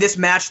 Yeah. In this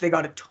match, they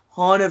got a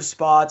ton of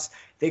spots.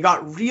 They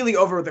got really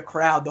over the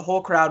crowd. The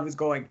whole crowd was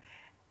going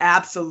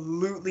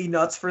absolutely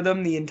nuts for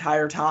them the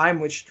entire time,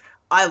 which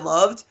I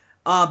loved.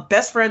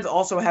 Best Friends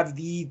also have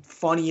the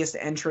funniest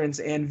entrance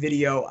and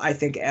video I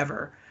think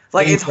ever.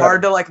 Like it's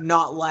hard to like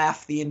not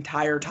laugh the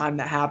entire time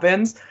that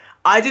happens.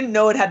 I didn't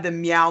know it had the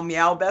meow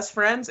meow Best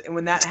Friends, and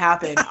when that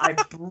happened, I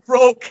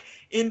broke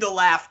into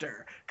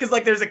laughter because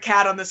like there's a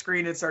cat on the screen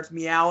and it starts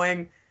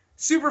meowing.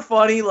 Super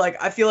funny.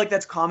 Like I feel like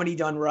that's comedy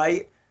done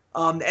right.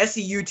 The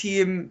SCU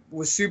team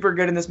was super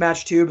good in this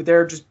match too, but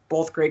they're just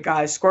both great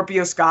guys.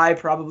 Scorpio Sky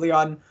probably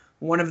on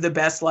one of the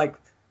best like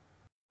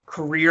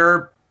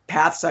career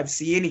paths I've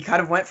seen. He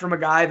kind of went from a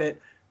guy that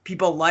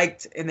people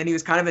liked, and then he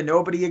was kind of a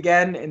nobody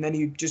again, and then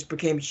he just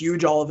became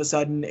huge all of a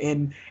sudden.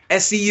 And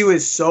SCU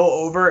is so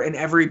over in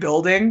every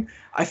building.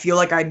 I feel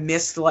like I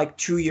missed like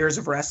 2 years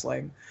of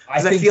wrestling.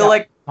 I feel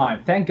like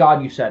time. Thank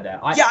God you said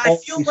that. I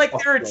feel like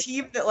they're a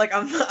team that like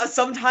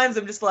sometimes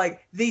I'm just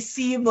like they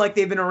seem like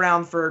they've been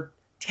around for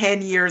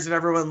 10 years of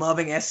everyone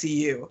loving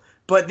SCU,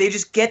 but they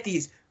just get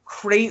these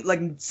like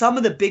some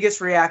of the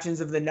biggest reactions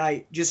of the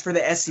night just for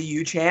the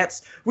SCU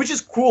chants, which is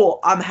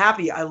cool. I'm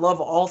happy. I love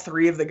all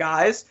three of the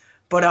guys,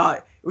 but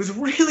it was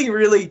really,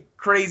 really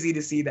crazy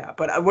to see that.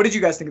 But what did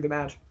you guys think of the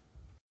match?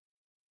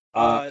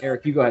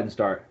 Eric, you go ahead and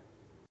start.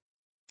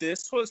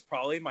 This was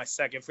probably my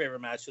second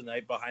favorite match of the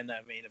night behind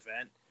that main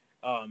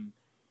event.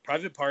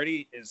 Private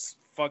Party is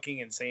fucking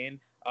insane.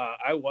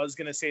 I was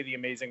going to say the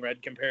Amazing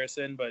Red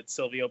comparison, but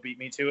Silvio beat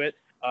me to it.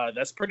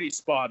 That's pretty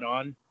spot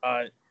on.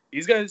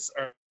 These guys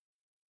are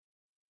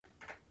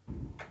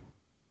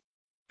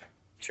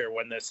sure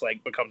when this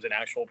like becomes an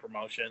actual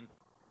promotion.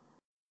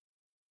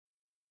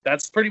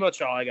 That's pretty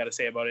much all I got to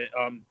say about it.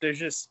 There's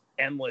just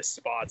endless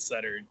spots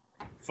that are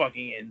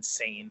fucking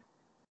insane.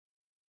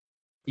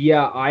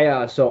 Yeah, I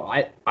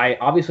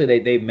obviously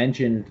they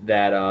mentioned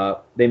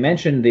that they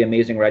mentioned the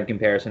Amazing Red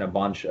comparison a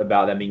bunch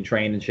about them being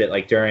trained and shit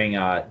like during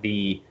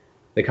the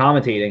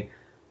commentating,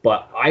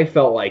 but I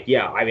felt like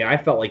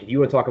if you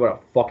would talk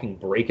about a fucking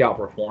breakout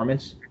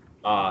performance,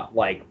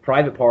 like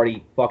Private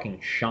Party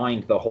fucking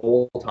shined the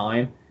whole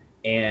time,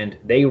 and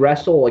they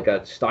wrestle like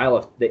a style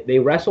of they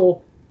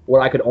wrestle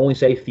what I could only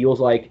say feels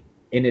like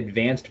an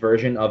advanced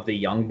version of the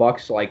Young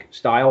Bucks like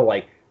style.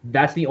 Like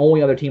that's the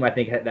only other team I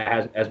think that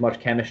has as much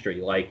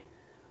chemistry. Like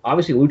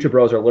obviously Lucha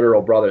Bros are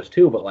literal brothers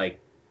too, but like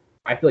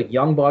I feel like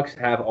Young Bucks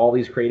have all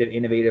these creative,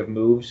 innovative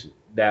moves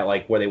that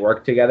like where they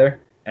work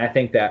together, And I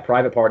think that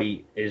Private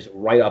Party is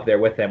right up there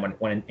with them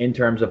when in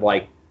terms of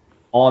like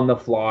on the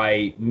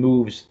fly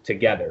moves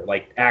together,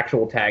 like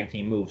actual tag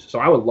team moves. So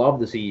I would love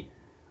to see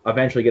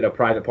eventually get a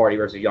Private Party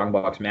versus Young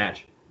Bucks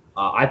match.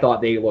 I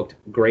thought they looked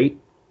great.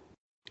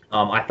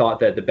 I thought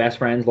that the Best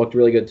Friends looked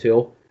really good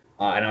too,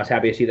 and I was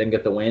happy to see them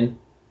get the win.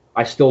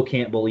 I still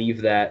can't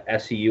believe that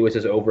SCU is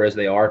as over as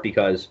they are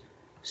because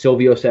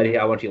Silvio said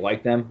how much he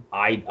liked them.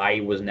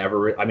 I was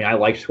never. I mean, I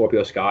like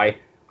Scorpio Sky.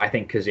 I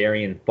think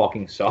Kazarian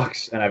fucking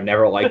sucks, and I've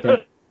never liked him.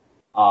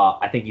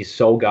 I think he's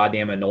so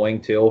goddamn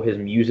annoying too. His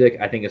music,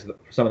 I think, is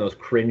some of the most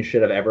cringe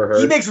shit I've ever heard.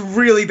 He makes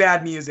really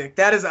bad music.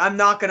 That is, I'm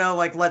not gonna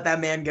like let that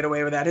man get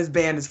away with that. His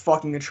band is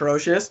fucking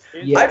atrocious.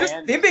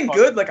 Yeah. They've been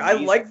good. Like I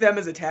like them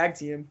as a tag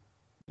team.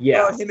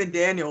 Yeah, him and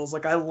Daniels.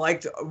 Like I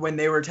liked when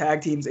they were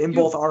tag teams in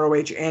both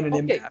ROH and in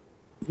Impact.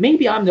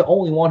 Maybe I'm the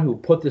only one who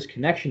put this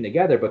connection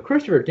together, but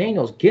Christopher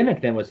Daniels'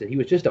 gimmick then was that he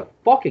was just a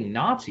fucking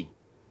Nazi.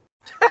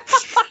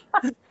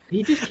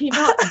 He just came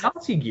out in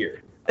Nazi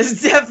gear.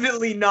 It's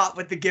definitely not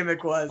what the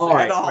gimmick was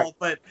at all,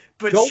 but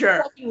Don't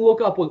sure. fucking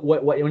look up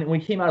what when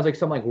he came out as like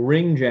some like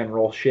ring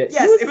general shit.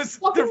 Yes, it was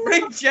the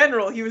ring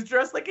general. He was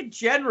dressed like a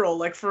general,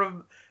 like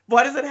from.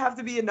 Why does it have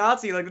to be a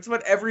Nazi? Like it's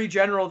what every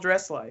general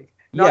dressed like.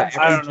 Every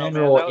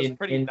general in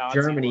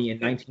Germany in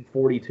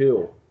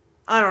 1942.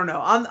 I don't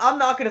know. I'm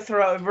not gonna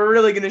throw out. We're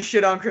really gonna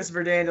shit on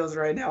Christopher Daniels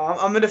right now.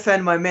 I'm gonna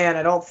defend my man.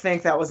 I don't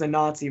think that was a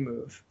Nazi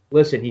move.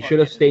 Listen, he should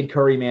have stayed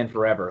Curry Man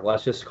forever.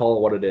 Let's just call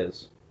it what it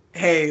is.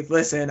 Hey,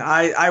 listen,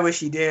 I wish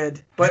he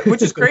did. But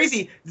which is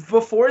crazy.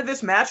 Before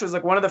this match was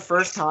like one of the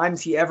first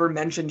times he ever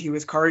mentioned he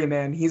was Curry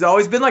Man. He's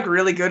always been like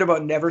really good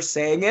about never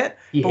saying it.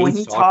 But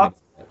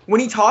when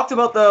he talked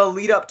about the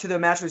lead up to the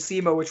match with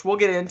SEMA, which we'll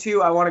get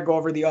into, I want to go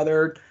over the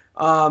other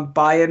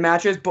buy-in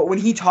matches. But when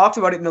he talked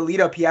about it in the lead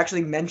up, he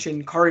actually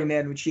mentioned Curry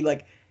Man, which he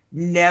like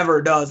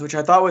never does, which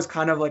I thought was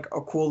kind of like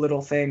a cool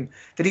little thing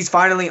that he's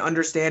finally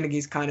understanding.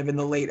 He's kind of in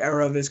the late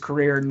era of his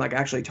career and like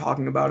actually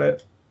talking about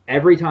it.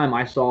 Every time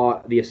I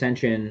saw the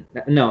Ascension,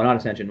 no, not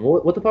Ascension.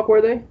 What the fuck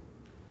were they?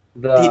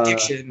 The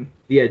Addiction.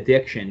 The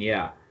Addiction,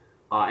 yeah.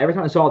 Every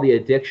time I saw the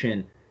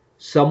Addiction,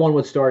 someone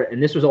would start,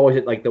 and this was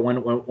always like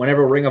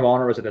whenever Ring of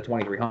Honor was at the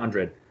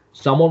 2300,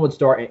 someone would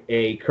start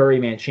a Curry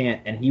Man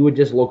chant, and he would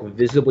just look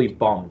visibly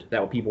bummed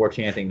that people were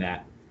chanting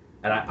that,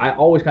 and I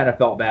always kind of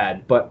felt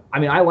bad. But I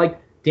mean, I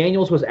like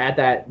Daniels was at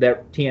that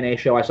TNA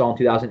show I saw in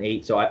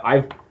 2008, so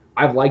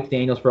I've liked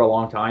Daniels for a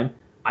long time.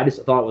 I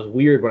just thought it was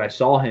weird when I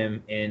saw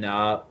him in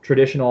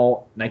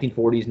traditional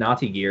 1940s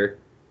Nazi gear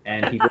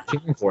and people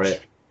cheering for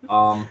it.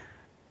 All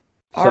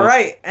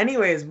right.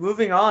 Anyways,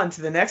 moving on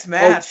to the next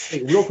match.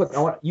 Hey, real quick,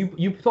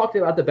 you talked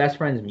about the Best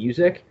Friends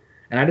music,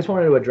 and I just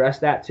wanted to address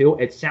that too.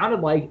 It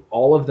sounded like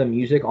all of the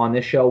music on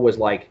this show was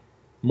like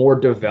more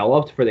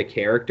developed for the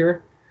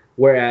character,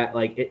 whereas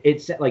like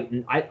it's like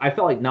I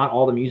felt like not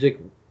all the music.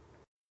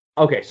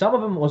 Okay, some of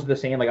them was the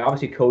same. Like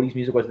obviously Cody's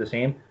music was the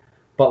same.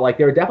 But like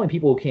there were definitely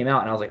people who came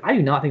out and I was like, I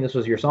do not think this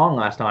was your song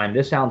last time.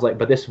 This sounds like,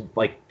 but this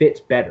like fits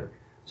better.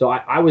 So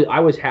I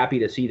was happy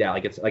to see that.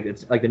 Like it's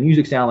like the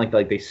music sounded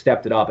like they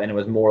stepped it up and it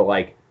was more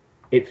like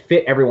it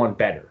fit everyone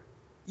better.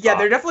 Yeah,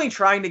 they're definitely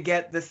trying to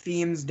get the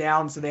themes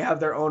down so they have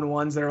their own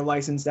ones that are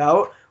licensed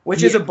out,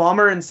 which is a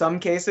bummer in some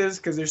cases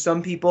because there's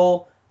some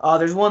people.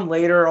 There's one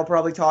later I'll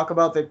probably talk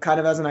about that kind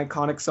of has an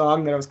iconic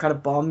song that I was kind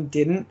of bummed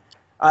didn't.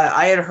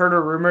 I had heard a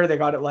rumor they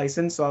got it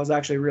licensed, so I was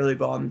actually really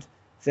bummed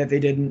that they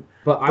didn't.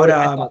 I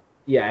thought,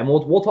 yeah, and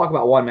we'll talk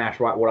about one match.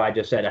 What I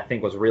just said I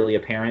think was really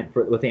apparent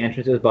with the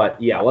entrances. But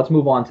yeah, let's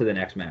move on to the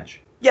next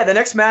match. Yeah, the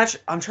next match.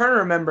 I'm trying to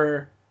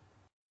remember.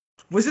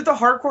 Was it the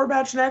hardcore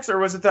match next, or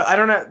was it the? I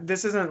don't know.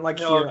 This isn't like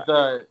here.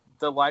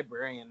 The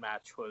librarian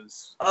match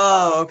was.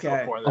 Oh,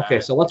 okay. Okay,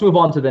 so let's move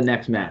on to the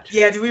next match.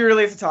 Yeah, do we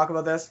really have to talk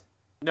about this?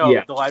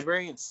 No, The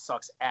librarian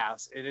sucks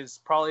ass. It is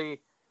probably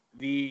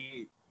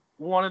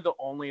one of the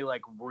only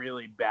like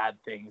really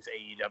bad things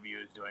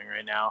AEW is doing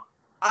right now.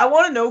 I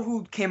want to know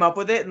who came up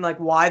with it and like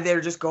why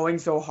they're just going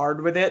so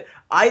hard with it.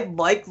 I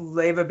like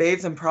Leva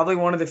Bates. I'm probably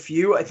one of the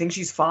few. I think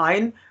she's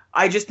fine.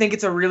 I just think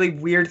it's a really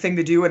weird thing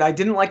to do, and I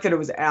didn't like that it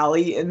was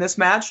Allie in this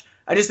match.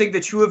 I just think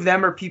the two of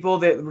them are people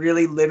that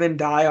really live and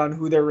die on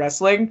who they're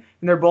wrestling,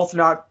 and they're both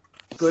not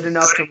good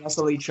enough to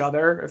wrestle each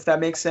other, if that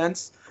makes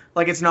sense.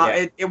 Like it's not,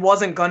 it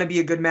wasn't going to be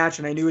a good match,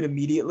 and I knew it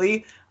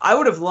immediately. I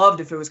would have loved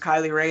if it was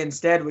Kylie Rae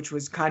instead, which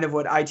was kind of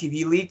what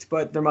ITV leaked,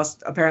 but there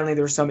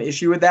was some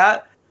issue with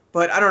that.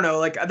 But I don't know,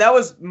 like that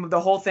was the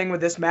whole thing with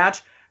this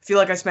match. I feel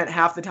like I spent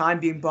half the time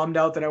being bummed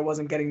out that I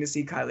wasn't getting to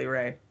see Kylie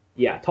Rae.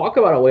 Yeah, talk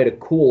about a way to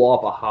cool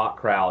off a hot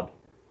crowd.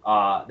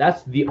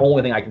 That's the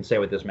only thing I can say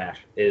with this match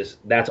is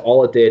that's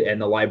all it did,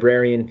 and the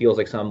librarian feels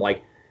like some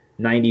like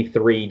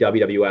 93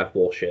 WWF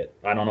bullshit.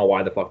 I don't know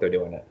why the fuck they're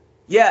doing it.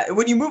 Yeah,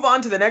 when you move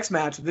on to the next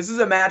match, this is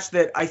a match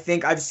that I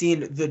think I've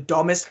seen the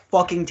dumbest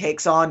fucking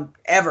takes on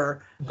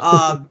ever.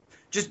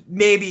 Just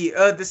maybe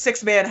the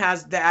sixth man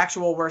has the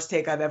actual worst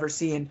take I've ever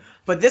seen.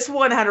 But this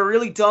one had a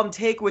really dumb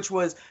take, which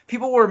was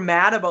people were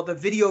mad about the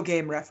video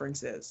game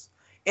references.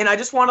 And I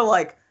just want to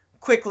like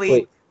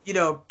quickly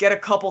get a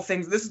couple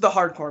things. This is the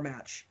hardcore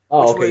match.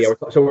 Oh, okay.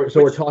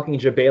 We're talking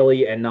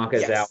Jebailey and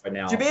Nakazawa yes,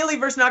 now. Jebailey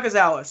versus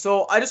Nakazawa.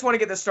 So I just want to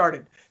get this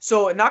started.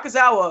 So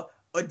Nakazawa,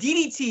 a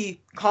DDT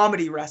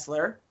comedy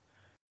wrestler,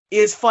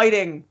 is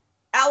fighting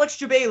Alex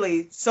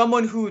Jebailey,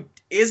 someone who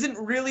isn't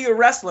really a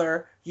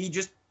wrestler. He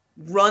just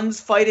runs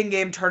fighting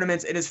game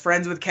tournaments and is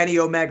friends with Kenny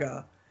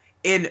Omega.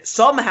 And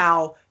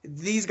somehow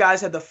these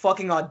guys had the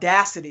fucking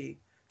audacity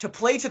to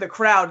play to the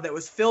crowd that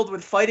was filled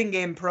with fighting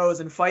game pros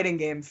and fighting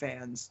game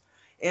fans,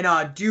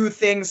 and do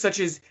things such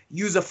as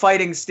use a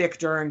fighting stick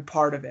during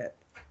part of it.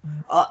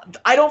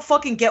 I don't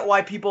fucking get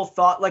why people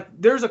thought, like,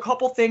 there's a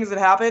couple things that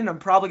happened. I'm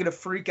probably going to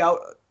freak out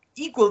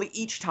equally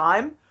each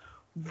time.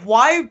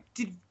 Why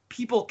did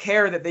people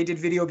care that they did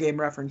video game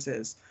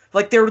references?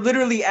 Like, they're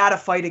literally at a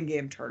fighting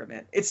game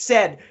tournament. It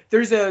said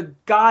there's a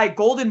guy,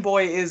 Golden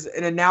Boy is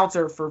an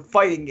announcer for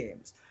fighting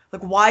games.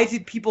 Like, why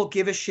did people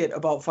give a shit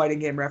about fighting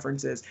game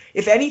references?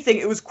 If anything,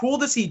 it was cool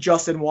to see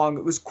Justin Wong.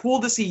 It was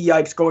cool to see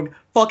Yipes going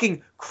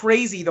fucking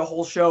crazy the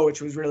whole show,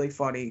 which was really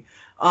funny.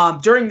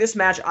 During this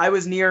match, I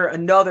was near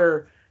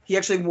another. He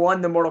actually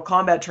won the Mortal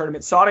Kombat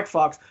tournament, Sonic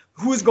Fox,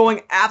 who was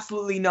going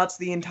absolutely nuts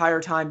the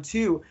entire time,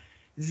 too.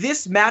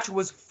 This match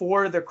was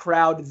for the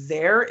crowd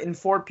there and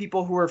for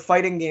people who are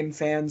fighting game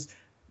fans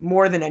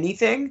more than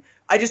anything.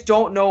 I just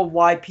don't know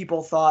why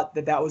people thought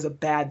that that was a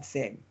bad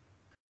thing.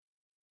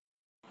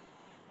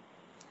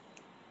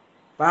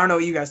 But I don't know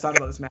what you guys thought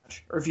about this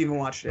match, or if you even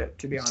watched it,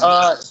 to be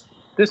honest.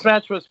 This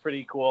match was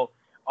pretty cool.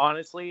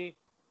 Honestly,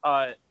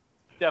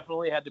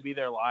 definitely had to be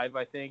there live,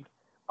 I think.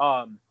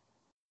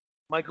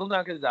 Michael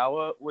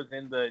Nakazawa was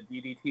in the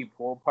DDT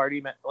pool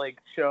party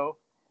show,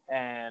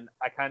 and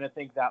I kind of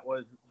think that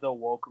was the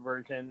woke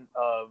version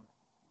of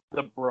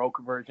the broke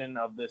version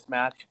of this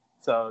match.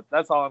 So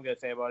that's all I'm gonna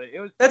say about it.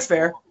 That's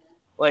fair.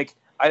 Cool.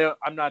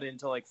 I'm not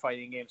into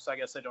fighting games, so I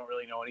guess I don't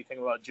really know anything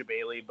about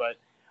Jebailey, but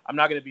I'm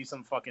not gonna be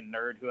some fucking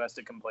nerd who has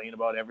to complain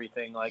about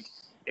everything.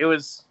 It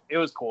was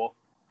cool.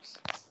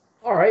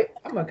 All right,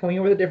 I'm coming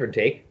in with a different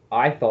take.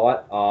 I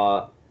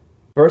thought,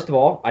 first of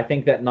all, I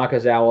think that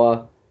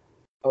Nakazawa.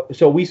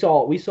 So we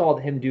saw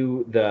him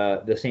do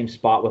the same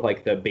spot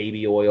with the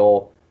baby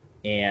oil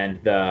and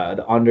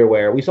the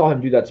underwear. We saw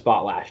him do that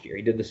spot last year.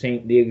 He did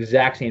the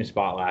exact same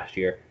spot last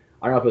year.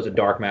 I don't know if it was a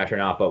dark match or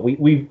not, but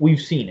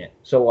we've seen it.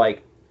 So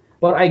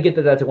but I get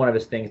that that's one of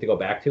his things to go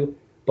back to.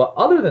 But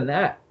other than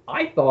that,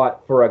 I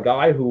thought for a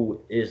guy who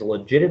is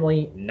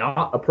legitimately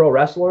not a pro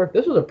wrestler,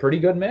 this was a pretty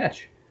good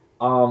match.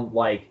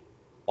 Jebailey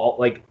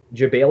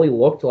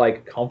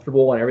looked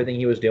comfortable in everything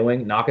he was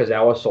doing.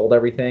 Nakazawa sold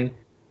everything.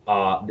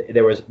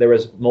 There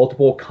was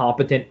multiple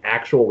competent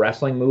actual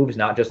wrestling moves,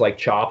 not just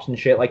chops and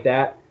shit like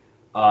that.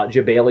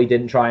 Jebailey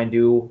didn't try and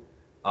do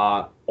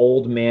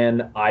old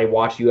man I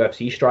watch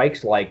UFC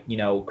strikes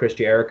Chris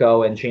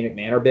Jericho and Shane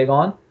McMahon are big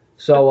on.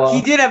 So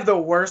he did have the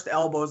worst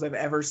elbows I've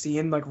ever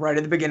seen, right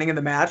at the beginning of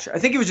the match. I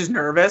think he was just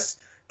nervous,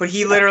 but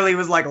he literally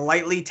was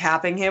lightly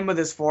tapping him with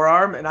his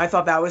forearm, and I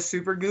thought that was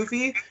super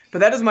goofy. But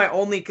that is my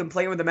only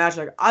complaint with the match.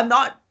 I'm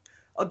not.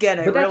 Again,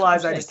 I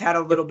realize I just had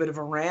a little bit of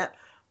a rant.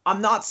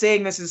 I'm not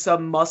saying this is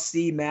some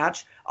must-see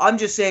match. I'm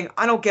just saying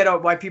I don't get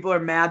why people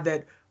are mad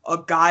that a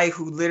guy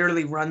who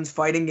literally runs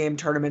fighting game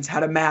tournaments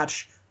had a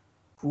match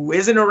who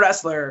isn't a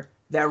wrestler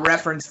that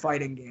reference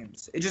fighting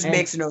games. It just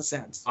makes no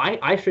sense.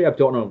 I straight up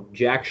don't know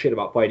jack shit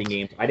about fighting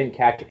games. I didn't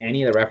catch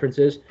any of the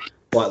references,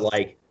 but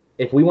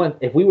if we were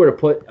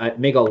to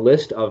make a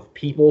list of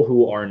people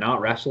who are not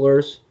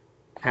wrestlers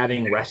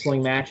having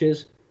wrestling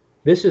matches,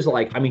 this is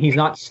he's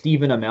not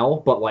Stephen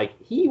Amell, but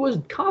he was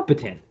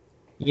competent.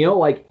 He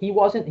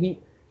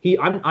wasn't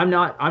I'm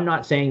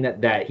not saying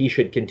that he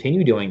should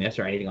continue doing this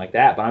or anything like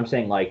that, but I'm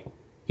saying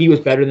he was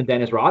better than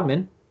Dennis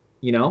Rodman.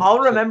 I'll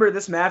remember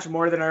this match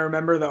more than I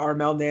remember the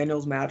Armel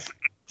Daniels match,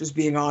 just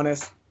being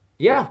honest.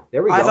 Yeah,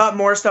 there we go. I thought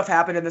more stuff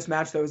happened in this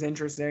match that was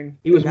interesting.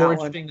 He was more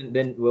interesting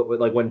than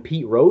when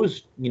Pete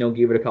Rose,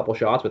 gave it a couple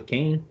shots with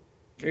Kane.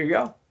 There you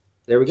go.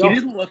 There we go.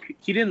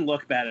 He didn't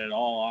look bad at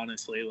all,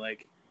 honestly.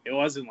 It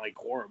wasn't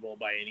horrible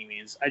by any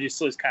means. I just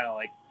was kind of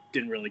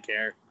didn't really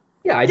care.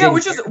 Yeah,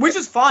 which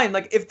is fine.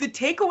 If the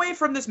takeaway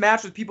from this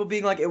match was people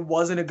being it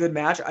wasn't a good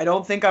match, I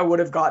don't think I would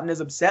have gotten as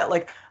upset.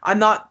 I'm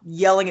not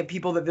yelling at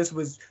people that this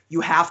was, you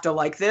have to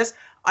like this.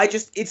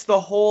 It's the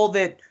whole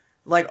that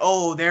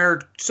oh,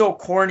 they're so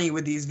corny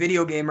with these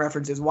video game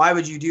references. Why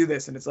would you do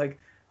this? And it's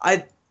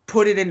I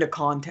put it into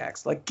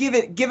context. Give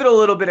it a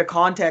little bit of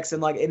context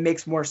and it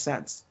makes more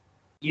sense.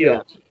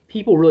 Yeah.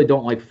 People really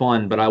don't like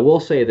fun, but I will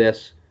say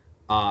this,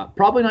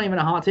 probably not even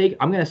a hot take.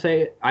 I'm going to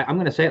say it.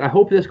 I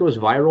hope this goes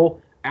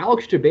viral.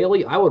 Alex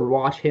Jebailey, I would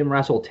watch him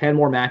wrestle 10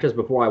 more matches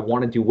before I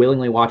wanted to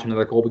willingly watch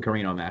another Colby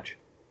Corino match.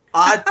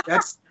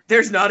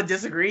 There's not a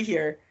disagree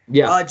here.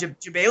 Yeah.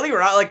 Jebailey,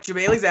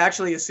 Jebailey's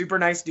actually a super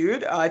nice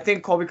dude. I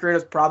think Colby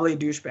Corino's probably a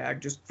douchebag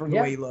just from the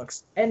way he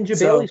looks. And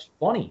Jebailey's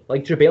funny.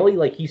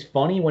 Jebailey, he's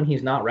funny when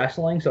he's not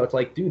wrestling. So it's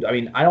dude,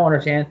 I don't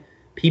understand.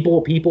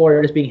 People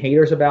are just being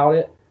haters about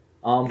it.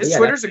 His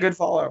Twitter's a good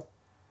follow.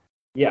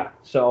 Yeah.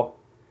 So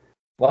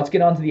let's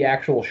get on to the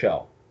actual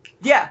show.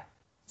 Yeah.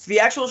 So the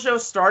actual show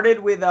started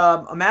with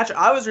a match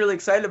I was really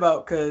excited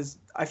about because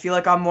I feel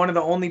like I'm one of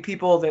the only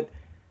people that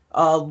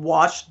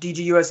watched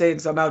DGUSA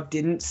and somehow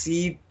didn't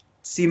see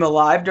SEMA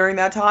live during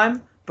that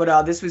time.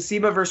 But this was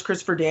SEMA versus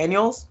Christopher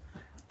Daniels.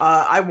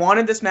 I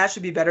wanted this match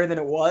to be better than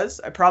it was.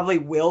 I probably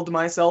willed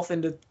myself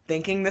into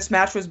thinking this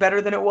match was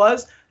better than it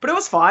was, but it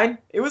was fine.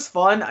 It was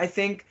fun. I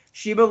think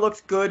Sheba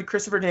looked good.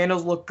 Christopher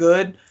Daniels looked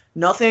good.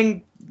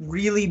 Nothing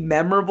really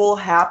memorable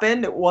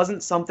happened. It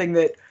wasn't something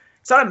that...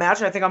 It's not a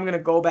match I think I'm going to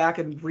go back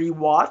and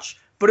rewatch,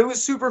 but it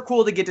was super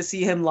cool to get to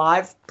see him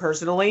live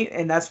personally,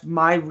 and that's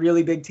my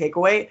really big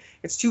takeaway.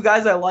 It's two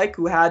guys I like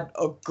who had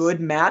a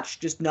good match,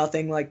 just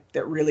nothing like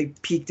that really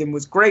peaked and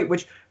was great,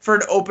 which for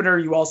an opener,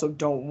 you also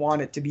don't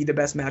want it to be the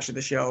best match of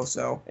the show,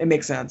 so it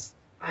makes sense.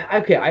 I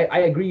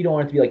agree you don't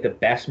want it to be like the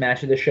best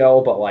match of the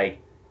show, but like,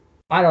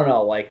 I don't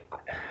know, like,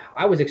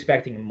 I was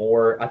expecting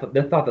more. I thought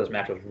this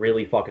match was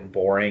really fucking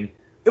boring.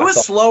 It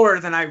was slower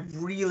than I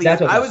really...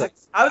 I was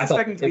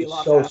expecting it to be a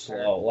lot faster. It was so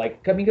slow.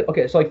 Like, I mean,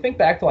 okay, so like think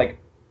back to like,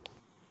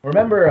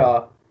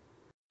 remember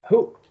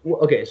so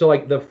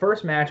like the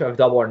first match of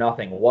Double or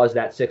Nothing was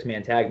that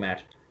 6-man tag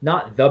match.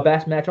 Not the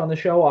best match on the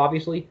show,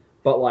 obviously,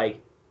 but like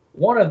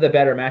one of the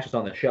better matches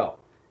on the show.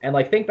 And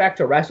like think back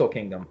to Wrestle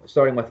Kingdom,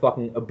 starting with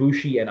fucking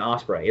Ibushi and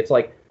Ospreay. It's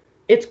like,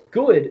 it's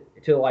good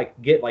to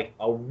like get like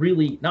a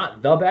really,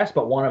 not the best,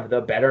 but one of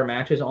the better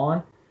matches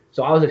on.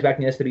 So I was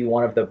expecting this to be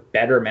one of the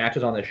better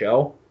matches on the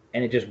show,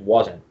 and it just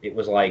wasn't. It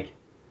was like,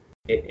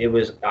 it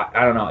was,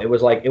 I don't know. It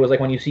was like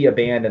when you see a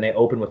band and they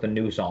open with a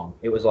new song.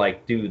 It was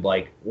like, dude,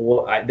 like,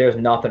 there's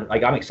nothing.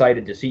 Like, I'm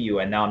excited to see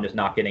you, and now I'm just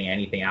not getting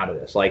anything out of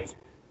this. Like,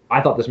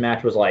 I thought this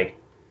match was like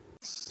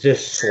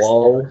just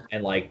slow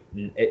and like,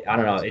 I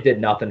don't know. It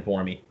did nothing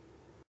for me.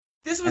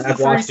 This was the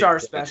 3-star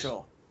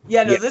special.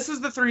 Yeah, no, this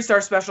was the 3-star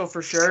special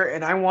for sure,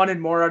 and I wanted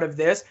more out of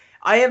this.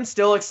 I am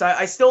still excited.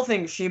 I still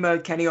think Shima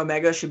Kenny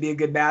Omega should be a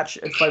good match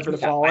at Fight for the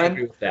Fallen. I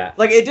agree with that.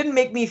 Like, it didn't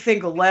make me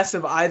think less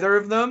of either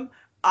of them.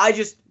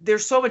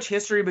 There's so much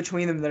history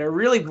between them that I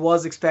really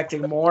was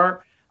expecting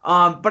more.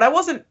 But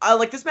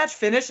like, this match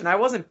finished, and I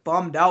wasn't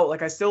bummed out.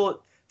 Like, I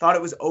still thought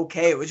it was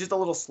okay. It was just a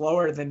little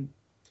slower than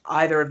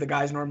either of the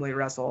guys normally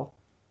wrestle.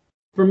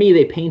 For me,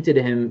 they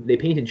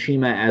painted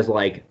Shima as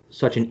like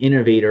such an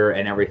innovator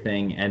and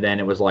everything, and then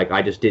it was like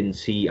I didn't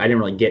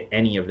really get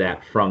any of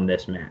that from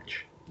this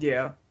match.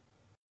 Yeah.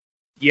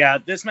 Yeah,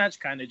 this match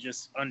kind of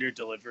just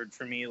under-delivered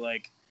for me.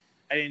 Like,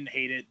 I didn't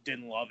hate it,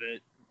 didn't love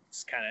it.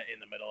 It's kind of in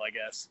the middle, I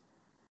guess.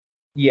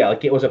 Yeah,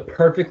 like it was a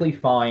perfectly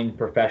fine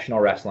professional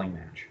wrestling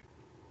match.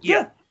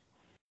 Yeah.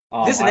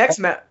 This next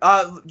match.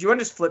 Do you want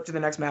to just flip to the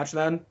next match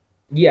then?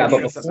 Yeah,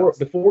 but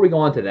before we go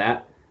on to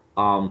that,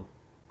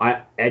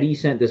 Eddie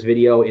sent this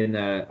video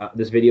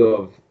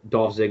of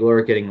Dolph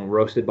Ziggler getting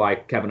roasted by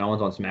Kevin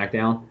Owens on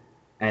SmackDown,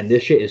 and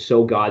this shit is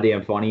so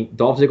goddamn funny.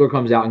 Dolph Ziggler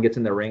comes out and gets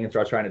in the ring and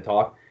starts trying to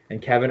talk,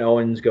 and Kevin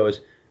Owens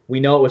goes, "We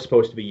know it was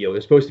supposed to be you. It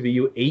was supposed to be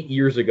you 8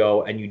 years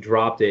ago, and you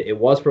dropped it. It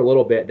was for a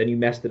little bit, then you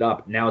messed it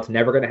up. Now it's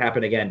never going to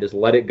happen again. Just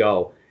let it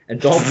go."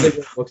 And Dolph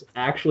Ziggler looks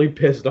actually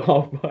pissed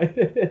off by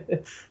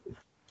it.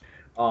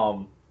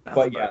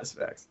 But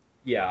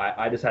yeah,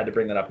 I just had to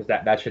bring that up because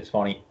that shit's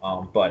funny.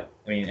 But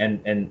I mean,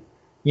 and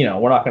you know,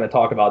 we're not going to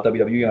talk about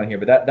WWE on here,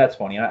 but that's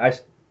funny.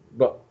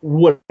 But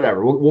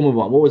whatever. We'll move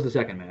on. What was the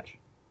second match?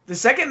 The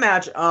second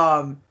match,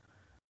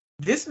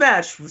 this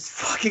match was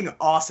fucking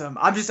awesome.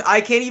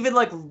 I can't even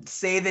like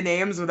say the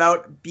names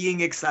without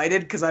being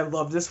excited because I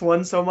love this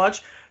one so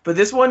much. But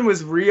this one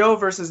was Rio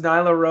versus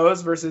Nyla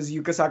Rose versus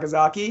Yuka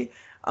Sakazaki.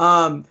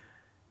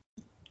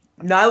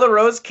 Nyla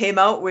Rose came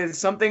out with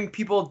something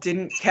people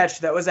didn't catch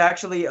that was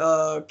actually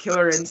a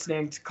Killer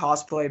Instinct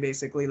cosplay,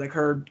 basically. Like,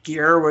 her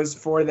gear was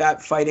for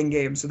that fighting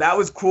game. So that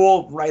was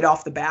cool right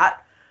off the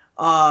bat.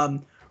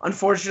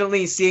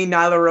 Unfortunately, seeing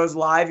Nyla Rose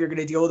live, you're going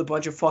to deal with a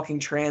bunch of fucking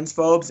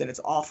transphobes, and it's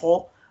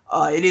awful.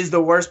 It is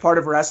the worst part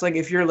of wrestling.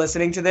 If you're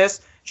listening to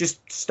this, just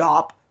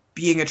stop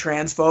being a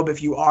transphobe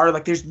if you are.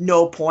 Like, there's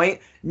no point.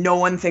 No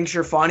one thinks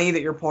you're funny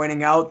that you're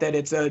pointing out that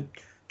it's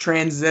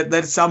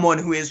that's someone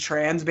who is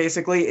trans,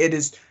 basically. It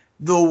is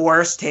the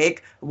worst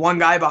take. One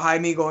guy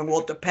behind me going, "Well,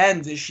 it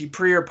depends. Is she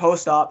pre or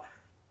post-op?"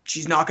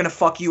 She's not gonna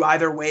fuck you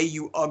either way,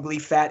 you ugly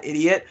fat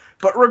idiot.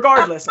 But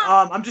regardless,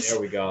 I'm just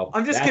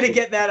gonna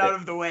get that out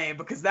of the way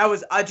because that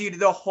was dude,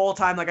 the whole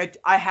time. Like,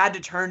 I had to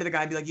turn to the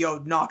guy and be like, "Yo,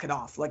 knock it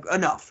off. Like,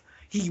 enough."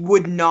 He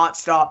would not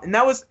stop, and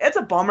it's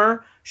a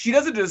bummer. She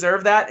doesn't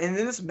deserve that. And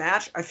in this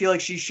match, I feel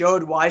like she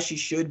showed why she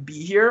should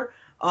be here.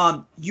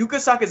 Yuka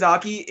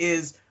Sakazaki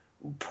is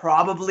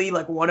probably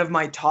like one of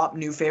my top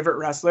new favorite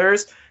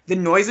wrestlers. The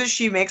noises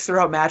she makes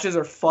throughout matches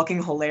are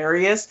fucking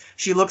hilarious.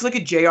 She looks like a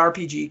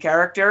JRPG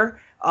character.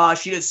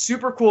 She does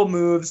super cool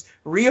moves.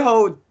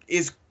 Riho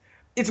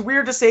it's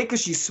weird to say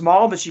because she's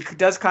small, but she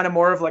does kind of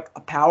more of like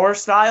a power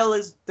style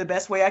is the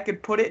best way I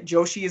could put it.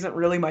 Joshi isn't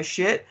really my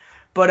shit.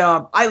 But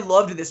I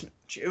loved this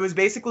match. It was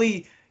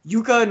basically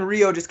Yuka and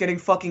Rio just getting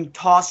fucking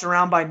tossed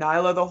around by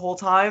Nyla the whole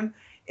time.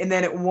 And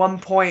then at one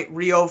point,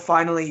 Rio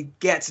finally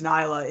gets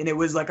Nyla, and it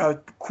was like a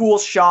cool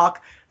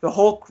shock.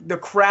 The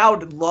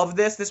crowd loved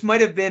this. This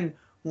might have been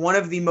one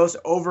of the most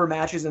over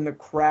matches in the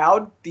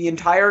crowd the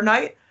entire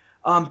night,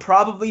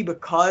 probably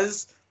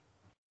because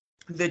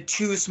the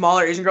two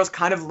smaller Asian girls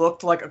kind of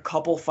looked like a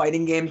couple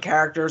fighting game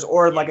characters,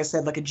 or like I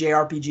said, like a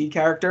JRPG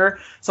character.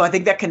 So I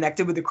think that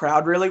connected with the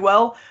crowd really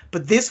well.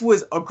 But this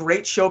was a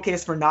great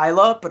showcase for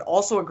Nyla, but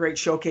also a great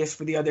showcase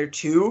for the other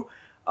two.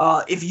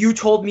 If you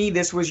told me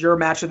this was your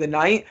match of the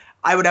night,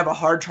 I would have a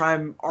hard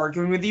time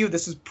arguing with you.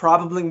 This is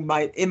probably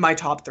in my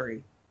top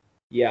 3.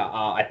 Yeah,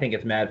 I think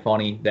it's mad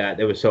funny that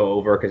it was so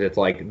over because it's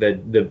like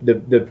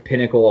the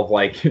pinnacle of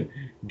like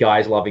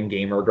guys loving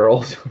gamer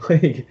girls.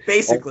 Like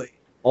basically.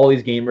 All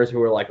these gamers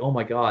who are like, oh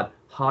my god,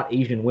 hot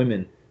Asian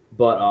women.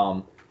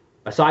 But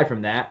aside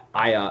from that,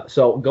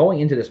 so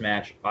going into this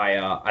match,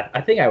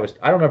 I think I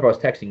don't know if I was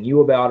texting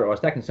you about it or I was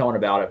texting someone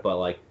about it, but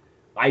like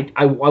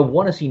I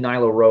want to see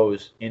Nyla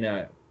Rose in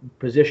a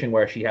position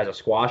where she has a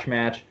squash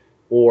match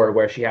or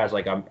where she has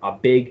like a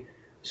big.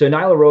 So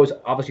Nyla Rose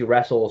obviously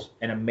wrestles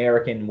an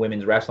American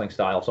women's wrestling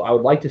style, so I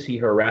would like to see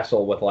her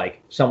wrestle with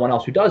like someone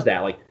else who does that.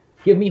 Like,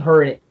 give me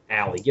her in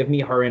Allie, give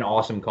me her in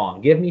Awesome Kong,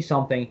 give me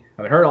something.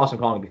 I mean, her in Awesome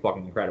Kong would be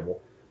fucking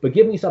incredible, but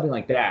give me something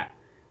like that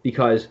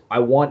because I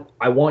want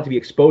to be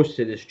exposed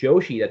to this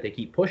Joshi that they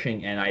keep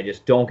pushing, and I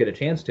just don't get a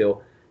chance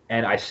to.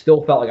 And I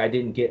still felt like I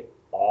didn't get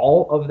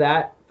all of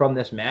that from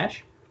this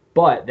match.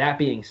 But that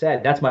being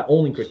said, that's my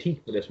only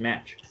critique for this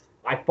match.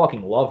 I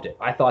fucking loved it.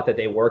 I thought that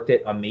they worked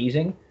it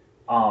amazing.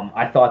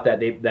 I thought that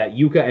that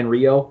Yuka and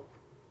Rio,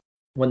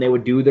 when they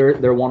would do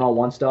their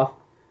one-on-one stuff,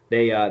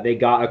 they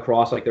got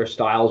across like their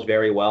styles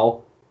very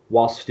well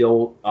while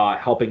still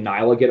helping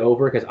Nyla get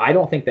over. Because I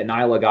don't think that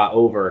Nyla got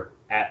over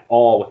at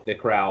all with the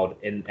crowd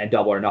in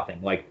Double or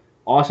Nothing. Like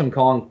Awesome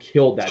Kong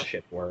killed that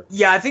shit for her.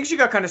 Yeah, I think she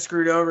got kind of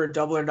screwed over at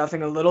Double or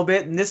Nothing a little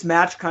bit, and this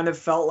match kind of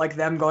felt like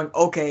them going,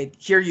 okay,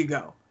 here you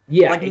go.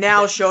 Yeah, like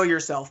now show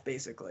yourself,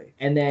 basically.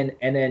 And then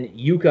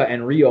Yuka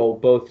and Rio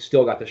both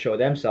still got to show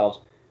themselves.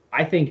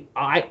 I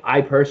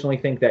personally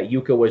think that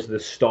Yuka was the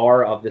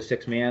star of the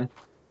 6-man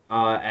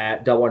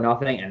at Double or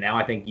Nothing, and now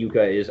I think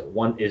Yuka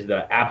is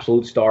the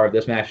absolute star of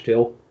this match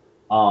too.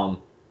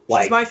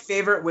 She's my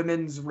favorite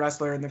women's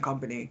wrestler in the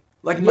company.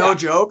 Like no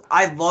joke,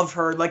 I love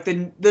her. Like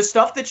the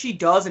stuff that she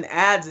does and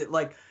adds, it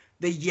like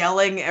the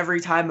yelling every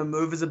time a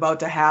move is about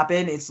to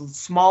happen. It's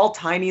small,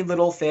 tiny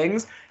little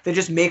things that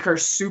just make her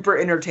super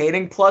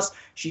entertaining. Plus,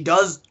 she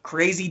does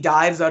crazy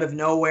dives out of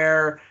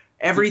nowhere.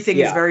 Everything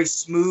is very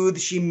smooth.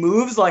 She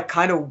moves like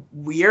kind of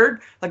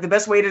weird. Like the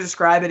best way to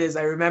describe it is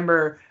I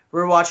remember we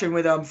were watching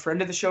with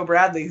friend of the show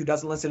Bradley, who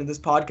doesn't listen to this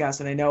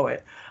podcast, and I know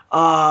it.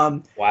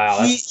 Wow,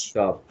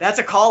 that's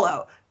a call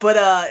out.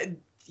 But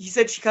he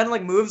said she kind of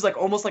like moves like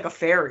almost like a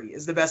fairy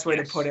is the best way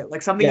to put it.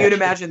 Like something you'd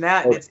imagine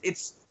that. And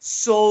it's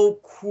so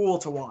cool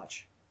to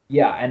watch.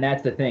 Yeah, and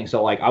that's the thing.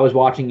 So like I was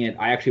watching it.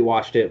 I actually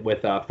watched it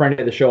with a friend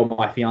of the show,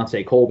 my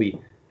fiance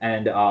Colby,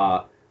 and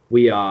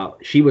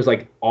she was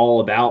like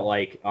all about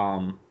like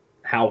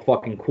how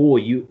fucking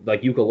cool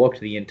Yuka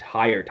looked the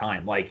entire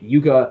time. Like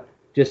Yuka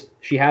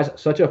she has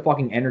such a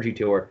fucking energy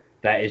to her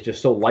that is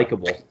just so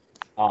likable.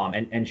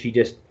 And she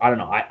just I don't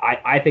know.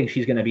 I think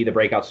she's gonna be the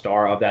breakout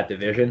star of that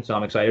division, so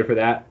I'm excited for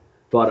that.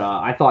 But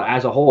I thought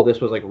as a whole this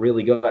was like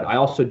really good. I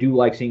also do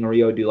like seeing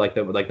Rio do like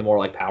the more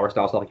like power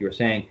style stuff like you were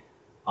saying.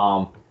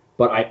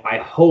 But I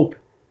hope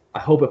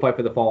at Fight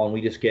for the Fallen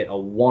we just get a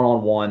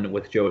one-on-one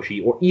with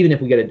Joshi, or even if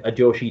we get a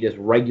Joshi just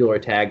regular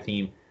tag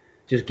team,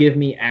 just give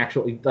me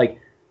actually like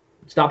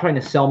stop trying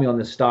to sell me on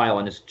this style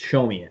and just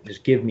show me it.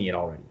 Just give me it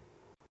already.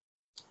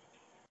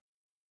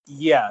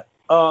 Yeah.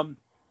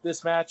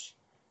 This match,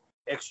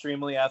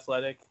 extremely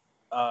athletic.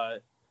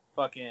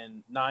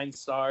 Fucking 9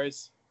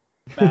 stars.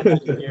 Match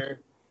of the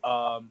year.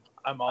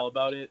 I'm all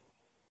about it.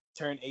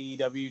 Turn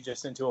AEW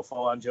just into a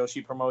full-on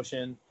Joshi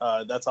promotion.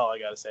 That's all I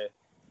gotta say.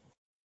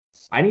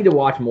 I need to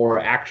watch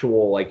more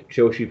actual like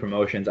Joshi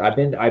promotions. I've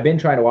been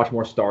trying to watch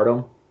more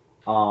Stardom,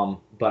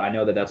 but I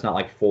know that that's not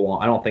like full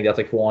on. I don't think that's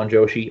like full on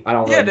Joshi. I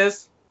don't know. Yeah, it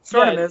is.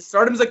 Stardom is.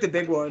 Stardom's like the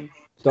big one.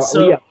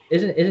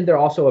 Isn't there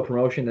also a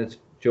promotion that's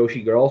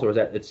Joshi Girls, or is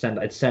that it's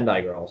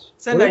Sendai Girls?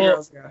 Sendai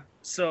Girls, yeah.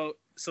 So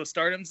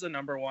Stardom's the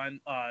number one.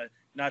 I'm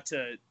not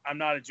a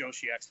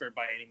Joshi expert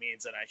by any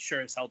means, and I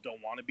sure as hell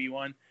don't want to be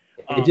one.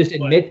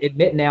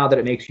 Admit now that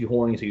it makes you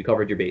horny, so you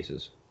covered your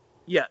bases.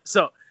 Yeah.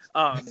 So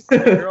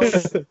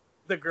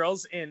the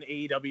girls in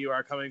AEW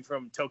are coming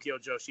from Tokyo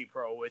Joshi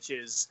Pro, which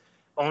is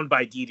owned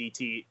by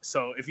DDT.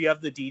 So if you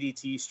have the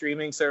DDT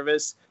streaming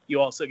service,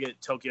 you also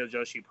get Tokyo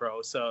Joshi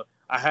Pro. So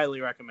I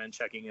highly recommend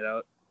checking it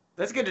out.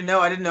 That's good to know.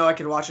 I didn't know I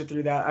could watch it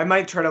through that. I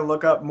might try to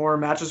look up more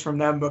matches from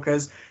them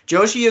because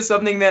Joshi is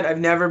something that I've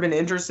never been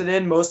interested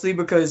in, mostly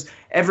because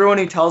everyone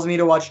who tells me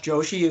to watch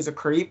Joshi is a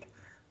creep.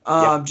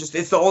 Just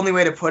it's the only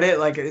way to put it.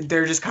 Like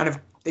they're just kind of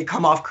they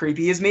come off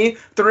creepy as me.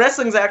 The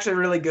wrestling's actually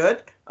really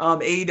good.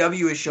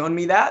 AEW has shown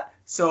me that,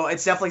 so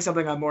it's definitely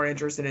something I'm more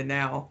interested in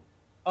now.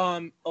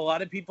 A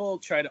lot of people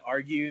try to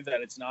argue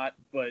that it's not,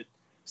 but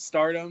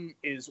Stardom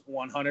is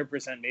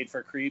 100% made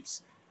for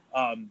creeps.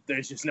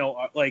 There's just no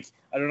I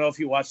don't know if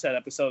you watched that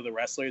episode of The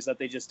Wrestlers that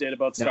they just did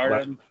about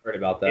Stardom. No, I heard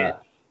about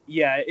that.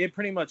 It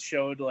pretty much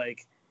showed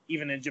like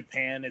even in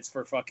Japan, it's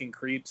for fucking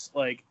creeps.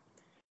 Like,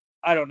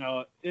 I don't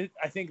know.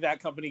 I think that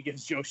company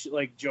gives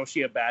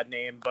Joshi a bad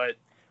name, but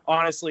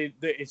honestly,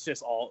 it's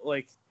just all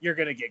like you're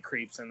gonna get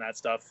creeps and that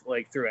stuff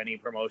like through any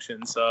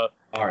promotion. So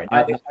All right.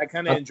 I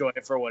kind of enjoy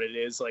it for what it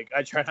is. Like,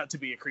 I try not to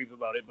be a creep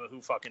about it, but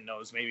who fucking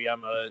knows? Maybe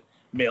I'm a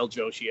male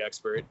Joshi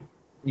expert.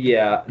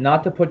 Yeah,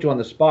 not to put you on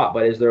the spot,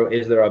 but is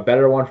there a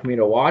better one for me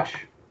to watch?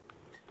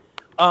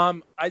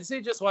 I'd say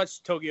just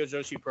watch Tokyo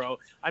Joshi Pro.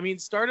 I mean,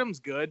 Stardom's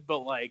good, but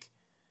like,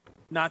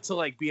 not to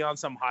like be on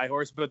some high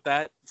horse. But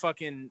that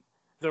fucking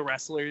The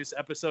Wrestlers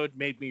episode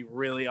made me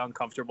really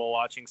uncomfortable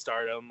watching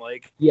Stardom.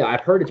 Like, Yeah,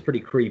 I've heard it's pretty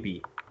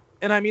creepy.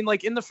 and I mean,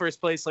 like, in the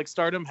first place, like,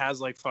 Stardom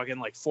has like fucking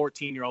like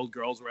 14-year-old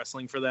girls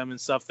wrestling for them and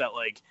stuff that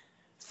like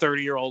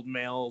 30-year-old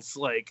males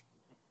like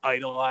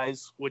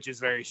idolize, which is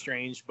very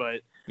strange.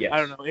 But Yes. I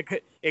don't know.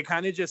 It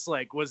kind of just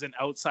like was an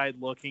outside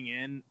looking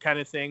in kind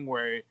of thing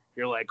where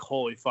you're like,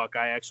 holy fuck,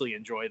 I actually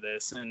enjoy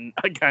this, and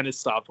I kind of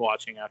stopped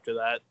watching after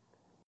that.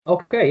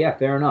 Okay, yeah,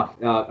 fair enough.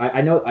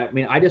 I know. I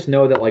mean, I just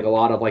know that like a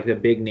lot of like the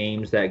big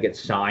names that get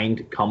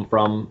signed come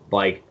from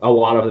like a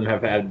lot of them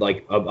have had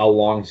like a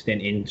long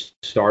stint in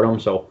Stardom.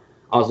 So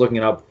I was looking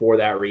it up for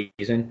that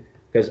reason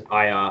because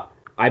I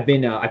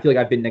feel like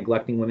I've been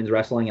neglecting women's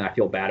wrestling and I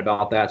feel bad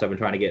about that. So I've been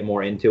trying to get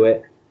more into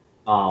it.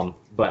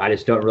 But I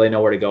just don't really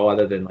know where to go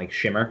other than like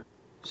Shimmer.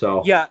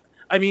 So Yeah,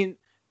 I mean,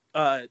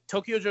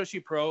 Tokyo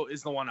Joshi Pro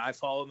is the one I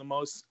follow the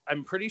most.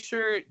 I'm pretty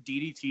sure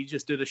DDT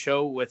just did a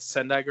show with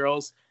Sendai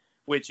Girls,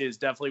 which is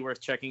definitely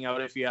worth checking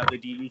out if you have the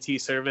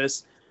DDT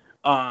service.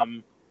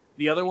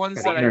 The other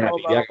ones that I know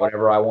about,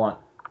 whatever I want.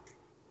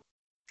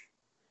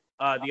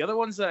 the other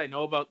ones that I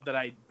know about that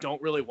I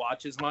don't really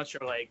watch as much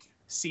are like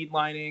Seed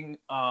Lining,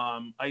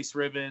 Ice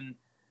Ribbon.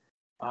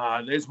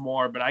 There's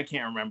more, but I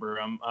can't remember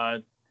them.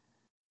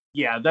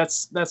 Yeah,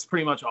 that's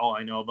pretty much all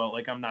I know about.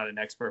 Like, I'm not an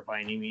expert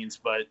by any means,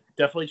 but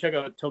definitely check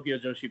out Tokyo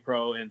Joshi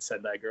Pro and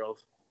Sendai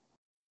Girls.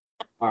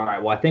 All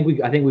right. Well, I think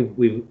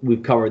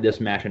we've covered this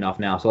match enough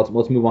now. So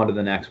let's move on to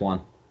the next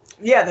one.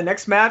 Yeah, the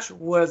next match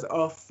was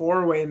a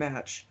 4-way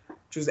match,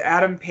 which was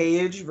Adam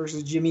Page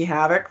versus Jimmy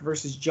Havoc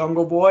versus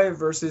Jungle Boy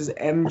versus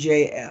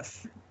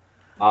MJF.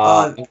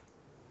 Do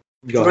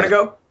you want to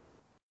go?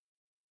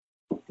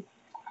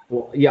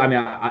 Well, yeah. I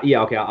mean,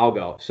 yeah. Okay, I'll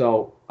go.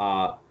 So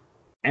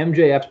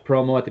MJF's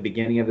promo at the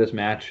beginning of this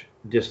match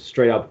just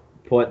straight up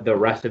put the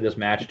rest of this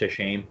match to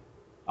shame.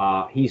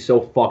 He's so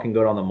fucking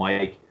good on the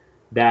mic.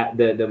 That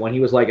when he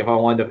was like, if I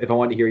wanted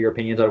to hear your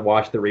opinions, I'd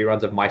watch the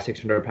reruns of My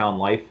 600-Pound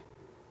Life.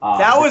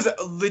 That was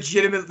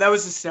legitimate. That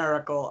was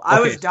hysterical.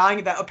 I was dying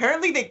at that.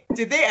 Apparently,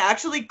 they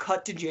actually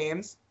cut to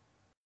James?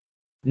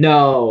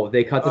 No,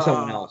 they cut to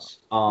someone else.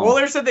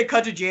 Waller said they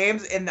cut to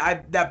James, and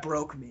that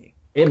broke me.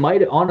 It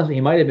might honestly,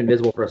 he might have been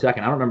visible for a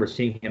second. I don't remember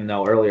seeing him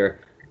though earlier,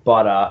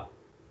 but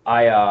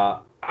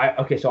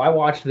okay, so I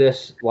watched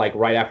this like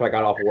right after I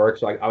got off work.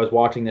 So I was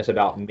watching this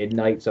about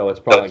midnight, so it's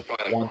probably like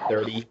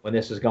 1:30 when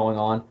this is going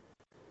on.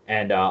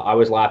 And I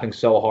was laughing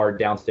so hard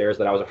downstairs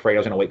that I was afraid I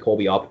was going to wake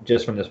Colby up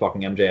just from this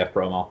fucking MJF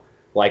promo.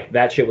 Like,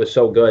 that shit was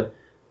so good.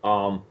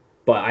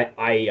 But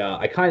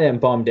I kind of am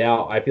bummed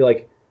out. I feel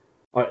like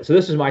so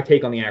this is my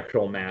take on the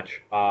actual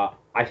match.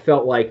 I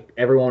felt like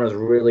everyone was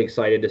really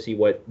excited to see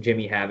what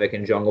Jimmy Havoc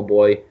and Jungle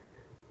Boy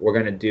were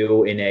going to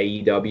do in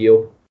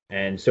AEW.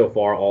 And so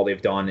far, all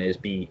they've done is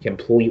be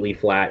completely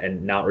flat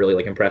and not really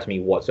like impress me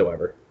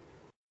whatsoever.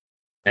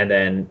 And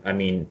then, I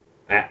mean,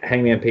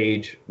 Hangman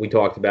Page, we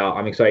talked about.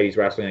 I'm excited he's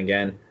wrestling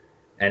again.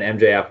 And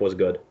MJF was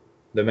good.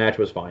 The match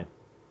was fine.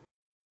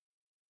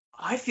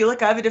 I feel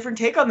like I have a different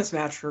take on this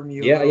match from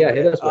you. Yeah,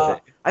 hit us with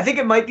it. I think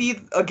it might be,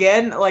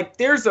 again, like,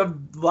 there's a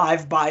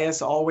live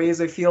bias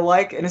always, I feel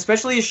like. And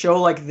especially a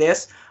show like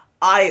this,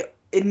 I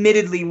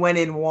admittedly went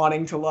in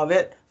wanting to love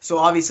it. So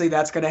obviously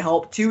that's going to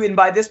help too. And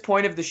by this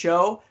point of the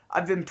show,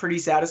 I've been pretty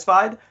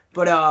satisfied.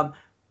 But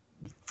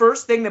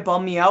first thing that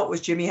bummed me out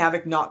was Jimmy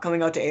Havoc not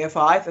coming out to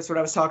AFI. That's what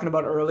I was talking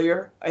about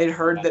earlier. I had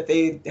heard that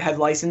they had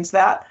licensed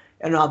that,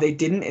 and they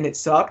didn't, and it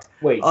sucked.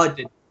 Wait,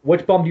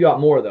 which bummed you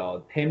out more,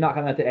 though? Him not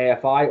coming out to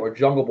AFI or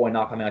Jungle Boy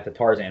not coming out to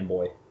Tarzan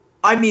Boy?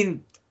 I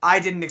mean, I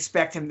didn't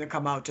expect him to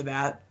come out to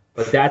that.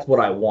 But that's what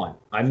I want.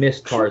 I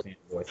miss Tarzan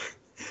Boy.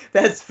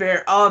 That's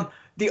fair.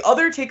 The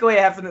other takeaway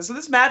I have from this, so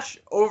this match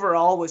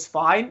overall was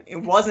fine. It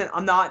wasn't,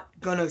 I'm not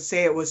going to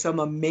say it was some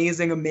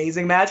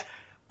amazing match.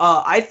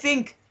 I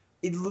think,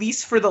 at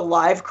least for the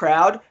live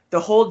crowd, the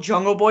whole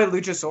Jungle Boy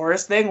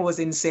Luchasaurus thing was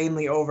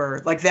insanely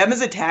over. Like, them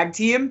as a tag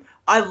team,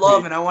 I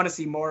love and I want to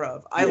see more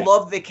of. I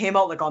love they came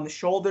out, like, on the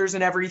shoulders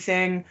and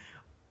everything.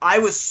 I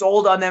was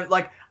sold on them.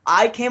 Like,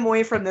 I came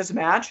away from this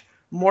match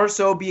more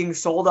so being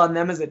sold on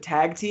them as a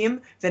tag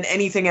team than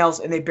anything else,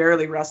 and they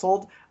barely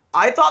wrestled.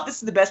 I thought this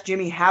is the best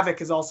Jimmy Havoc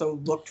has also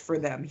looked for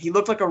them. He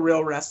looked like a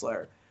real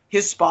wrestler.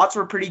 His spots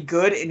were pretty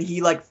good, and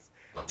he, like,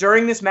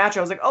 during this match,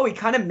 I was like, oh, he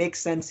kind of makes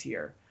sense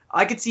here.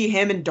 I could see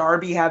him and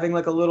Darby having,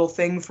 like, a little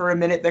thing for a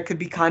minute that could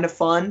be kind of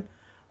fun.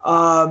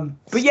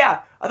 But,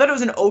 yeah, I thought it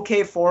was an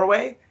okay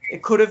 4-way.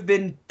 It could have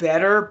been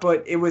better,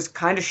 but it was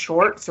kind of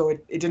short, so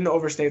it didn't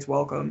overstay its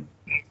welcome.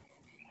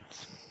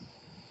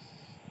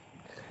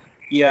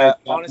 Yeah,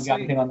 You got honestly,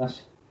 anything on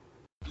this?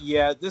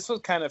 yeah, this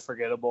was kind of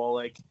forgettable.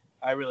 Like,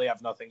 I really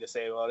have nothing to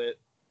say about it.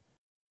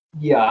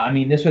 Yeah, I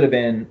mean, this would have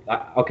been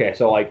okay.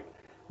 So like,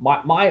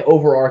 my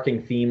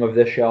overarching theme of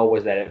this show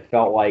was that it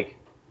felt like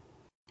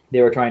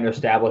they were trying to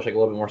establish like a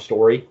little bit more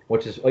story,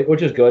 which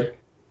is good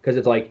because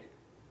it's like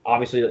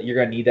obviously you're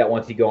gonna need that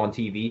once you go on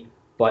TV.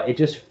 But it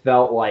just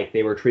felt like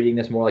they were treating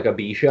this more like a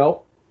B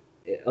show,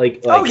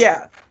 Oh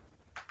yeah.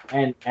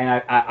 and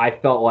I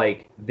felt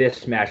like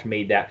this match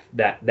made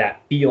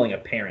that feeling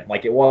apparent.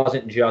 Like it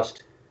wasn't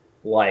just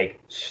like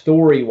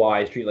story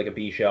wise treated like a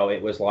B show.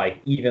 It was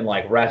like even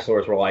like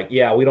wrestlers were like,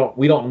 yeah, we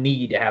don't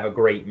need to have a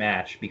great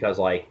match because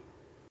like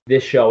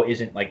this show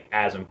isn't like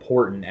as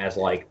important as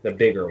like the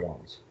bigger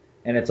ones.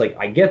 And it's like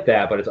I get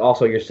that, but it's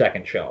also your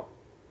second show.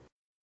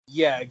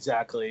 Yeah,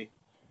 exactly.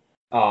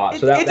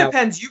 It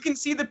depends. You can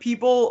see the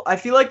people. I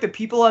feel like the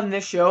people on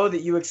this show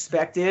that you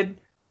expected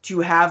to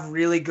have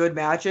really good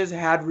matches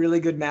had really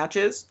good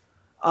matches.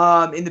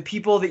 And the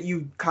people that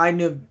you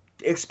kind of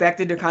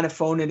expected to kind of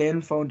phoned it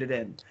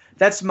in.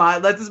 That's my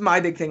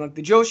big thing. Like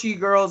the Joshi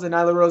girls and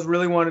Nyla Rose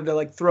really wanted to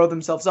like throw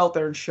themselves out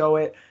there and show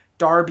it.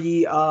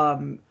 Darby,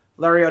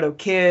 Lariato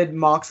Kid,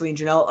 Moxley, and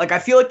Janelle. Like I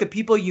feel like the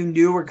people you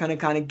knew were gonna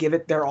kind of give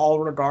it their all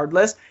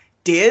regardless.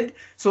 Did.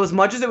 So as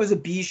much as it was a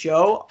B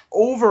show,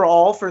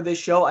 overall for this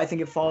show, I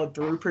think it followed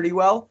through pretty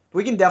well.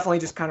 We can definitely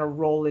just kind of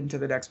roll into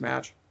the next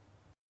match.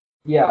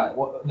 Yeah,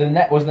 was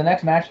the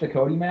next match the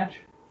Cody match?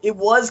 It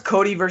was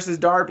Cody versus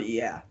Darby,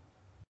 yeah.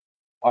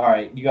 All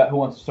right, you got who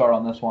wants to start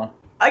on this one?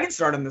 I can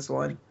start on this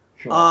one.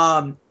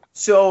 Sure.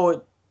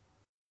 So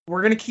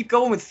we're gonna keep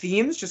going with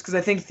themes just because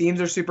I think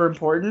themes are super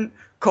important.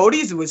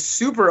 Cody's was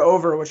super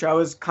over, which I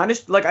was kind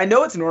of like. I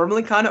know it's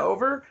normally kind of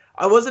over.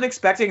 I wasn't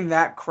expecting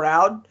that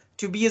crowd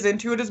to be as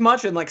into it as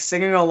much and like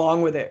singing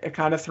along with it. It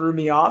kind of threw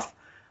me off.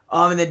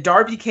 And then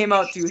Darby came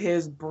out to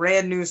his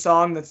brand new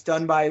song that's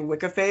done by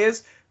Wicca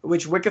Phase,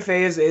 which Wicca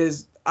Phase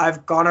is,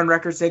 I've gone on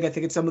record saying I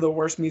think it's some of the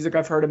worst music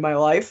I've heard in my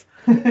life.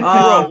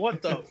 Bro,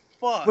 what the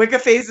fuck? Wicca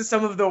Phase is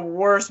some of the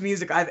worst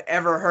music I've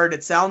ever heard.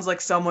 It sounds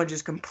like someone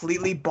just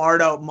completely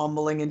barred out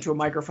mumbling into a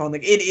microphone.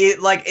 Like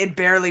it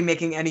barely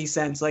making any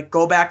sense. Like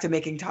go back to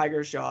making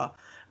Tiger's Jaw.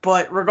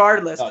 But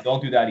regardless. No,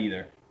 don't do that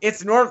either.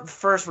 It's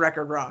first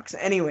record rocks.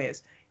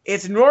 Anyways,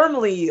 it's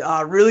normally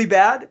really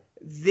bad.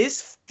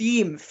 This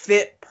theme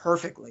fit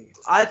perfectly.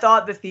 I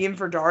thought the theme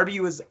for Darby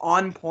was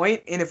on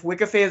point, and if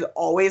Wicca Phase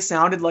always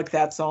sounded like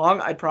that song,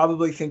 I'd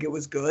probably think it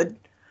was good.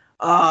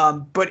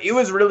 But it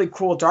was really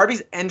cool.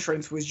 Darby's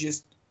entrance was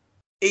just,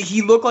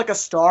 he looked like a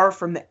star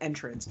from the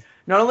entrance.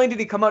 Not only did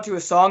he come out to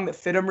a song that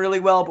fit him really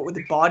well, but with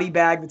a body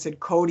bag that said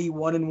Cody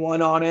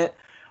 1-1 on it.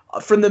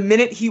 From the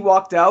minute he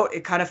walked out,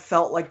 it kind of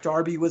felt like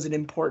Darby was an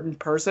important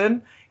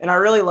person, and I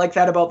really like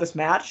that about this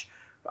match.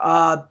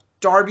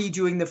 Darby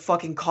doing the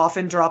fucking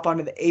coffin drop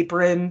onto the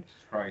apron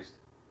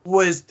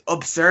was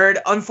absurd.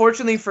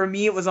 Unfortunately for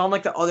me, it was on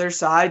like the other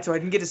side, so I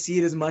didn't get to see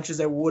it as much as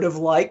I would have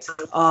liked.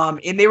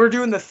 And they were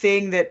doing the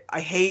thing that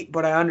I hate,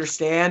 but I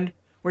understand,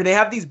 where they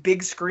have these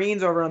big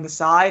screens over on the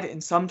side,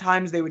 and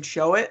sometimes they would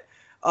show it.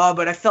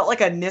 But I felt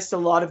like I missed a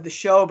lot of the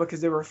show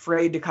because they were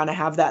afraid to kind of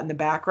have that in the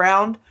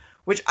background,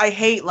 which I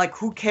hate. Like,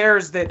 who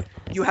cares that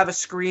you have a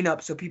screen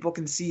up so people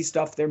can see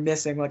stuff they're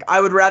missing? Like, I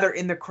would rather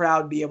in the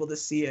crowd be able to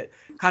see it,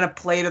 kind of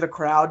play to the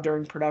crowd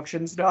during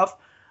production stuff.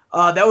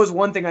 That was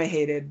one thing I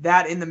hated.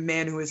 That and the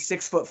man who was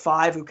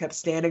 6'5" who kept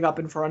standing up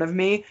in front of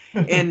me,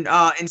 and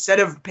instead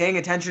of paying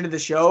attention to the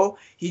show,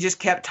 he just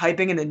kept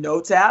typing in a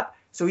notes app.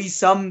 So he's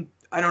some,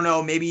 I don't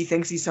know, maybe he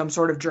thinks he's some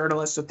sort of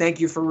journalist. So thank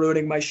you for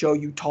ruining my show,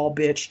 you tall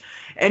bitch.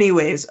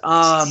 Anyways,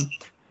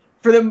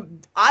 for them,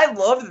 I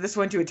loved that this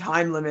went to a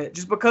time limit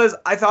just because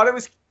I thought it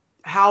was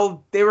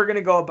how they were going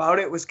to go about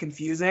it was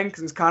confusing,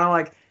 because it's kind of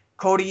like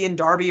Cody and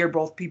Darby are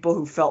both people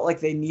who felt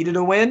like they needed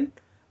a win.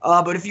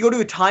 But if you go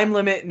to a time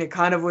limit and it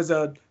kind of was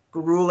a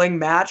grueling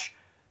match,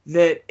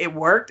 that it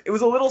worked. It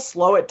was a little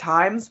slow at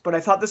times, but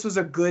I thought this was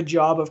a good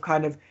job of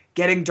kind of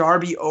getting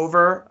Darby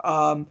over,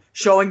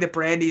 showing that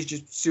Brandy's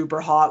just super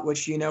hot,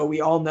 which, you know,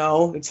 we all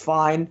know, it's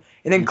fine.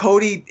 And then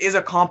Cody is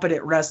a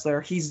competent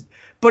wrestler.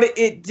 But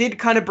it did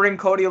kind of bring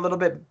Cody a little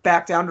bit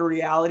back down to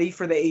reality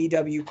for the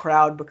AEW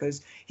crowd,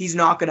 because he's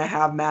not going to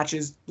have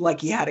matches like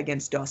he had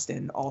against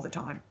Dustin all the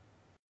time.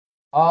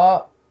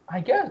 I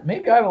guess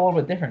maybe I have a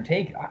little bit different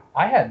take.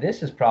 I had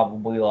this as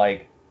probably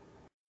like,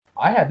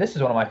 I had this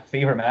as one of my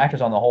favorite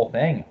matches on the whole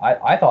thing.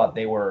 I thought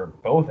they were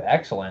both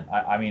excellent.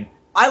 I mean,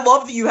 I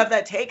love that you have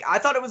that take. I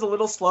thought it was a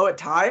little slow at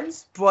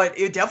times, but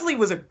it definitely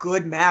was a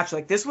good match.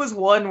 Like, this was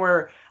one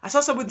where I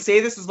saw someone say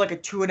this was like a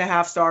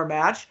 2.5-star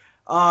match.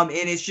 And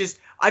it's just,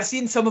 I've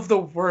seen some of the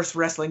worst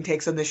wrestling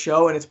takes on the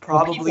show, and it's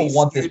probably people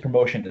want this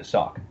promotion to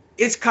suck.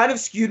 It's kind of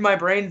skewed my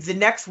brain. The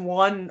next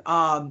one,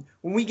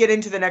 when we get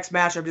into the next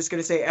match, I'm just going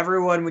to say,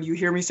 everyone, when you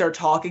hear me start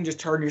talking, just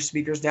turn your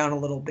speakers down a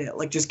little bit.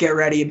 Like, just get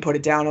ready and put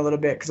it down a little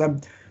bit, because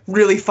I'm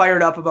really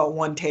fired up about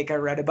one take I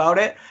read about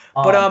it.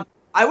 But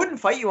I wouldn't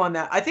fight you on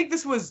that. I think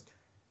this was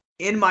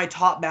in my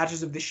top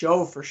matches of the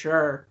show for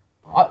sure.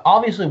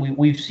 Obviously,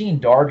 we've seen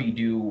Darby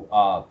do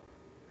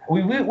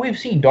we've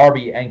seen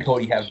Darby and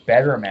Cody have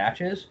better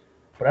matches,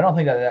 but I don't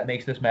think that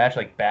makes this match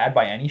like bad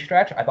by any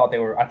stretch. I thought it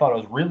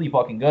was really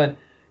fucking good,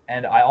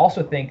 and I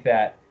also think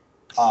that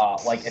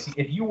like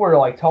if you were to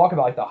like talk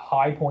about like the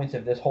high points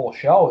of this whole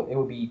show, it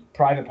would be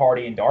Private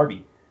Party and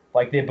Darby.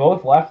 Like they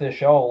both left this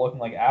show looking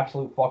like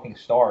absolute fucking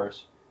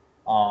stars.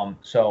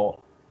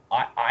 So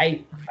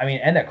I mean,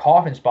 and that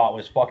coffin spot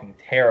was fucking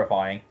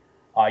terrifying.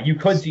 You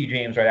could see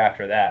James right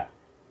after that,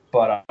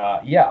 but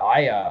yeah,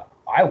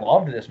 I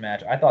loved this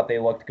match. I thought they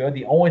looked good.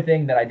 The only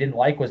thing that I didn't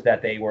like was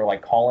that they were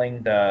like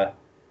calling the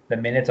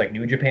minutes like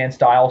New Japan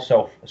style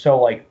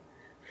so like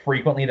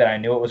frequently that I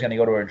knew it was going to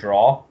go to a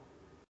draw.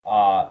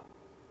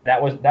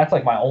 That's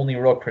like my only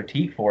real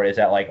critique for it is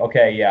that like,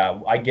 okay, yeah,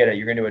 I get it.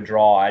 You're going to do a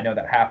draw. I know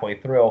that halfway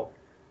through,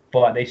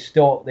 but they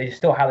still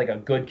had like a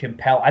good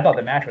I thought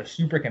the match was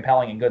super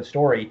compelling and good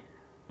story.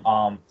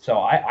 So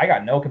I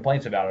got no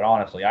complaints about it,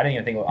 honestly. I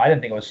didn't think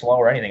it was slow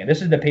or anything. And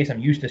this is the pace I'm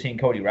used to seeing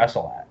Cody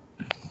wrestle at.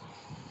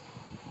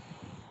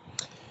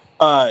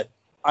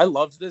 I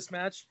loved this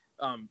match.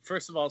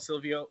 First of all,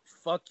 Silvio,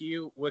 fuck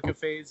you.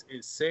 Wiccaface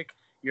is sick.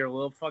 You're a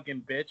little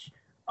fucking bitch.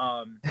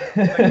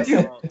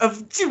 Dude,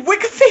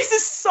 Wiccaface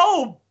is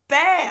so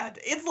bad.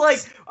 It's like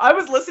I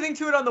was listening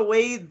to it on the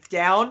way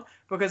down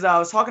because I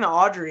was talking to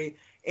Audrey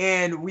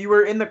and we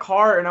were in the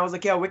car and I was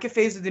like, yeah,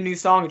 Wiccaface is the new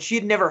song and she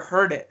had never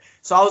heard it.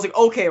 So I was like,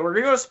 okay, we're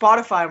gonna go to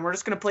Spotify and we're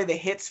just gonna play the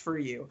hits for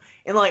you.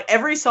 And like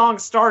every song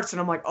starts and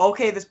I'm like,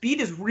 okay, this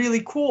beat is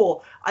really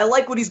cool. I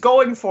like what he's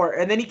going for.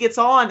 And then he gets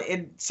on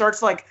and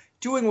starts like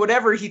doing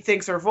whatever he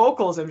thinks are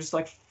vocals. I'm just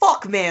like,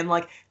 fuck, man,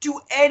 like do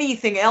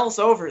anything else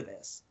over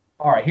this.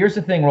 All right, here's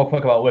the thing real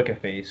quick about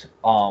Wiccaface.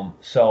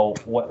 So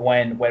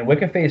when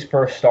Wiccaface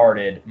first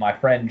started, my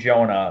friend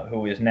Jonah,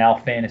 who is now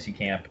Fantasy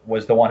Camp,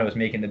 was the one who was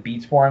making the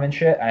beats for him and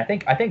shit. And I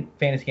think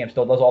Fantasy Camp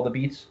still does all the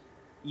beats.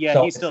 Yeah,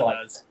 so he still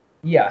does.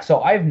 Yeah,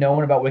 so I've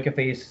known about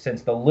Wiccaface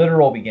since the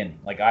literal beginning.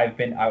 Like I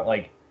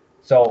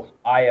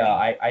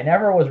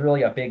never was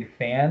really a big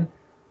fan,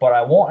 but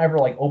I won't ever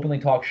like openly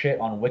talk shit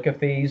on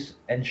Wiccaface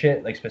and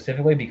shit like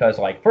specifically because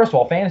like first of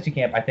all, Fantasy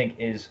Camp I think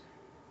is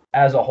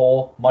as a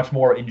whole much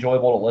more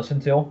enjoyable to listen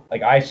to.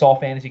 Like I saw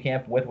Fantasy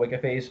Camp with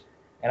Wiccaface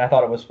and I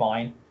thought it was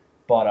fine,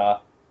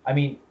 but I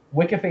mean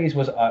Wiccaface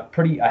was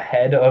pretty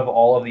ahead of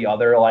all of the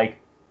other like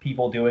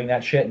people doing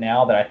that shit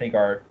now that I think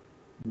are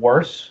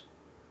worse.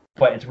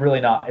 But it's really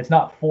not. It's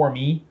not for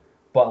me.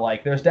 But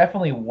like, there's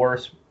definitely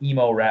worse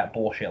emo rap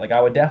bullshit. Like,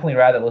 I would definitely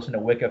rather listen to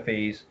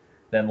Wiccaface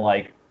than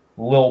like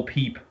Lil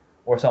Peep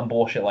or some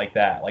bullshit like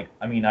that. Like,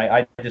 I mean,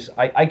 I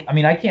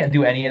mean, I can't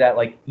do any of that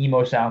like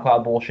emo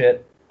SoundCloud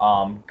bullshit.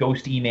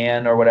 Ghosty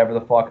Man or whatever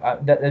the fuck.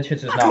 That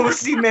shit's just not.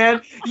 Ghosty Man,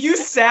 you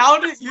just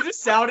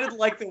sounded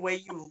like the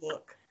way you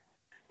look.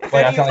 If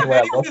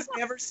anyone has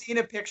never seen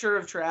a picture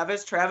of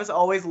Travis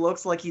always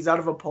looks like he's out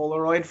of a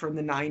Polaroid from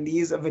the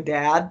 90s of a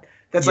dad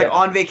that's like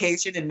on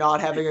vacation and not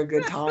having a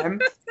good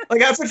time. Like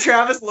that's what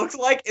Travis looks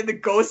like in the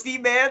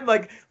Ghosty Man.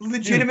 Like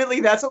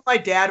legitimately, that's what my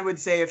dad would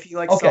say if he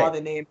like saw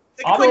the name.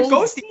 Like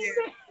Ghosty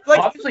Man. Like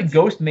obviously,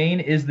 Ghost Main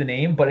is the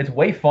name, but it's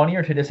way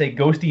funnier to just say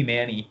Ghosty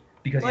Manny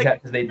because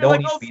they don't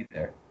need to be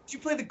there. Did you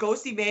play the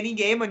Ghosty Manny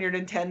game on your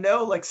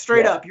Nintendo? Like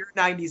straight up, you're a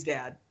 90s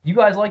dad. You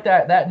guys like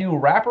that new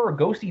rapper,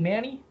 Ghosty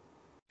Manny?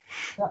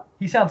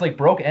 He sounds like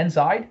broke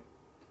inside.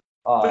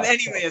 But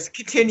anyways,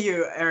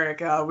 continue,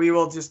 Eric. We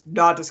will just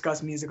not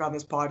discuss music on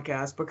this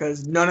podcast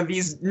because none of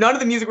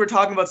the music we're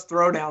talking about is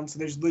throwdown, so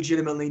there's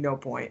legitimately no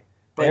point.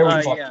 But there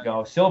we fucking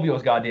go.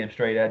 Silvio's goddamn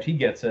straight edge. He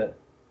gets it.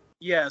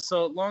 Yeah,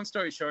 so long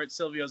story short,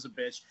 Silvio's a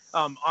bitch.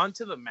 On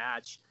to the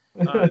match.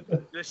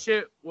 This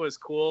shit was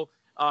cool.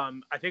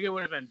 I think it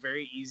would have been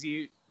very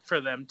easy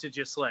for them to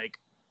just like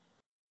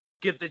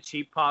get the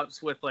cheap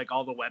pops with like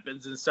all the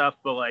weapons and stuff,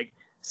 but like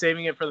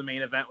saving it for the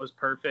main event was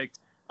perfect.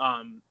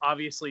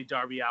 Obviously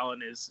Darby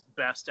Allin is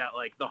best at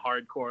like the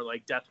hardcore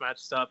like deathmatch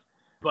stuff,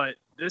 but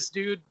this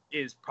dude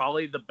is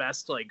probably the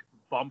best like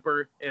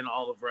bumper in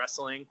all of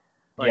wrestling.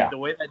 Like the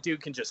way that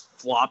dude can just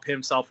flop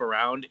himself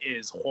around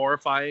is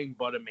horrifying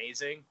but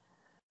amazing.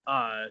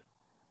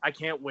 I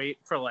can't wait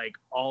for like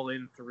All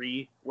In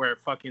 3 where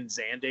fucking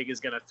Zandig is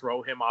gonna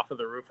throw him off of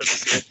the roof of the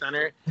Sears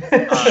Center.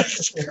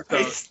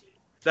 So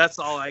that's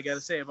all I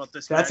gotta say about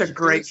this. That's match. A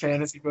great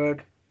fantasy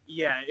book.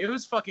 Yeah, it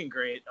was fucking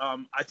great.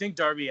 I think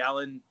Darby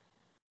Allin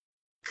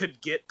could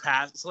get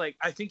past, like,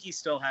 I think he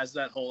still has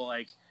that whole,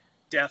 like,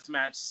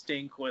 deathmatch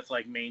stink with,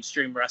 like,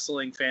 mainstream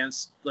wrestling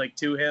fans, like,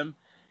 to him.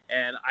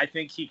 And I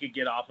think he could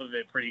get off of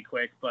it pretty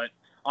quick. But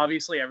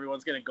obviously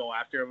everyone's going to go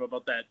after him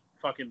about that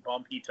fucking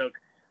bump he took,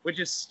 which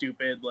is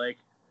stupid. Like,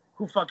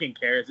 who fucking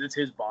cares? It's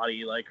his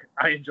body. Like,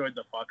 I enjoyed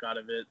the fuck out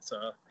of it,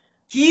 so...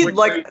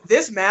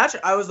 This match,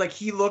 I was like,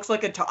 he looks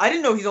like I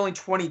didn't know he's only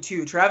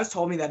 22. Travis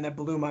told me that, and that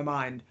blew my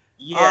mind.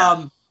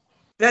 Yeah.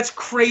 That's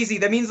crazy.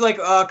 That means like,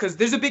 because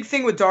there's a big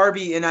thing with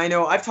Darby, and I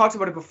know I've talked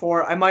about it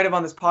before. I might have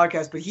on this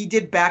podcast, but he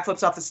did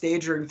backflips off the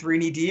stage during 3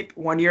 Knee Deep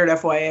 1 year at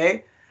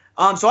FYA.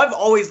 So I've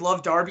always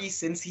loved Darby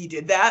since he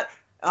did that.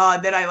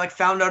 Then I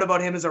found out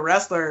about him as a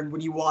wrestler, and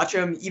when you watch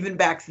him, even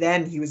back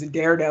then, he was a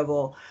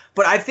daredevil.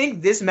 But I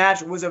think this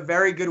match was a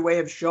very good way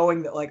of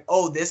showing that,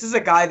 oh, this is a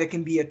guy that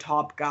can be a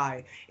top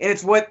guy. And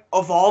it's what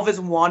Evolve has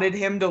wanted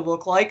him to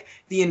look like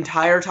the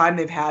entire time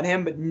they've had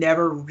him, but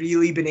never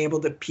really been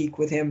able to peak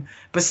with him,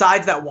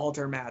 besides that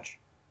Walter match.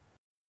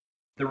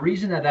 The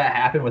reason that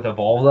happened with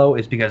Evolve, though,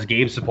 is because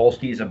Gabe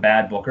Sapolsky is a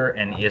bad booker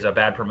and he is a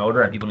bad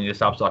promoter, and people need to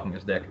stop sucking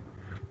his dick.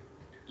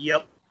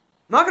 Yep.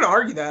 I'm not going to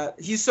argue that.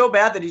 He's so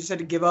bad that he just had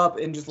to give up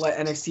and just let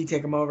NXT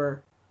take him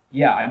over.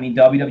 Yeah, I mean,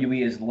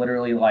 WWE is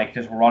literally,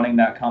 just running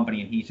that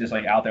company, and he's just,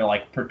 out there,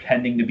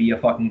 pretending to be a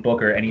fucking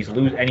booker, and he's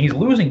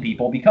losing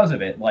people because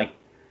of it.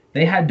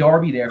 They had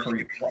Darby there for,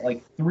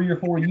 3 or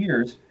 4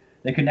 years.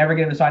 They could never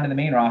get him to sign to the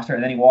main roster,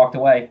 and then he walked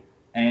away,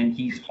 and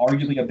he's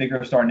arguably a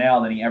bigger star now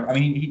than he ever... I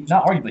mean,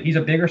 not arguably. He's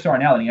a bigger star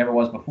now than he ever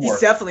was before. He's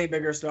definitely a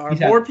bigger star.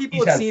 More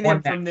people have seen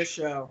him from this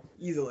show,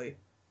 easily.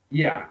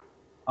 Yeah.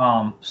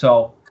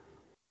 So...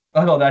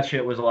 I thought that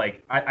shit was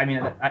I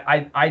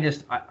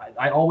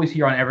always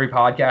hear on every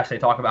podcast they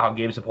talk about how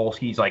Gabe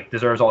Sapolsky's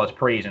deserves all this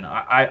praise, and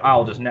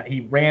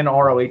he ran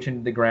ROH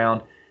into the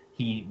ground.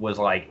 He was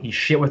he's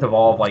shit with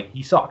Evolve,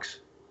 he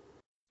sucks.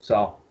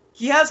 So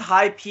he has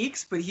high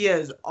peaks, but he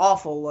has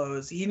awful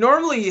lows. He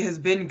normally has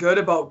been good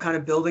about kind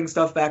of building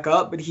stuff back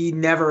up, but he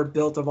never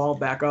built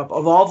Evolve back up.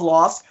 Evolve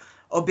lost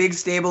a big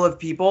stable of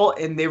people,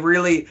 and they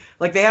really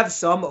they have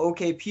some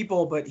okay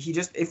people, but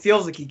it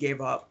feels like he gave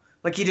up.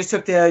 He just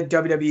took the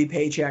WWE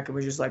paycheck and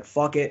was just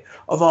fuck it.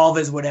 Evolve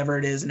is whatever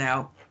it is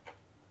now.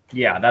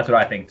 Yeah, that's what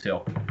I think too.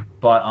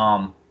 But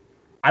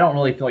I don't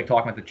really feel like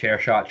talking about the chair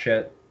shot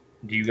shit.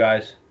 Do you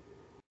guys?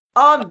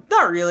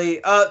 Not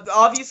really.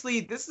 Obviously,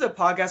 this is a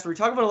podcast where we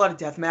talk about a lot of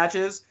death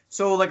matches.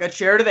 So, a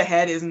chair to the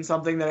head isn't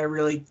something that I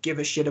really give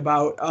a shit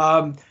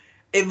about.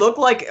 It looked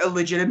like a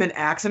legitimate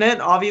accident,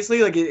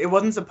 obviously. It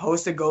wasn't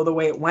supposed to go the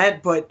way it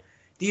went, but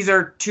these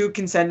are two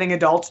consenting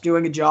adults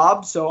doing a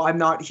job, so I'm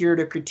not here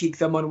to critique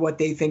them on what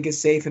they think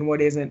is safe and what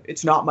isn't.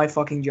 It's not my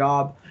fucking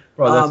job.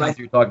 Bro, that's like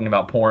you're talking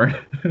about porn.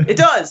 It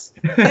does.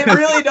 It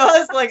really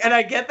does. And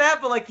I get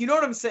that, but you know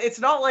what I'm saying? It's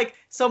not like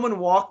someone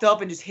walked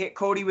up and just hit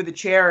Cody with a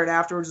chair and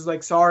afterwards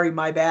was sorry,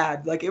 my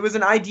bad. It was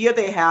an idea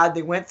they had.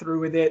 They went through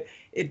with it.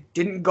 It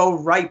didn't go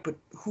right, but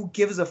who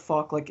gives a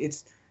fuck?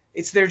 It's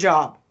their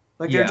job.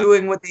 They're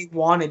doing what they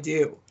want to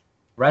do.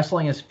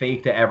 Wrestling is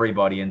fake to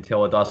everybody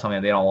until it does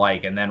something they don't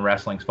like, and then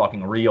wrestling's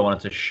fucking real and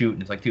it's a shoot,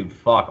 and it's dude,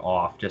 fuck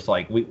off. Just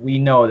we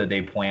know that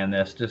they planned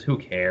this. Just who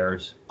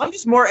cares? I'm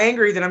just more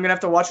angry that I'm gonna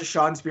have to watch a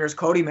Shawn Spears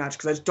Cody match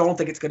because I just don't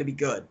think it's gonna be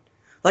good.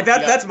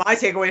 That's my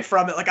takeaway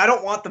from it. I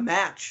don't want the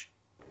match.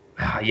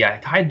 Yeah,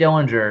 Ty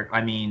Dillinger.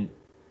 I mean,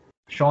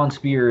 Shawn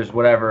Spears,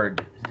 whatever.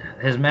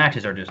 His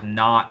matches are just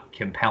not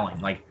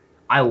compelling.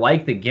 I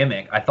like the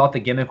gimmick. I thought the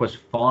gimmick was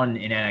fun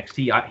in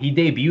NXT. He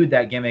debuted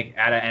that gimmick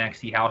at an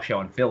NXT house show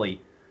in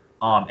Philly,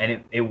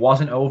 and it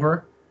wasn't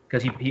over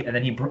because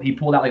he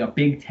pulled out a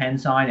Big Ten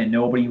sign and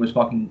nobody was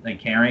fucking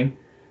caring.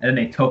 And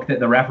then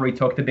the referee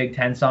took the Big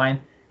Ten sign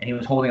and he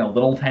was holding a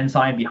little 10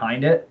 sign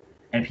behind it,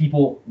 and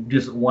people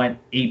just went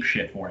ape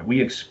shit for it.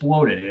 We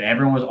exploded and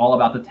everyone was all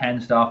about the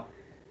 10 stuff.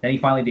 Then he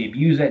finally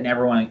debuts it and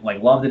everyone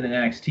loved it in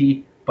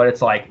NXT. But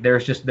it's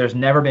there's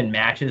never been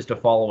matches to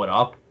follow it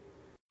up.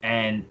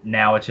 And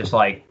now it's just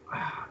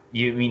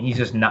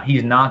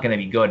he's not going to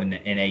be good in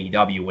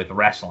AEW with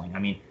wrestling. I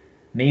mean,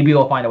 maybe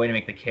they'll find a way to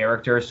make the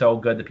character so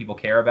good that people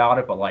care about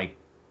it, but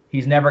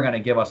he's never going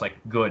to give us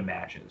good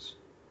matches.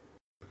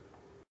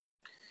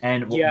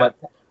 And yeah, but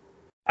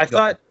I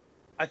thought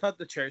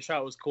the chair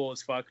shot was cool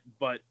as fuck,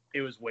 but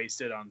it was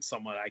wasted on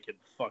someone I could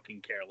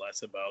fucking care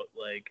less about.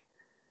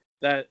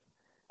 That,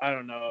 I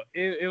don't know.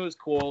 It was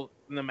cool,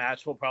 and the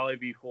match will probably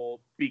be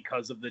cool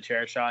because of the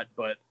chair shot,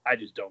 but I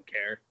just don't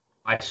care.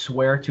 I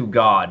swear to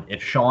God,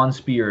 if Shawn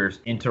Spears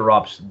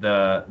interrupts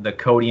the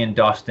Cody and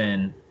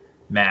Dustin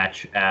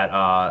match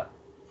at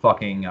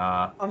fucking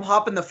I'm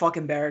hopping the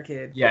fucking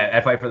barricade. Yeah,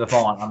 at Fight for the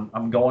Fallen,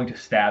 I'm going to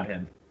stab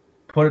him.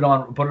 Put it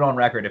on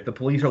record. If the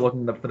police are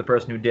looking for the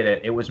person who did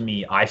it, it was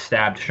me. I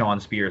stabbed Shawn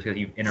Spears because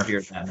he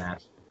interfered in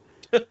that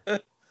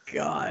match.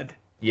 God.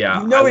 Yeah.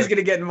 He's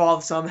gonna get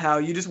involved somehow.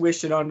 You just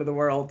wished it onto the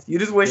world. You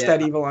just wish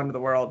that evil onto the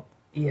world.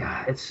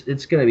 Yeah,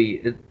 it's gonna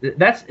be.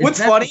 What's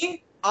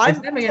funny?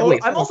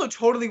 I'm also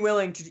totally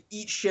willing to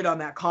eat shit on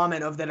that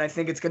comment of that I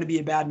think it's going to be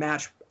a bad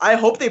match. I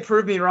hope they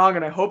prove me wrong,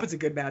 and I hope it's a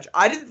good match.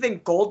 I didn't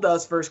think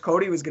Goldust versus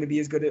Cody was going to be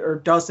as good, or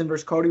Dustin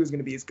versus Cody was going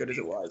to be as good as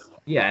it was.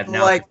 Yeah, it's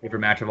now my favorite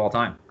match of all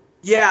time.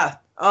 Yeah,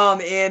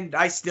 and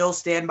I still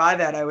stand by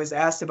that. I was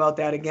asked about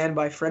that again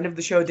by a friend of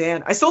the show,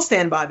 Dan. I still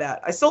stand by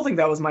that. I still think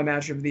that was my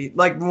match of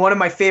one of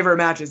my favorite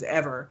matches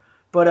ever.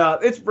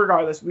 But it's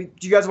regardless. Do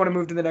you guys want to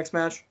move to the next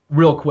match?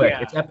 Real quick,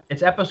 yeah.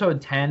 It's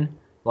episode 10.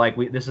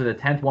 This is the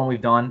 10th one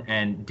we've done,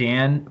 and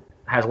Dan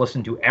has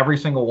listened to every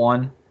single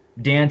one.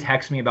 Dan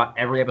texts me about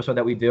every episode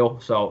that we do,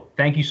 so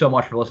thank you so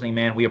much for listening,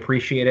 man. We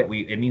appreciate it.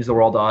 It means the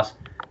world to us.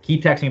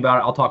 Keep texting me about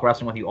it. I'll talk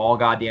wrestling with you all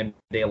goddamn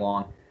day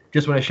long.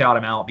 Just want to shout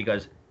him out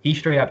because he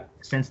straight up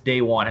since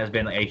day one has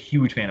been a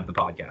huge fan of the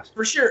podcast.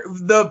 For sure.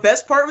 The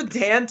best part with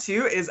Dan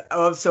too is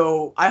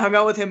so I hung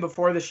out with him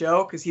before the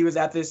show because he was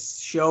at this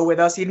show with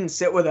us. He didn't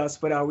sit with us,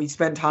 but we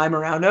spent time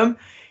around him.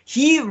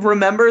 He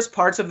remembers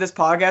parts of this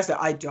podcast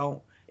that I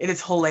don't. And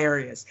it's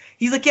hilarious.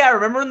 He's like, yeah,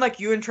 remember when like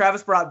you and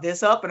Travis brought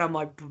this up? And I'm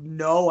like,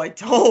 no, I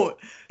don't.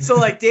 So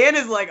like Dan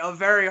is like a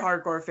very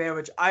hardcore fan,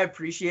 which I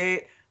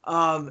appreciate.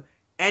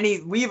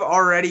 We've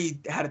already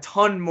had a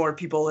ton more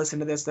people listen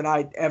to this than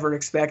I ever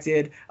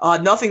expected.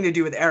 Nothing to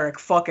do with Eric.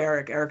 Fuck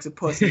Eric. Eric's a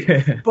pussy.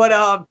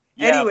 But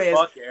anyways,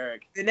 fuck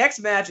Eric. The next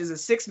match is a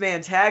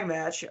 6-man tag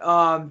match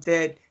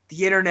that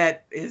the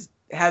internet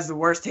has the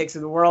worst takes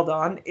in the world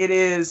on. It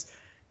is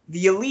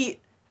the Elite,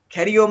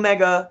 Kenny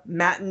Omega,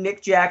 Matt and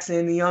Nick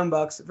Jackson, the Young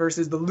Bucks,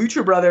 versus the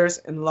Lucha Brothers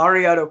and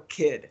Laredo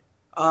Kid.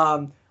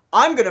 I'm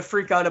going to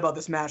freak out about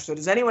this match. So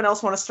does anyone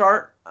else want to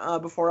start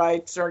before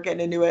I start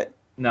getting into it?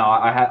 No,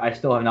 I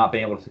still have not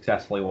been able to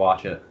successfully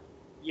watch it.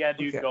 Yeah,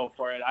 dude, Go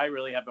for it. I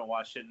really haven't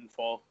watched it in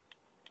full.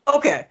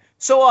 Okay,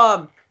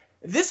 so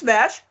this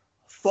match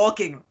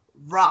fucking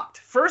rocked.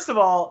 First of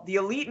all, the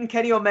Elite and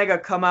Kenny Omega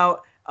come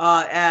out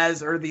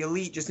or the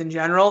Elite just in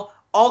general,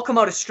 all come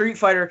out as Street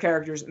Fighter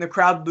characters, and the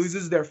crowd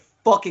loses their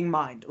fucking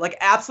mind. Like,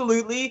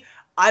 absolutely,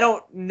 I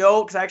don't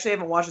know, because I actually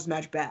haven't watched this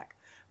match back,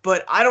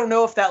 but I don't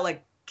know if that,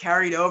 like,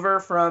 carried over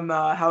from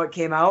how it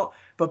came out,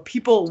 but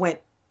people went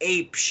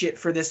ape shit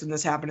for this when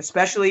this happened,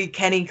 especially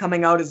Kenny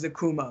coming out as the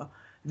Kuma.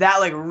 That,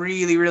 like,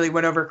 really, really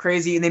went over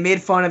crazy, and they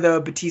made fun of the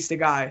Batista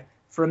guy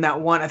from that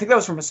one, I think that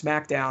was from a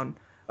SmackDown,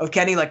 of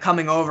Kenny, like,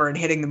 coming over and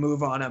hitting the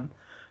move on him.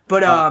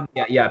 But,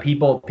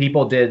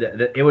 people did,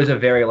 it was a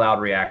very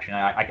loud reaction.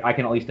 I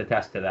can at least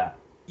attest to that.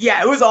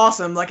 Yeah, it was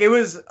awesome. Like, it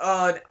was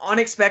an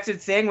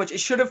unexpected thing, which it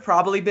should have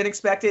probably been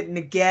expected. And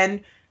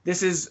again,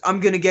 I'm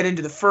going to get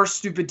into the first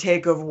stupid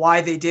take of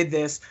why they did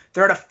this.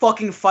 They're at a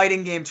fucking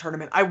fighting game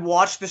tournament. I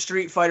watched the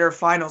Street Fighter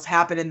finals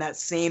happen in that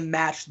same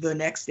match the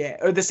next day,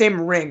 or the same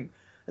ring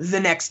the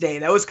next day.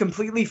 That was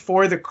completely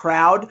for the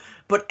crowd.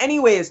 But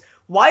anyways,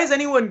 why is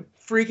anyone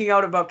freaking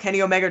out about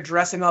Kenny Omega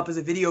dressing up as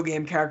a video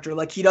game character?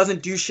 Like, he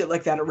doesn't do shit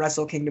like that at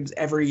Wrestle Kingdoms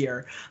every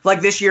year.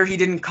 Like, this year he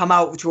didn't come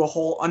out to a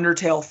whole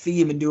Undertale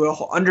theme and do a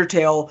whole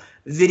Undertale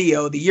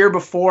video. The year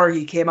before,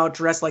 he came out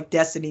dressed like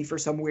Destiny for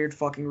some weird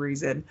fucking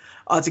reason.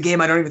 It's a game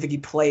I don't even think he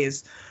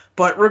plays.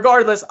 But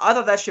regardless, I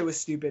thought that shit was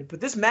stupid.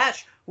 But this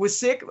match was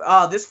sick.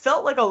 This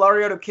felt like a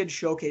Laredo Kid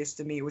showcase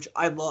to me, which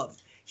I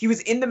loved. He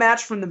was in the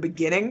match from the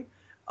beginning.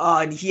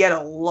 And he had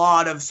a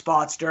lot of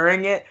spots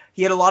during it.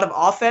 He had a lot of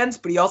offense,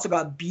 but he also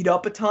got beat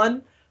up a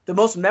ton. The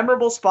most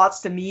memorable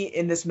spots to me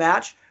in this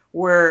match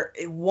were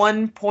at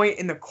one point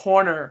in the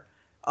corner,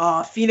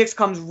 Phoenix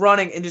comes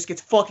running and just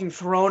gets fucking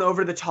thrown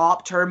over the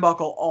top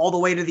turnbuckle all the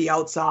way to the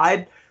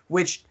outside,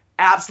 which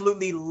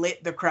absolutely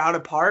lit the crowd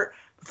apart.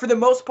 For the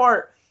most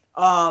part,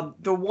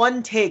 the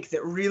one take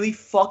that really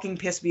fucking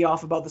pissed me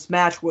off about this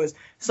match was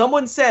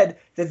someone said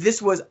that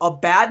this was a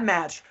bad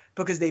match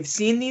because they've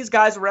seen these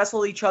guys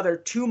wrestle each other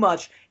too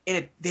much,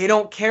 and they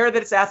don't care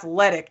that it's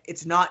athletic.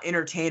 It's not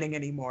entertaining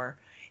anymore.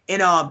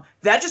 And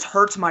that just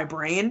hurts my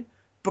brain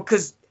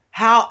because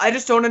I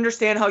just don't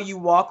understand how you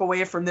walk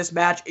away from this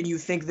match and you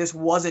think this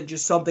wasn't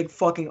just something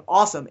fucking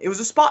awesome. It was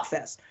a spot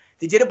fest.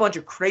 They did a bunch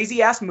of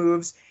crazy-ass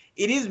moves.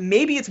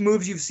 Maybe it's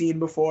moves you've seen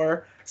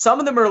before.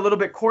 Some of them are a little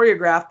bit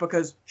choreographed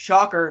because,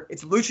 shocker,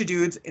 it's Lucha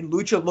dudes, and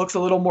Lucha looks a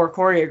little more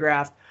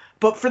choreographed.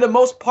 But for the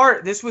most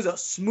part, this was a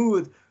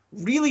smooth,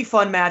 really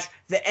fun match.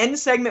 The end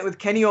segment with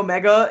Kenny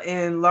Omega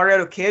and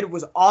Laredo Kid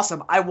was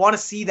awesome. I want to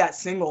see that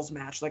singles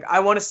match. Like, I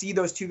want to see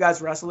those two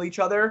guys wrestle each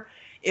other.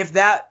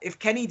 If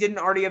Kenny didn't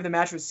already have the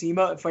match with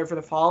CIMA at Fight for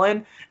the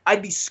Fallen,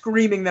 I'd be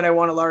screaming that I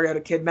want a Laredo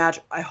Kid match.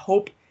 I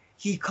hope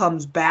he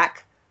comes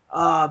back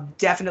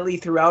definitely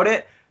throughout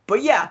it.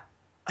 But yeah,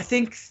 I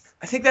think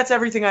that's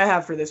everything I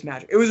have for this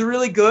match. It was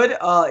really good.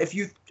 If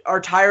you are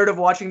tired of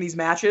watching these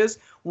matches,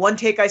 one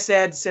take I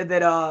said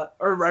that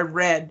or I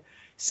read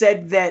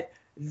said that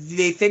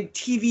they think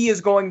TV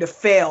is going to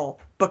fail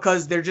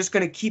because they're just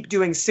going to keep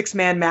doing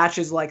 6-man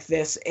matches like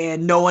this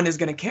and no one is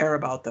going to care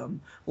about them.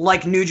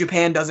 Like New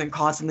Japan doesn't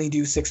constantly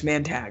do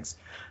 6-man tags.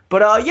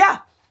 But yeah,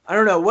 I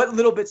don't know. What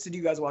little bits did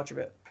you guys watch of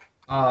it?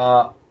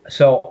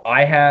 So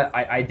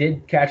I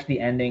did catch the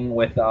ending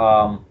with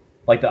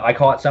I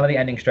caught some of the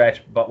ending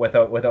stretch, but with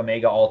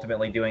Omega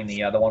ultimately doing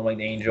the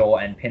one-winged angel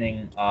and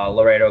pinning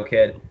Laredo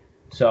Kid.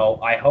 So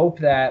I hope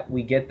that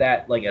we get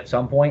that like at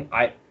some point.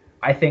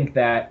 I think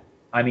that,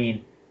 I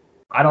mean,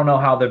 I don't know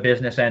how the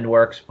business end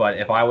works, but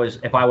if I was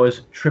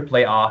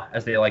AAA,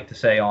 as they like to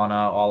say on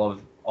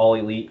All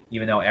Elite,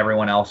 even though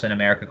everyone else in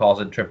America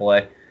calls it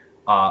AAA,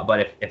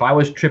 but if I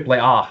was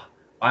AAA,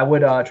 I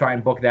would try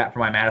and book that for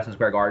my Madison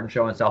Square Garden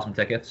show and sell some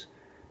tickets,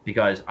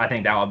 because I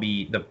think that would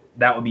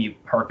be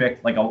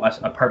perfect, like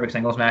a perfect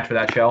singles match for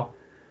that show.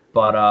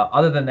 But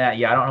other than that,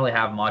 yeah, I don't really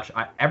have much.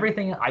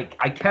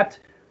 I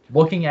kept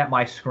looking at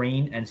my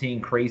screen and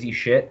seeing crazy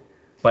shit.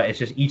 But it's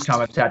just each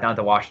time I've sat down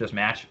to watch this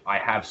match, I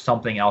have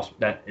something else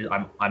that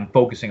I'm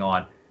focusing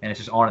on, and it's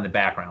just on in the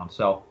background.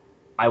 So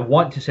I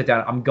want to sit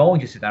down. I'm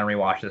going to sit down and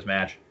rewatch this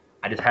match.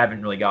 I just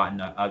haven't really gotten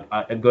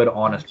a good,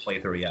 honest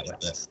playthrough yet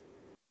with it.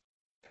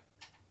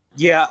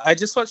 Yeah, I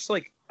just watched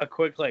like a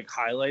quick like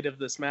highlight of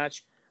this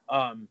match.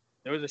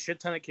 There was a shit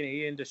ton of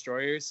Canadian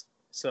destroyers,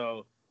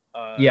 so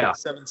Yeah.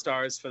 7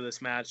 stars for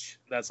this match.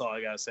 That's all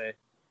I gotta say.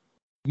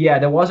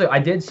 Yeah, I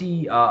did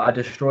see a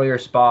destroyer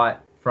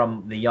spot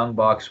from the Young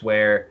Bucks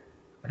where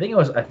there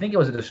was like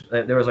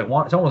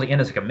someone was like in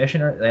as a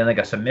commissioner, like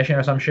a submission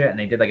or some shit, and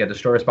they did like a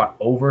destroyer spot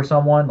over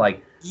someone.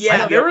 Like,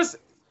 yeah, there was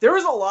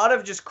a lot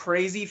of just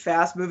crazy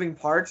fast moving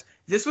parts.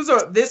 This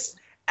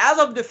as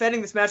I'm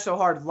defending this match so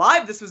hard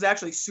live, this was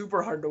actually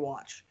super hard to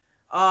watch.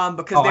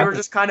 Because they were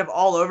just kind of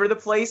all over the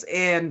place,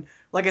 and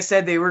like I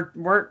said, they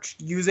weren't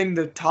using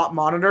the top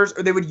monitors,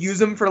 or they would use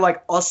them for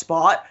like a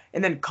spot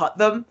and then cut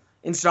them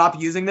and stop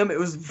using them. It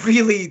was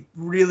really,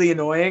 really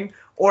annoying.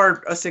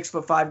 Or a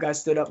 6'5" guy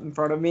stood up in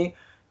front of me.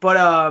 But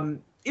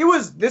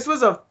this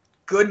was a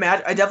good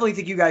match. I definitely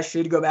think you guys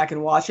should go back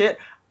and watch it.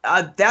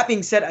 That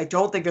being said, I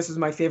don't think this is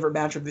my favorite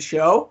match of the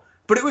show,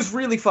 but it was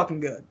really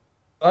fucking good.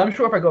 I'm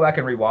sure if I go back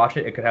and rewatch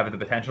it, it could have the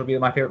potential to be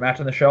my favorite match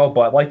on the show.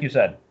 But like you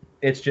said,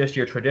 it's just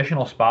your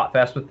traditional spot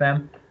fest with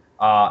them.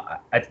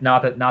 It's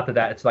not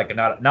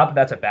that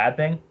that's a bad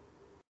thing.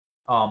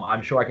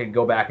 I'm sure I could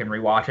go back and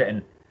rewatch it,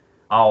 and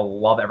I'll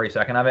love every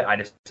second of it.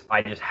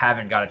 I just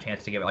haven't got a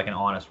chance to give it like an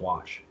honest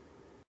watch.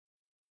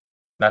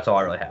 That's all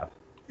I really have.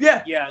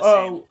 Yeah.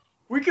 Yeah.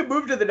 We can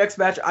move to the next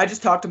match. I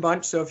just talked a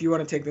bunch, so if you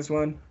want to take this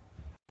one.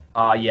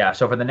 Yeah.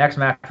 So for the next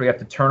match, we have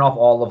to turn off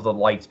all of the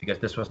lights because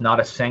this was not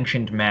a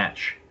sanctioned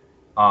match.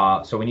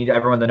 So we need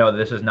everyone to know that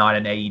this is not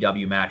an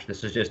AEW match.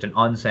 This is just an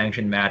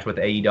unsanctioned match with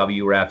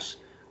AEW refs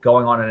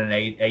going on in an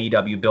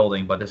AEW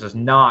building, but this is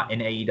not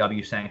an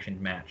AEW sanctioned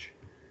match.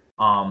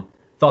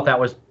 Thought that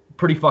was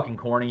pretty fucking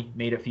corny.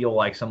 Made it feel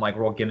like some like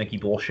real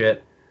gimmicky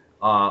bullshit.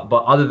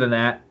 But other than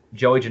that,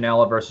 Joey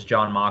Janela versus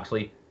Jon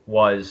Moxley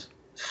was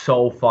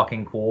so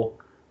fucking cool.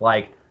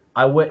 Like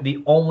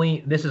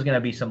this is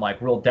gonna be some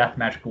like real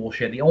deathmatch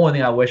bullshit. The only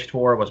thing I wished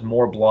for was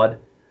more blood,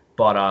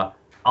 but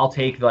I'll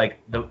take like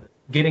the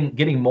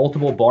getting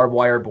multiple barbed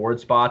wire board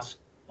spots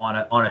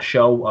on a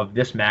show of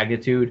this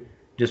magnitude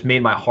just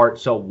made my heart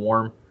so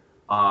warm.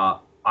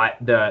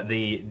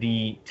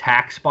 The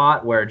tack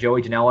spot where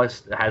Joey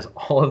Janela has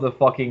all of the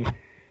fucking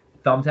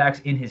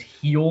thumbtacks in his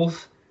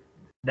heels,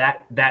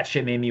 that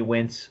shit made me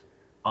wince.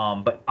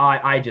 But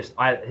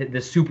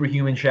the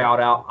superhuman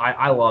shout out,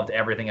 I loved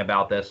everything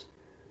about this.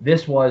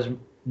 This was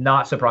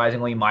not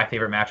surprisingly my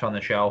favorite match on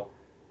the show.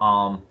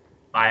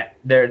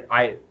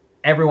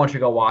 Everyone should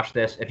go watch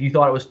this. If you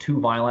thought it was too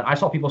violent, I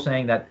saw people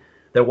saying that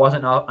there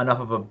wasn't enough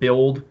of a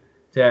build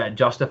to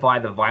justify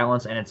the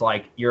violence, and it's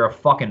like, you're a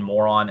fucking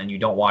moron and you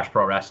don't watch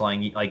pro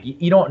wrestling.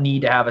 You don't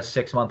need to have a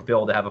 6-month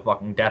build to have a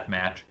fucking death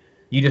match.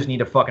 You just need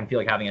to fucking feel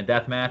like having a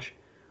death match.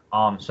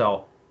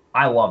 So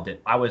I loved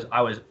it. I was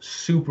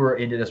super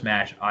into this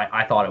match.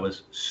 I thought it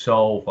was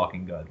so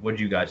fucking good. What did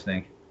you guys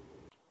think?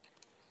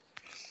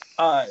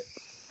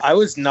 I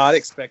was not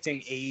expecting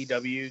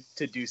AEW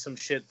to do some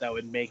shit that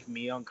would make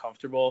me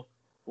uncomfortable.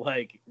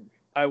 Like,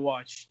 I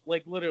watch,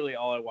 like, literally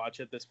all I watch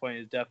at this point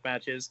is death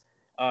matches.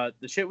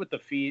 The shit with the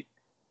feet,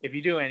 if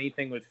you do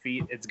anything with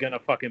feet, it's gonna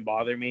fucking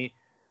bother me.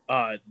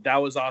 That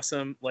was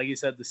awesome. Like you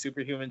said, the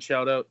superhuman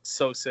shout out,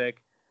 so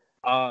sick.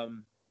 I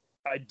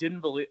couldn't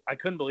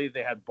believe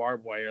they had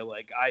barbed wire.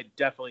 Like, I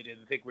definitely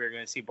didn't think we were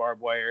gonna see barbed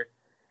wire.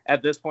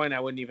 At this point, I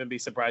wouldn't even be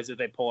surprised if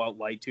they pull out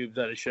light tubes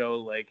at a show.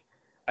 Like,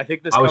 I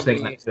think this. I was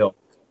thinking that still.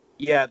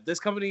 Yeah, this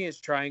company is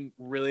trying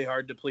really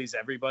hard to please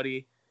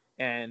everybody,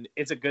 and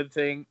it's a good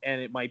thing, and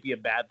it might be a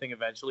bad thing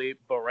eventually.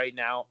 But right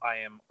now, I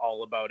am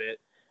all about it.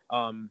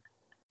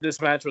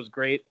 This match was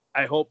great.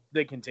 I hope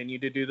they continue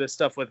to do this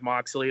stuff with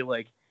Moxley.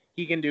 Like,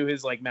 he can do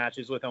his like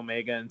matches with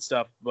Omega and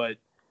stuff, but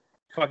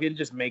fucking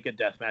just make a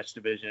deathmatch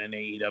division in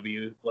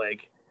AEW.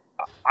 Like,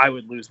 I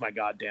would lose my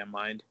goddamn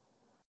mind.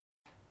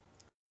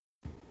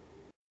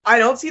 I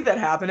don't see that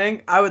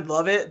happening. I would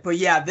love it, but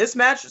yeah, this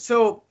match.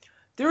 So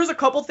there was a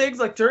couple things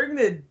like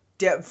during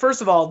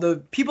first of all, the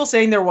people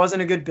saying there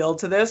wasn't a good build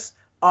to this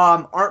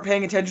aren't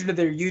paying attention to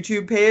their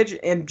YouTube page,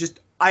 and just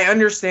I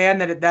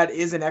understand that that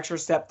is an extra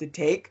step to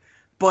take,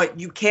 but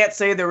you can't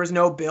say there was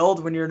no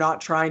build when you're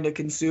not trying to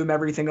consume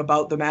everything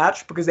about the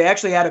match, because they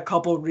actually had a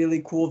couple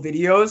really cool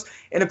videos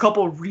and a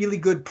couple really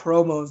good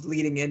promos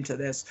leading into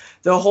this.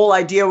 The whole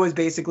idea was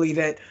basically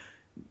that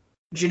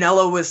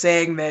Janela was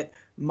saying that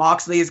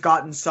Moxley has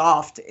gotten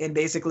soft, and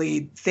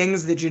basically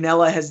things that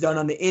Janela has done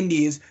on the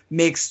indies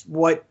makes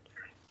what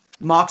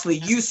Moxley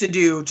used to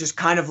do just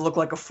kind of look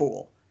like a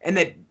fool. And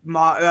that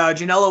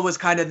Janela was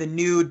kind of the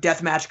new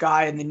deathmatch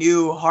guy and the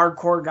new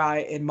hardcore guy,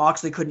 and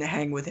Moxley couldn't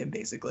hang with him,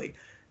 basically.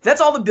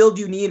 That's all the build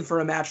you need for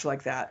a match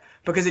like that,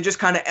 because it just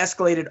kind of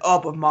escalated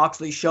up of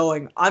Moxley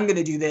showing, I'm going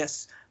to do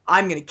this,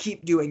 I'm going to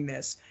keep doing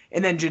this,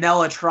 and then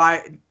Janela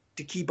tried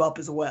to keep up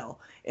as well.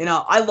 And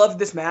I loved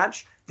this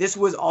match. This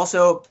was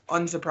also,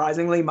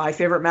 unsurprisingly, my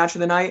favorite match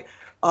of the night.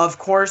 Of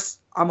course,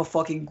 I'm a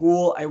fucking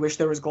ghoul. I wish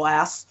there was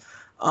glass.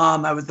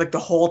 I was like the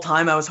whole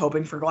time I was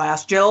hoping for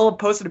glass. Jill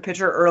posted a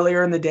picture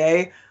earlier in the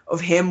day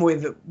of him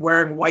with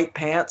wearing white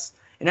pants,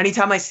 And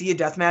anytime I see a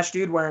deathmatch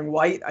dude wearing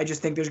white, I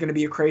just think there's going to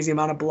be a crazy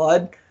amount of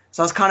blood.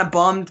 So I was kind of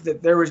bummed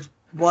that there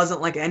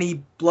wasn't like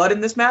any blood in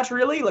this match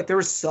really. Like there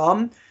was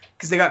some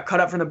because they got cut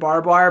up from the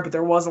barbed wire, but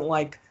there wasn't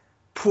like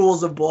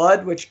pools of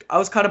blood, which I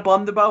was kind of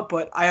bummed about,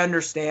 but I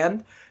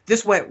understand.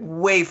 This went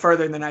way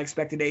further than I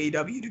expected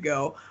AEW to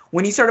go.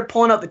 When he started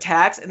pulling out the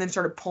tacks and then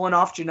started pulling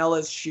off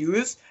Janela's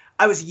shoes,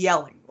 I was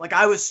yelling. Like,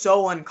 I was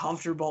so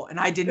uncomfortable, and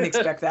I didn't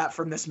expect that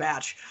from this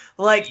match.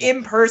 Like,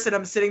 in person,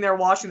 I'm sitting there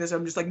watching this,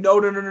 I'm just like,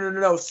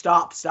 no,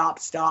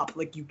 stop.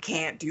 Like, you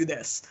can't do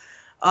this.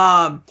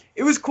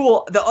 It was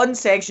cool. The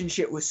unsanctioned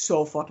shit was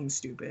so fucking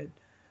stupid.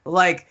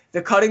 Like,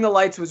 the cutting the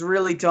lights was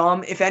really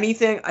dumb. If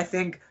anything, I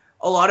think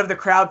a lot of the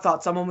crowd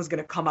thought someone was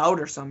going to come out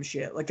or some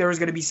shit. Like, there was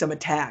going to be some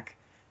attack.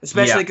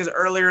 Especially because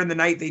earlier in the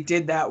night, they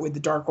did that with the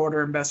Dark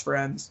Order and Best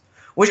Friends.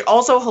 Which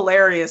also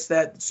hilarious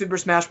that Super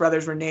Smash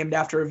Brothers were named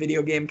after a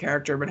video game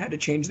character, but had to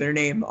change their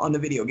name on the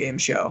video game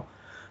show.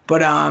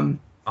 But I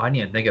didn't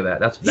even think of that.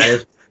 That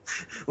is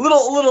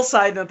little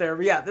side note there.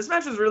 But yeah, this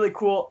match was really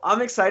cool.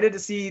 I'm excited to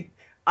see.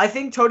 I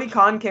think Tony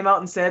Khan came out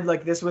and said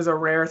like this was a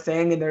rare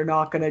thing and they're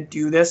not gonna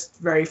do this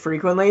very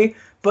frequently.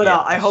 But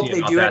I hope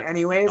they do it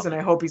anyways, and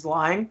I hope he's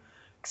lying.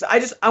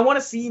 Because I want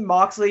to see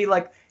Moxley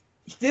like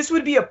this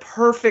would be a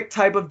perfect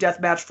type of death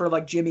match for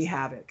like Jimmy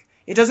Havoc.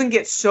 It doesn't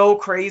get so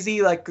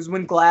crazy, like, because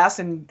when Glass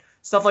and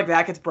stuff like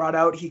that gets brought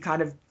out, he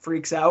kind of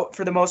freaks out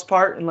for the most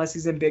part, unless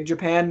he's in Big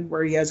Japan,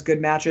 where he has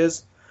good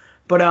matches.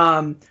 But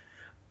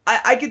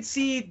I could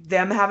see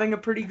them having a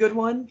pretty good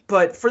one,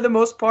 but for the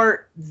most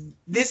part,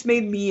 this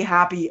made me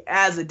happy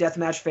as a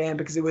deathmatch fan,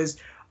 because it was,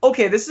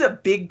 okay, this is a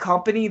big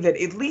company that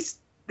at least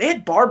they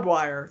had barbed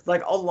wire,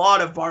 like a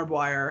lot of barbed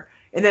wire,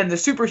 and then the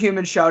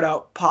Superhuman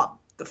shout-out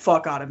popped the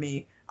fuck out of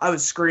me. I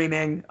was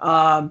screaming.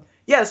 Yeah,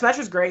 this match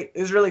was great.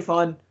 It was really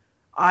fun.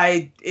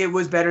 It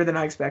was better than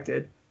I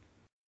expected.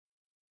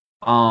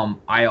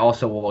 I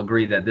also will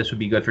agree that this would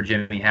be good for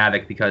Jimmy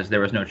Havoc because there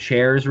was no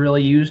chairs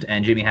really used,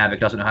 and Jimmy Havoc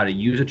doesn't know how to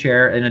use a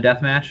chair in a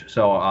death match.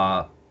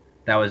 So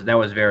that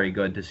was very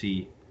good to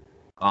see.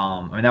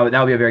 I mean that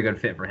would be a very good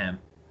fit for him.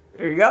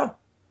 There you go.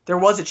 There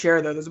was a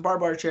chair though. There's a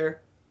barbed wire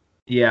chair.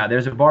 Yeah,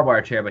 there's a barbed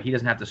wire chair, but he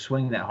doesn't have to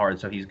swing that hard,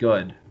 so he's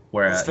good.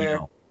 Whereas,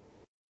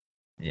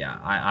 yeah,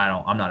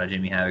 I'm not a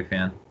Jimmy Havoc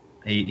fan.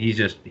 He is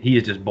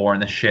just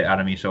boring the shit out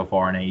of me so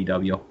far in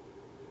AEW.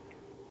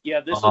 Yeah,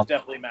 this was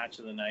definitely match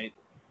of the night.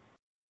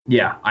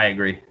 Yeah, I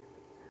agree.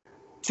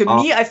 To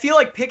me, I feel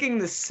like picking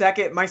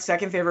my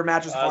second favorite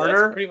match is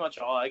harder. That's pretty much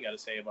all I got to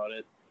say about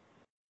it.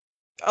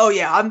 Oh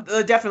yeah, I'm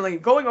definitely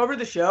going over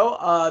the show.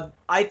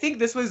 I think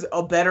this was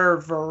a better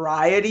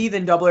variety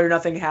than Double or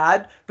Nothing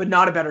had, but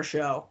not a better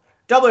show.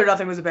 Double or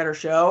Nothing was a better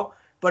show,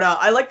 but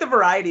I like the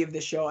variety of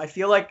this show. I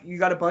feel like you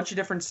got a bunch of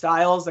different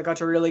styles that got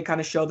to really kind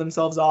of show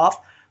themselves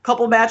off.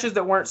 Couple matches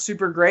that weren't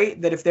super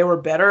great, that if they were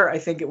better, I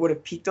think it would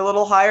have peaked a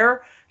little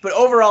higher. But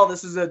overall,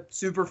 this was a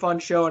super fun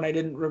show, and I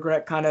didn't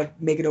regret kind of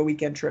making a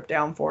weekend trip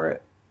down for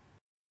it.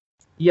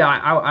 Yeah,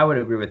 I would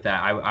agree with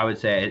that. I would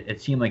say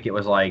it seemed like it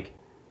was like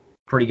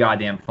pretty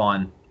goddamn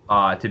fun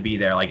to be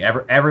there. Like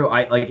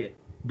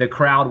the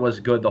crowd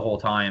was good the whole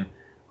time,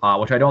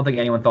 which I don't think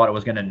anyone thought it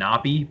was going to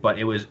not be. But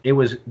it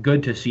was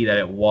good to see that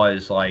it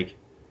was like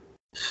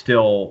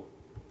still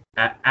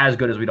as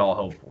good as we'd all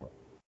hoped for.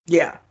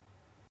 Yeah.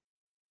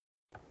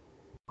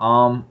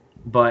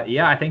 But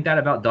yeah, I think that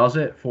about does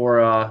it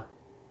for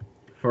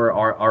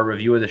our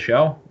review of the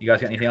show. You guys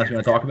got anything else you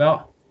want to talk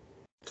about?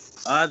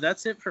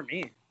 That's it for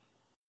me.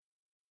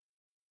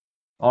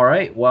 All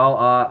right.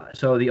 Well,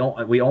 so we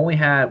don't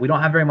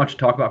have very much to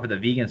talk about for the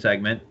vegan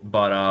segment,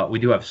 but we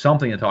do have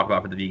something to talk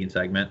about for the vegan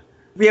segment.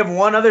 We have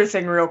one other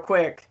thing real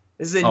quick.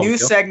 This is a new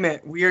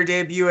segment we are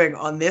debuting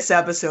on this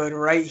episode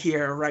right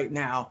here, right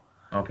now.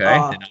 Okay. Did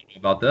not know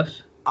about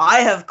this.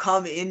 I have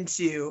come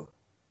into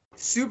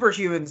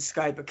Superhuman's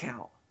Skype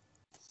account.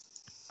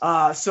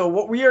 So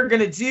what we are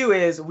going to do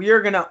is we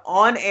are going to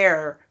on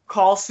air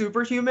call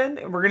Superhuman,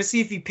 and we're going to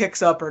see if he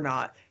picks up or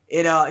not.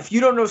 If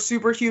you don't know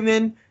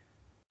Superhuman,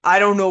 I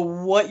don't know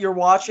what you're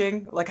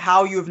watching, like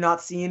how you have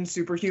not seen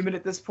Superhuman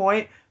at this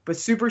point, but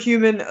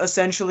Superhuman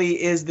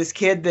essentially is this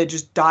kid that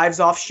just dives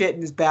off shit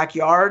in his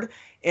backyard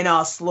and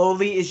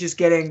slowly is just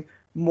getting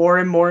more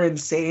and more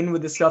insane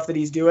with the stuff that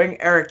he's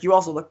doing. Eric, you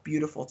also look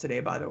beautiful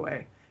today, by the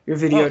way. Your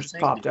video just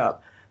popped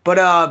up.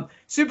 But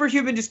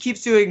Superhuman just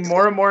keeps doing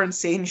more and more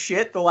insane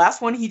shit. The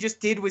last one he just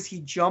did was he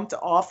jumped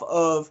off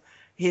of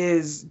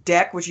his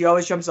deck, which he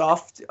always jumps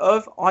off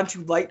of,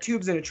 onto light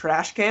tubes in a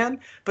trash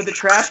can. But the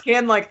trash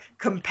can, like,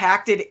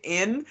 compacted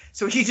in,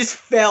 so he just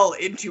fell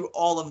into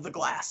all of the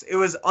glass. It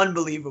was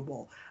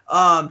unbelievable.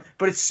 But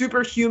it's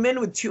Superhuman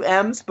with 2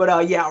 M's.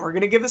 But yeah, we're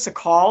going to give this a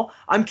call.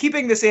 I'm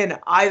keeping this in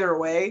either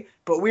way,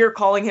 but we are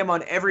calling him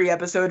on every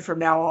episode from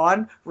now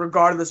on,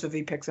 regardless if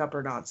he picks up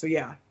or not. So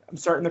yeah. I'm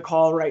starting the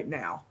call right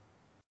now.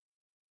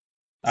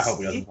 I hope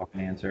he doesn't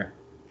fucking answer.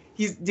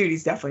 He's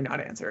definitely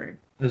not answering.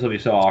 This will be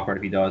so awkward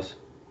if he does.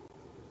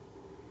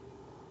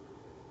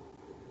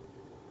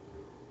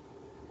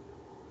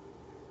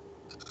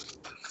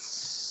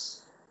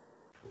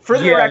 For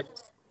the record,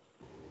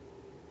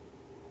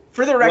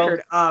 For the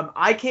record,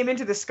 I came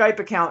into the Skype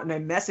account and I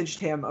messaged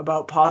him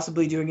about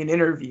possibly doing an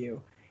interview.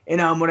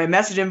 And when I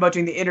messaged him about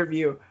doing the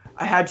interview,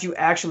 I had to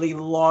actually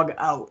log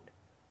out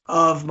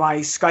of my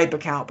Skype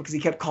account because he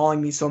kept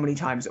calling me so many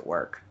times at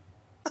work.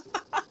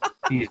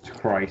 Jesus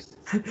Christ.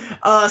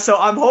 So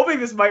I'm hoping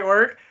this might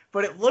work,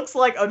 but it looks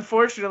like,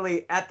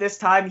 unfortunately, at this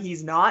time,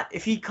 he's not.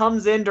 If he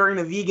comes in during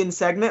the vegan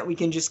segment, we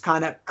can just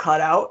kind of cut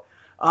out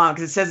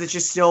because it says it's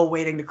just still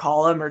waiting to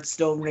call him or it's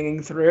still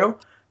ringing through.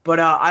 But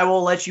I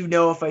will let you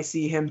know if I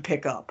see him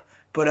pick up.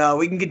 But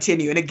we can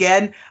continue. And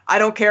again, I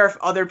don't care if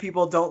other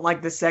people don't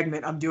like this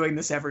segment. I'm doing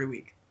this every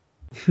week.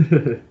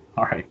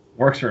 All right.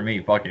 Works for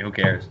me. Fuck it. Who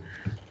cares?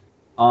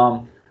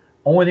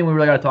 Only thing we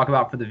really got to talk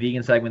about for the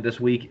vegan segment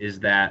this week is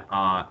that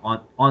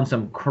on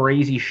some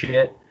crazy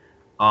shit,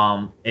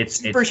 it's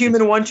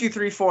Superhuman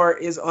 1234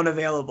 is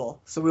unavailable.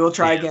 So we will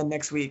try again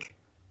next week.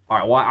 All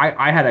right. Well,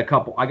 I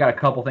got a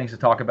couple things to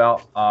talk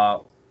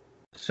about.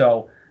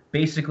 So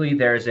basically,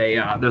 there's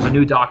a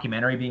new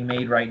documentary being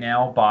made right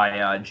now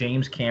by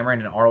James Cameron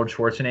and Arnold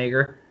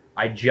Schwarzenegger.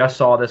 I just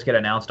saw this get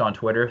announced on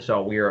Twitter,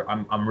 so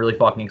I'm really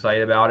fucking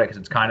excited about it because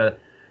it's kind of,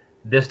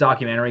 this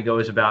documentary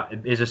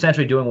is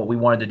essentially doing what we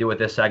wanted to do with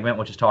this segment,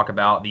 which is talk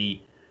about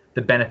the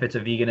benefits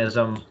of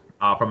veganism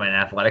from an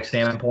athletic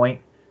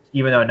standpoint.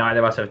 Even though neither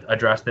of us have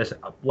addressed this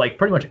like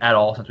pretty much at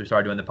all since we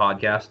started doing the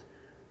podcast.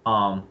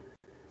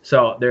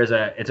 So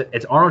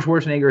it's Arnold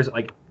Schwarzenegger's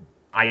like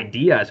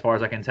idea as far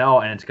as I can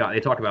tell, and they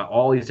talk about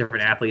all these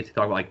different athletes. They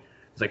talk about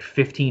there's like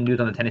 15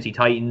 dudes on the Tennessee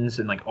Titans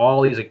and like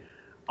all these like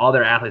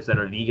other athletes that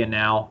are vegan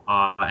now,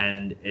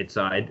 and it looks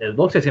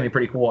like it's gonna be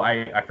pretty cool.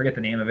 I forget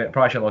the name of it.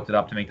 Probably should have looked it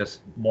up to make this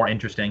more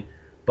interesting.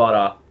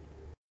 But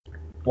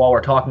while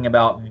we're talking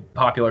about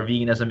popular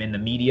veganism in the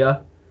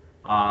media,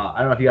 I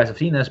don't know if you guys have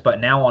seen this, but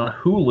now on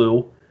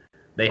Hulu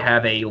they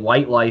have a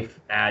Light Life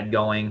ad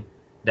going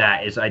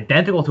that is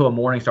identical to a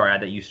Morningstar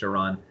ad that used to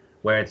run,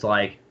 where it's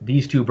like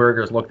these two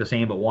burgers look the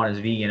same, but one is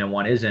vegan and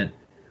one isn't.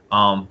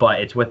 But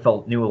it's with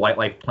the new Light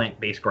Life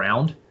plant-based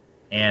ground.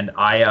 And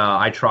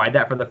I tried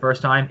that for the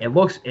first time.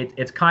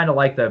 It's kind of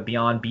like the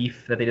Beyond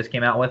Beef that they just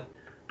came out with,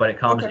 but it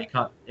comes in,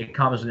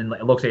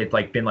 it looks like it's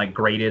like been like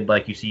grated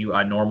like you see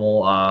a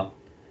normal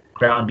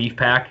ground beef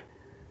pack.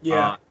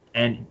 Yeah.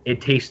 And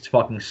it tastes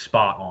fucking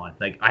spot on.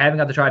 Like I haven't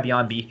got to try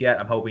Beyond Beef yet.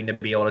 I'm hoping to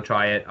be able to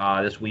try it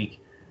this week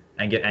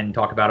and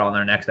talk about it on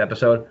our next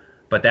episode.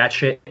 But that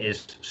shit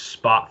is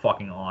spot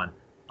fucking on.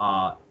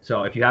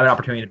 So if you have an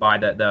opportunity to buy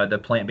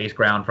the plant-based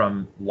ground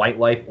from Light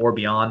Life or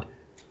Beyond,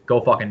 go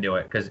fucking do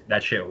it because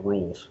that shit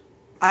rules.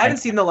 I haven't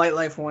seen the Light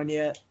Life one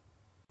yet.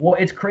 Well,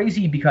 it's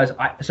crazy because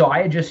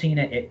I had just seen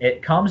it.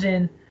 It comes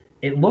in.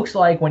 It looks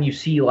like when you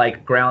see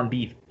like ground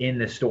beef in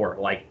the store,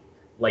 like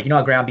you know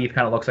how ground beef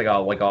kind of looks like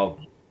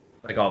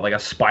a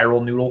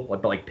spiral noodle,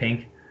 like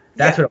pink.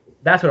 That's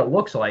what it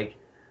looks like.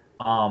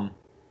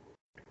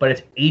 But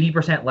it's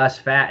 80% less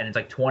fat and it's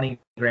like 20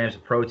 grams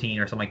of protein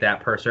or something like that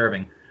per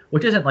serving,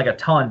 which isn't like a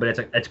ton, but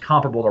it's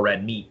comparable to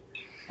red meat.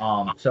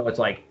 So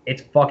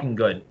it's fucking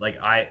good. Like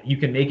you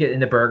can make it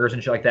into burgers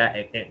and shit like that.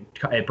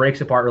 It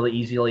breaks apart really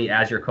easily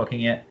as you're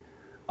cooking it.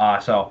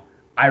 So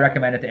I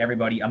recommend it to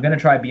everybody. I'm gonna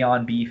try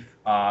Beyond Beef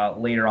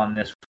later on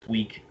this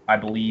week, I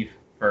believe,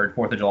 for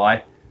 4th of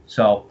July.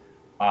 So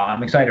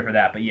I'm excited for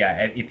that. But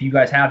yeah, if you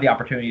guys have the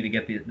opportunity to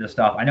get the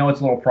stuff, I know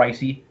it's a little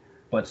pricey,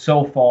 but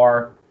so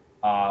far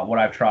what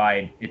I've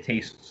tried, it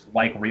tastes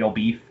like real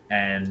beef,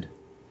 and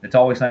it's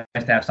always nice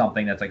to have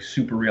something that's like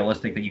super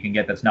realistic that you can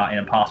get that's not an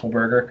Impossible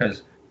Burger,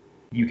 because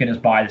you can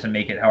just buy this and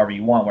make it however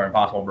you want, where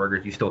Impossible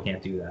Burgers, you still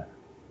can't do that.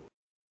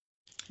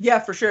 Yeah,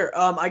 for sure.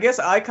 I guess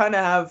I kind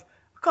of have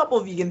a couple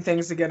of vegan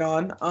things to get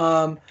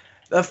on.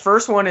 The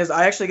first one is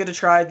I actually get to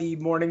try the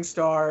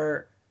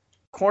Morningstar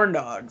corn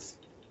dogs.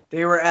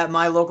 They were at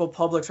my local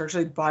Publix. Or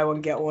actually, buy one,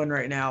 get one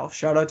right now.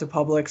 Shout out to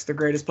Publix, the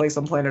greatest place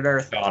on planet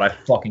Earth. God, I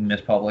fucking miss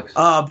Publix.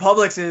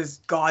 Publix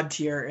is god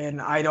tier,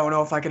 and I don't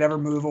know if I could ever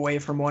move away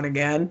from one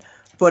again.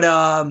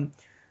 But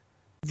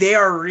they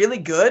are really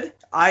good.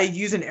 I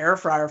use an air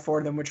fryer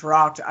for them, which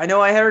rocked. I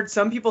know I heard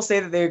some people say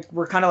that they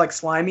were kind of like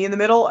slimy in the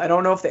middle. I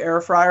don't know if the air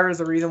fryer is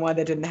the reason why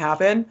that didn't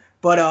happen,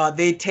 but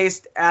they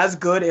taste as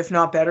good, if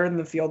not better, than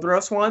the field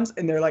roast ones,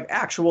 and they're like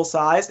actual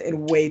sized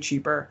and way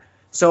cheaper.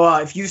 So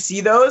if you see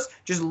those,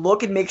 just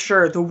look and make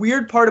sure. The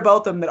weird part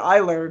about them that I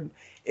learned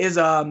is,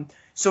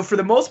 so for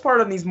the most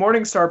part on these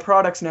Morningstar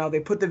products now,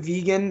 they put the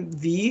vegan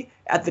V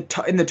at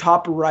in the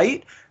top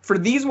right. For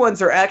these ones,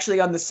 they're actually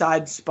on the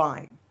side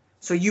spine.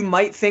 So you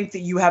might think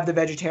that you have the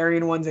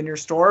vegetarian ones in your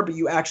store, but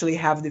you actually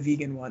have the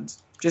vegan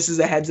ones. Just as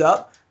a heads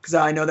up, because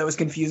I know that was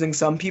confusing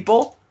some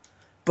people.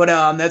 But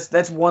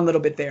that's one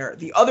little bit there.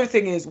 The other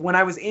thing is, when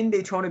I was in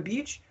Daytona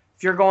Beach,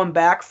 if you're going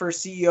back for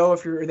CEO,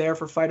 if you're there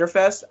for Fighter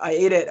Fest, I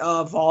ate at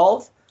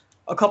Volve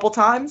a couple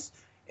times.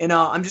 And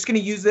I'm just going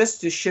to use this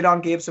to shit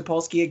on Gabe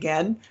Sapolsky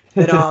again.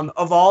 That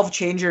Evolve,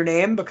 change your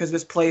name, because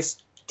this place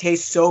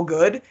tastes so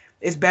good.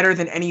 It's better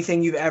than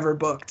anything you've ever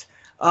booked.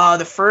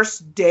 The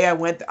first day I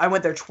went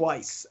there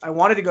twice. I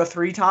wanted to go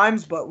 3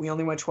 times, but we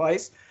only went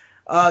twice.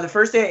 The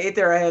first day I ate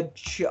there, I had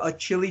a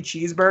chili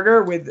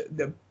cheeseburger with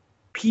the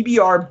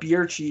PBR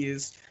beer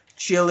cheese,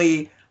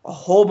 chili, a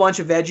whole bunch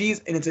of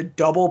veggies, and it's a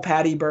double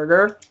patty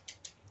burger.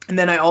 And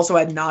then I also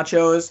had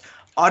nachos.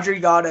 Audrey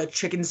got a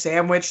chicken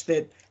sandwich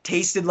that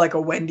tasted like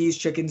a Wendy's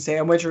chicken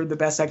sandwich, or the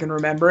best I can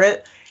remember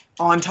it.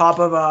 On top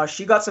of,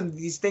 she got some of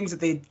these things that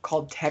they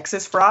called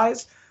Texas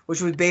fries,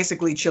 which was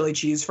basically chili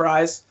cheese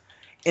fries.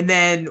 And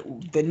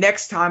then the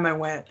next time I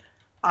went,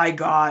 I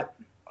got,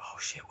 oh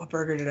shit, what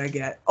burger did I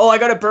get? Oh, I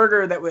got a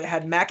burger that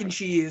had mac and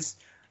cheese,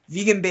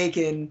 vegan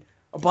bacon,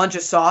 a bunch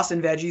of sauce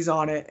and veggies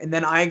on it. And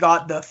then I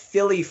got the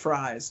Philly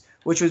fries,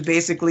 which was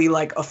basically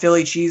like a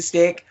Philly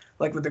cheesesteak,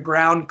 like with the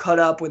ground cut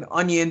up with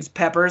onions,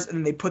 peppers, and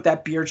then they put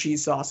that beer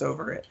cheese sauce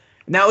over it.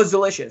 And that was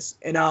delicious.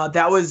 And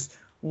that was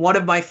one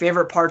of my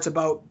favorite parts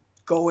about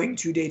going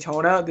to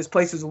Daytona. This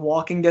place is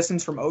walking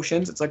distance from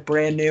Oceans. It's like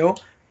brand new.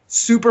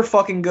 Super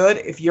fucking good.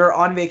 If you're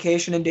on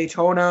vacation in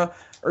Daytona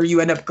or you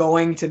end up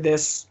going to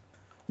this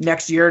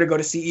next year to go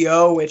to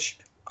CEO, which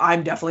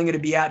I'm definitely going to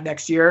be at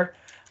next year,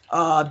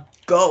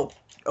 go.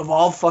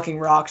 Evolve fucking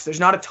rocks. There's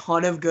not a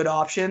ton of good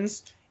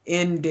options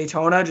in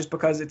Daytona just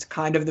because it's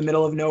kind of the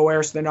middle of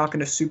nowhere, so they're not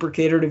going to super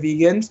cater to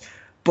vegans.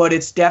 But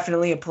it's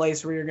definitely a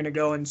place where you're going to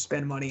go and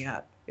spend money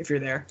at if you're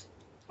there.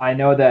 I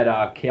know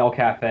that Kale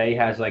Cafe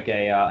has like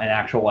an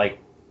actual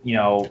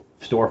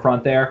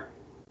storefront there,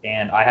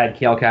 and I had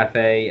Kale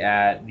Cafe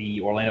at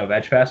the Orlando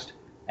Veg Fest,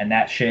 and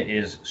that shit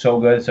is so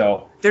good.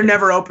 So they're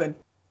never open.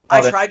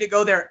 I tried to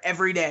go there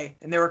every day,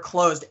 and they were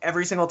closed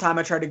every single time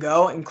I tried to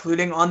go,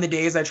 including on the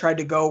days I tried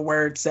to go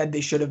where it said they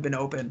should have been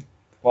open.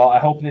 Well, I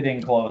hope they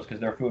didn't close because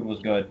their food was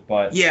good.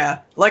 But yeah,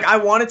 like I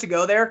wanted to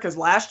go there because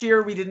last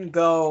year we didn't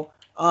go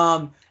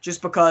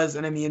just because,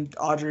 and I mean,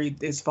 Audrey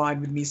is fine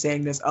with me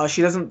saying this.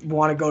 She doesn't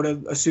want to go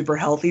to a super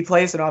healthy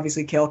place, and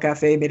obviously Kale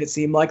Cafe made it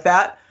seem like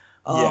that,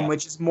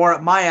 which is more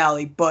up my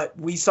alley. But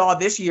we saw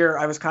this year,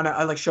 I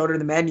showed her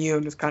the menu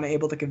and was kind of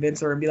able to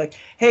convince her and be like,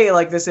 hey,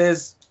 like this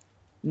is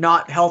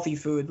not healthy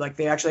food. Like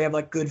they actually have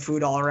like good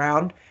food all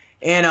around.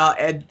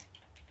 And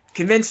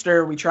convinced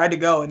her. We tried to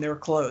go and they were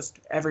closed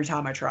every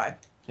time I tried.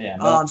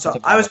 Yeah. So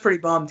I was pretty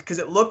bummed because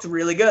it looked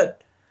really good.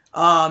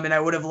 And I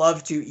would have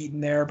loved to eat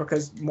in there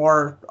because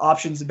more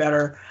options the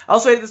better. I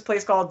also ate this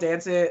place called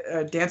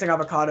Dancing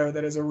Avocado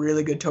that is a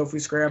really good tofu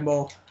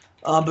scramble.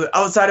 But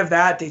outside of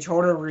that,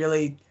 Daytona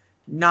really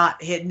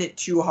not hitting it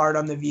too hard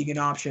on the vegan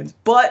options.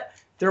 But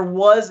there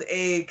was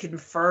a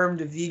confirmed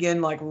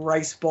vegan like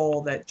rice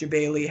bowl that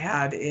Jabali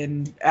had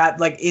in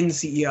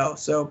CEO.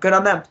 So good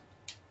on them.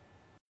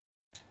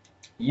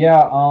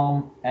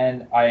 Yeah,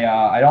 and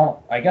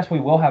I guess we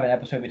will have an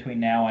episode between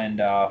now and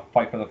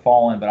Fight for the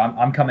Fallen, but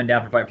I'm coming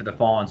down for Fight for the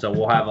Fallen, so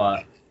we'll have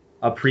a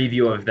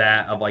preview of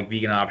that, of like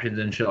vegan options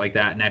and shit like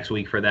that next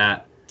week for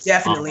that.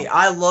 Definitely.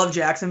 I love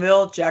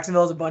Jacksonville.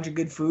 Jacksonville is a bunch of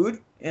good food,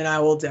 and I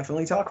will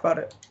definitely talk about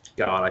it.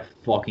 God, I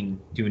fucking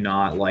do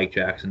not like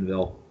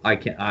Jacksonville.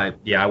 I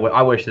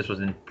wish this was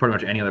in pretty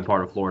much any other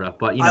part of Florida,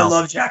 but I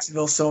love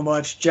Jacksonville so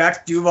much.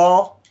 Jack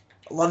Duval,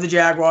 I love the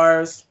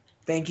Jaguars.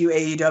 Thank you,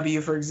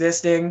 AEW, for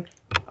existing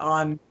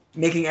on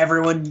making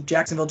everyone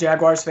Jacksonville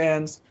Jaguars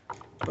fans.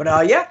 But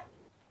I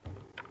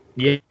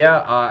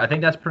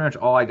think that's pretty much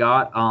all I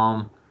got.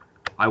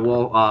 I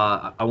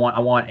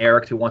want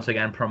Eric to once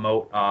again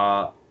promote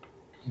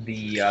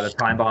the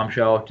Time Bomb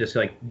show, just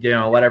like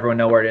let everyone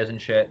know where it is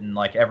and shit, and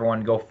like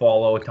everyone go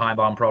follow Time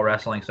Bomb Pro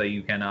Wrestling so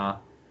you can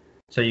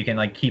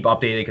like keep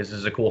updated because this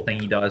is a cool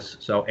thing he does.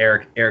 So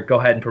Eric, go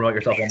ahead and promote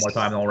yourself one more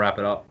time, and we'll wrap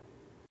it up.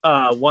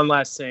 One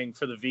last thing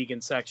for the vegan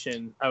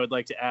section I would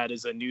like to add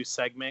is a new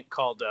segment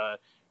called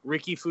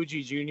Ricky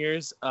Fuji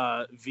Jr.'s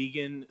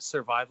Vegan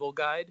Survival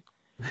Guide.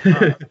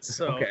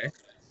 Okay.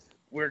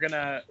 We're going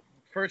to,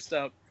 first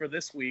up for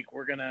this week,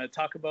 we're going to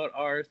talk about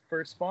our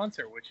first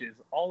sponsor, which is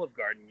Olive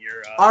Garden.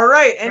 All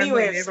right.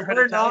 Anyways,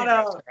 we're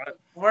not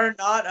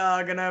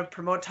going to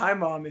promote Time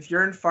Bomb. If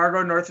you're in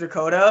Fargo, North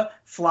Dakota,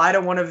 fly to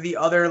one of the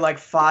other like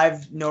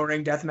 5 No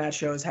Ring Deathmatch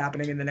shows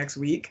happening in the next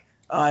week.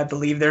 I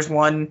believe there's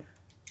one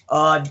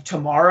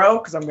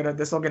tomorrow because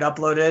this will get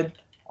uploaded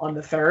on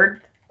the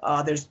 3rd.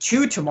 There's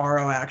 2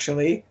 tomorrow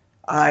actually.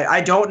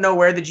 I don't know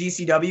where the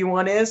GCW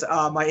one is.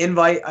 My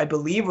invite I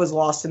believe was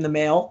lost in the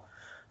mail.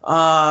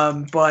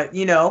 But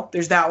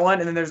there's that one,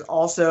 and then there's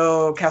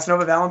also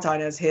Casanova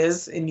Valentine as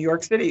his in New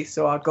York City.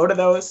 So go to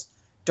those.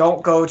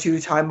 Don't go to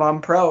Time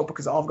Bomb Pro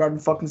because Olive Garden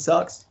fucking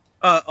sucks.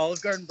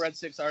 Olive Garden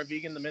breadsticks are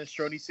vegan. The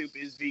minestrone soup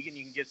is vegan.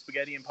 You can get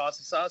spaghetti and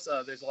pasta sauce.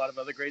 There's a lot of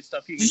other great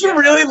stuff you can get. Did you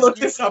really look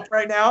this up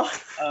right now?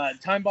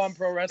 Time Bomb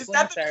Pro Wrestling,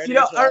 Saturday,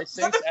 July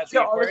 6th at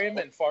the Aquarium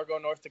in Fargo,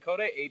 North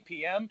Dakota, 8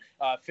 p.m.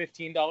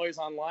 $15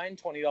 online,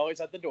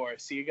 $20 at the door.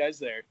 See you guys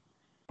there.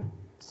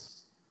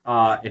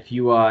 If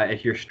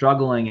you're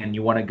struggling and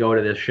you want to go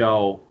to this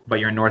show,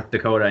 but you're in North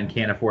Dakota and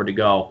can't afford to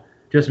go,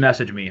 just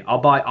message me. I'll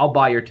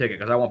buy your ticket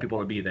because I want people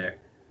to be there.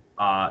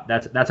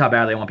 That's how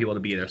badly I want people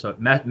to be there. So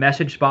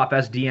message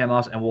Spotfest, DM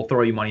us, and we'll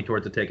throw you money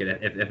towards the ticket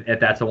if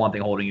that's the one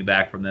thing holding you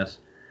back from this,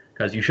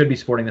 because you should be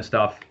supporting this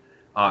stuff.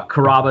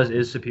 Carrabba's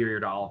is superior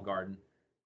to Olive Garden.